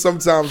see him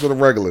sometimes on a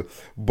regular,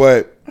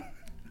 but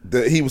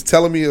he was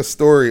telling me a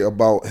story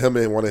about him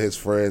and one of his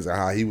friends and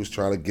how he was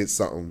trying to get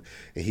something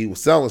and he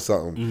was selling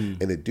something,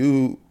 and the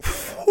dude,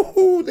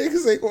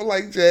 niggas ain't gonna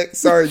like Jack.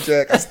 Sorry,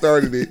 Jack, I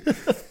started it.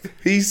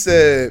 He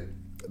said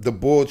the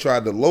bull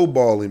tried to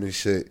lowball him and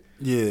shit.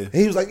 Yeah, and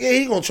he was like, "Yeah,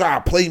 he gonna try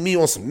to play me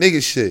on some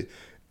nigga shit,"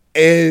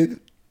 and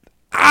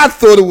I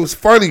thought it was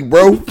funny,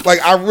 bro. Like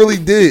I really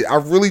did. I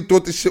really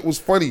thought this shit was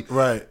funny,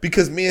 right?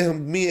 Because me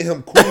and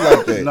him cool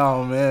like that.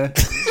 No, man.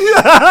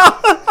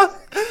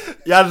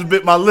 Y'all just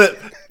bit my lip.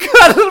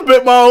 I just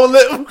bit my own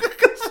lip.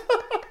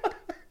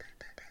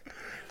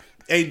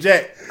 Hey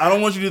Jack, I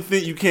don't want you to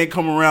think you can't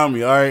come around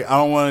me. All right, I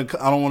don't want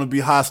to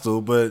be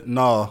hostile, but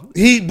no.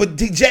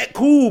 Jack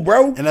cool,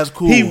 bro, and that's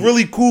cool. He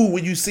really cool.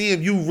 When you see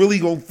him, you really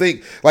gonna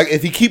think like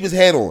if he keep his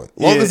hat on.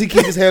 Long as he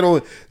keep his hat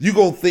on, you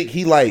gonna think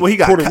he like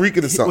Puerto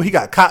Rican or something. He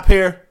got cop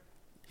hair.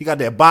 He got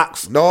that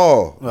box.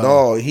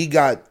 No, he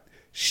got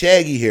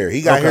Shaggy hair.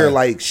 He got hair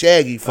like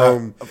Shaggy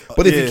from.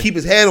 But if he keep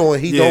his hat on,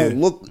 he don't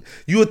look.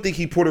 You would think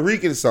he Puerto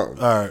Rican or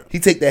something. All right. He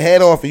take the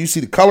hat off and you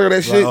see the color of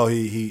that shit. Oh,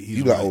 he's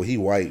you like, oh, he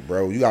white,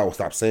 bro. You gotta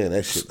stop saying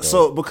that shit. Though.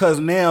 So because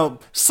now,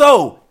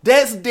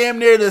 that's damn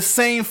near the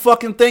same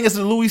fucking thing as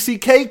the Louis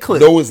C.K.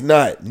 clip. No, it's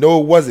not.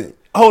 No, it wasn't.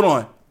 Hold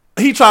on.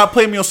 He tried to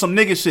play me on some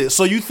nigga shit.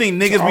 So you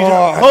think niggas be?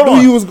 Hold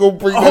on. You was gonna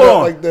bring that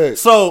up like that.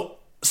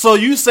 So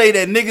you say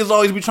that niggas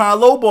always be trying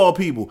to lowball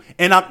people,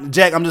 and I'm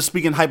just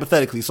speaking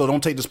hypothetically, so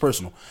don't take this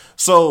personal.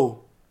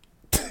 So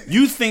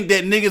you think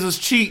that niggas is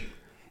cheap?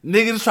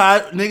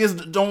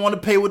 Niggas don't want to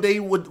pay what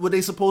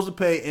they supposed to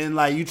pay, and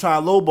like you try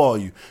to lowball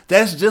you.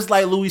 That's just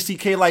like Louis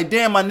C.K. Like,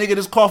 damn, my nigga,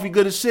 this coffee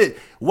good as shit.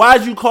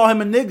 Why'd you call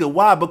him a nigga?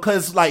 Why?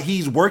 Because like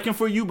he's working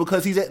for you?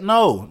 Because he's at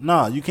no,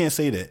 you can't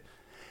say that,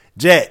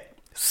 Jack.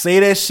 Say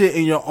that shit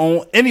in your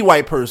own, any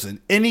white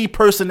person, any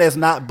person that's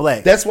not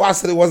black. That's why I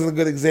said it wasn't a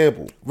good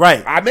example.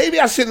 Right. Maybe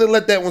I shouldn't have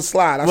let that one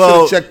slide. I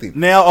should have checked him.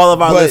 Now all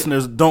of our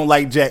listeners don't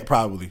like Jack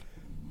probably.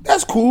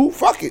 That's cool.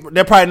 Fuck it.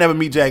 They'll probably never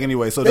meet Jack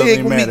anyway, so it doesn't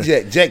even matter. Meet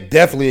Jack. Jack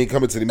definitely ain't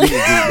coming to the meet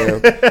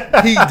and greet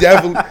now. He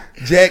definitely,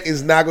 Jack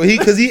is not going,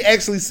 because he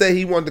actually said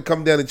he wanted to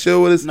come down and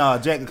chill with us. No,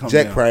 Jack can come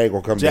down. Jack probably ain't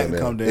going to come Jack down.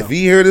 Can come down. If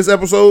he hear this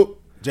episode,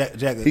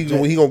 Jack, he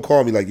gonna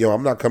call me like, yo,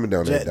 I'm not coming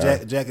down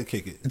there. Jack can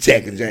kick it.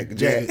 Jack.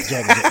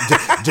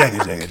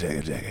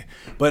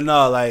 But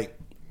no, like,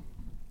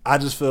 I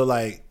just feel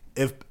like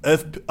if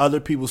other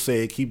people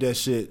say it, keep that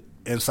shit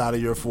inside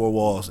of your four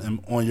walls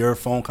and on your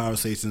phone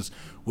conversations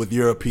with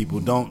your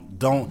people.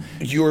 Don't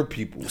your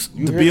people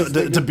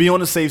to be on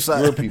the safe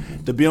side. Your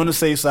people. To be on the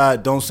safe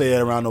side, don't say that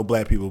around no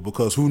black people,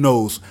 because who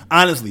knows?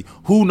 Honestly,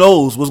 who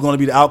knows what's going to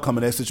be the outcome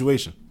of that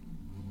situation?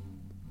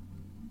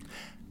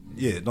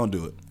 Yeah, don't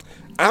do it.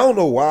 I don't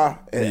know why,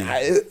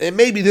 and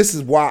maybe this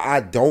is why I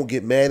don't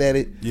get mad at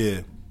it.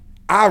 Yeah,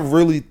 I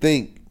really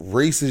think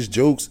racist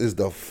jokes is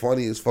the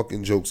funniest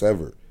fucking jokes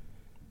ever.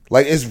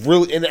 Like, it's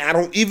really, and I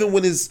don't even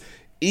when it's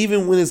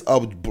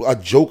a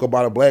joke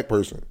about a black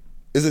person,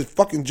 it's a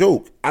fucking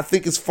joke. I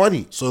think it's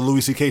funny. So Louis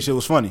C.K. shit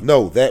was funny.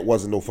 No, that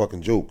wasn't no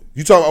fucking joke.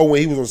 You talking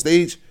when he was on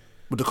stage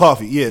with the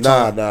coffee? Yeah.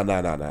 Nah.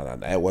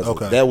 That wasn't.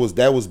 Okay. That was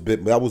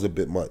a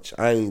bit much.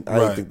 I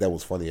didn't think that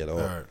was funny at all.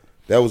 Right.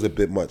 That was a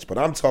bit much. But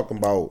I'm talking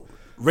about.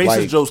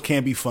 Racist jokes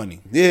can be funny.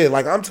 Yeah,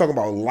 like I'm talking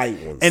about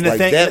light ones. And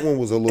that one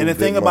was a little bit. And the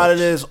thing about it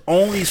is,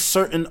 only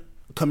certain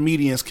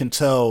comedians can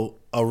tell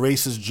a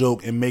racist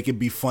joke and make it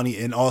be funny,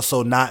 and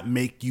also not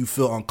make you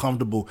feel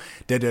uncomfortable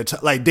that they're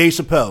like Dave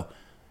Chappelle.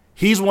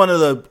 He's one of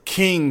the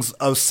kings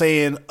of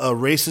saying a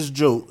racist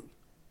joke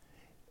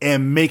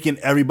and making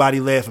everybody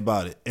laugh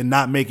about it, and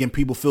not making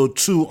people feel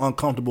too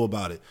uncomfortable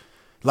about it.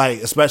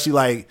 Like, especially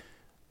like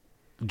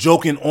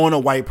joking on a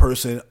white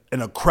person in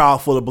a crowd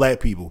full of black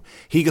people.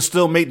 He can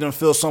still make them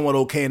feel somewhat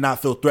okay and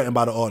not feel threatened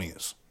by the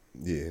audience.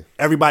 Yeah.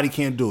 Everybody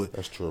can't do it.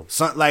 That's true.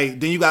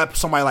 Then you got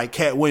somebody like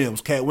Cat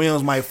Williams. Cat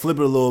Williams might flip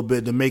it a little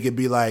bit to make it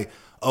be like,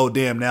 oh,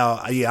 damn,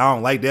 now, yeah, I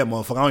don't like that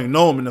motherfucker. I don't even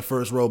know him in the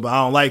first row, but I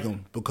don't like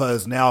him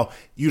because now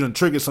you done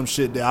triggered some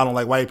shit that I don't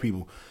like white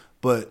people.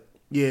 But,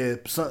 yeah,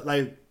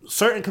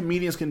 certain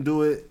comedians can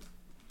do it,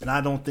 and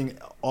I don't think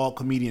all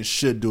comedians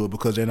should do it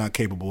because they're not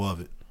capable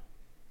of it.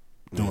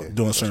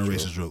 Doing certain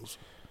racist jokes.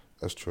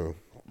 That's true.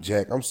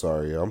 Jack, I'm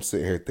sorry. I'm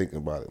sitting here thinking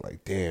about it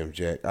like, damn,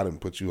 Jack, I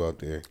didn't put you out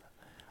there.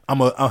 I'm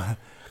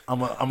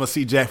gonna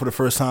see Jack for the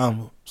first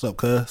time. What's up,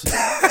 cuz?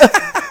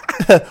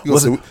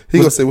 He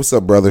gonna say, "What's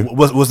up, brother?"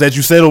 Was that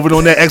you said over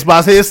on that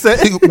Xbox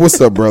headset?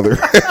 What's up, brother?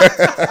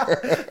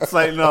 It's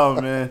like, no,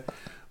 man.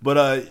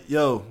 But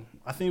yo,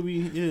 I think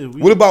we.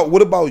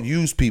 What about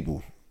used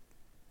people?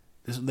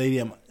 This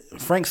lady,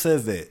 Frank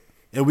says that,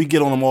 and we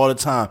get on him all the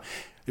time.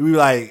 We be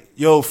like,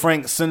 yo,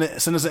 Frank, send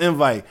us an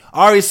invite.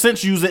 I already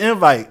sent you an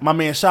invite, my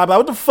man Shabba.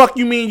 What the fuck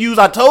you mean use?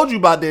 I told you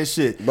about that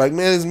shit. Like,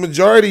 man, it's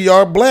majority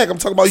y'all black. I'm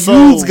talking about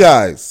used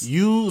guys.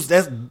 Used,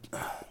 that's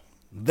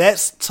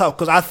That's tough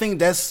because I think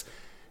that's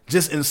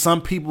just in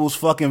some people's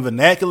fucking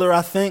vernacular.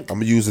 I think I'm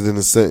gonna use it in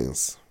a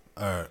sentence.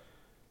 All right.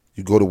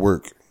 You go to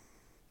work,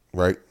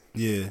 right?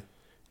 Yeah.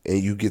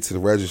 And you get to the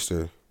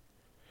register,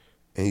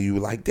 and you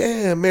like,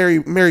 damn,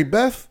 Mary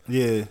Beth.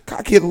 Yeah. Can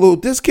I get a little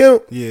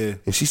discount? Yeah.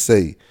 And she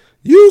say,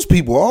 use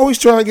people always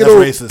trying to get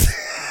That's over.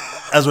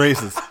 Racist. That's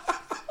racist.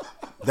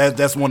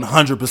 That's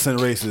 100%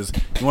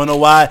 racist. You wanna know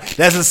why?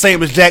 That's the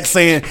same as Jack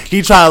saying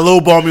he tried to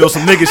lowball me on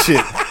some nigga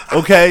shit.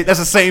 Okay, that's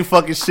the same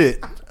fucking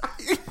shit.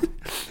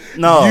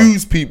 No,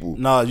 Use people.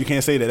 No, you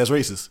can't say that. That's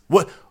racist.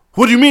 What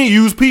do you mean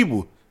use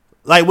people?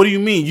 Like, what do you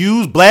mean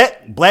use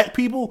black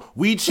people?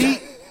 We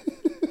cheat.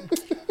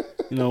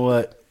 You know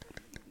what?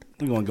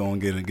 We're gonna go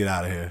and get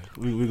out of here.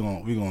 We're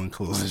gonna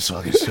close this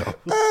fucking show.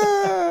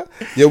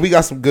 Yeah, we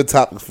got some good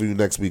topics for you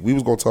next week. We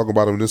was gonna talk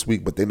about them this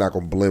week, but they're not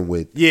gonna blend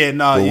with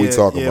what we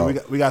talk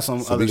about. We got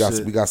some other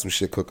shit. We got some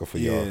shit cooking for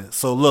y'all.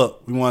 So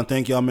look, we want to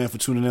thank y'all, man, for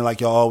tuning in like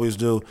y'all always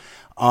do.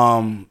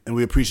 And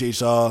we appreciate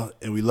y'all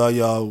and we love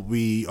y'all.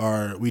 We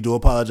do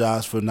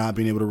apologize for not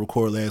being able to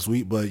record last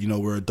week, but you know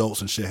we're adults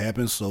and shit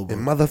happens. So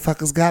and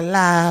motherfuckers got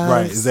lives.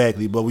 Right,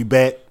 exactly. But we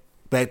back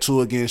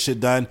to it, getting shit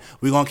done.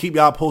 We're going to keep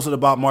y'all posted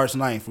about March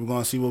 9th. We're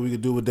going to see what we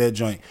can do with that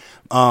joint.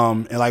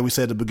 And like we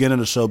said at the beginning of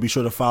the show, be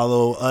sure to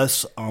follow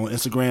us on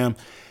Instagram,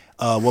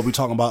 what we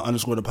talking about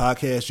 _ the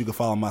podcast. You can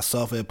follow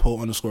myself at Poe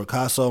 _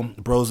 Caso.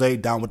 Brose,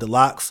 down with the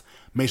locks.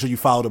 Make sure you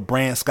follow the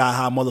brand Sky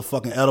High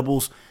motherfucking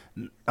edibles.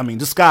 I mean,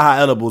 just Sky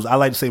High edibles. I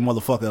like to say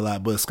motherfucker a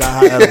lot, but Sky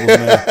High edibles,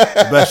 man.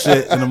 The best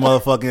shit in the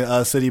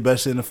motherfucking city,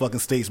 best shit in the fucking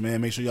states, man.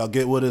 Make sure y'all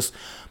get with us.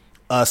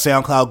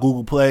 SoundCloud,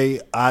 Google Play,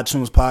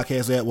 iTunes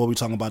podcast at what we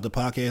talking about the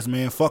podcast,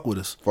 man. Fuck with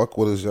us. Fuck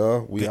with us,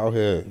 y'all. We out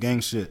here. Gang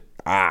shit.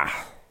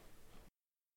 Ah.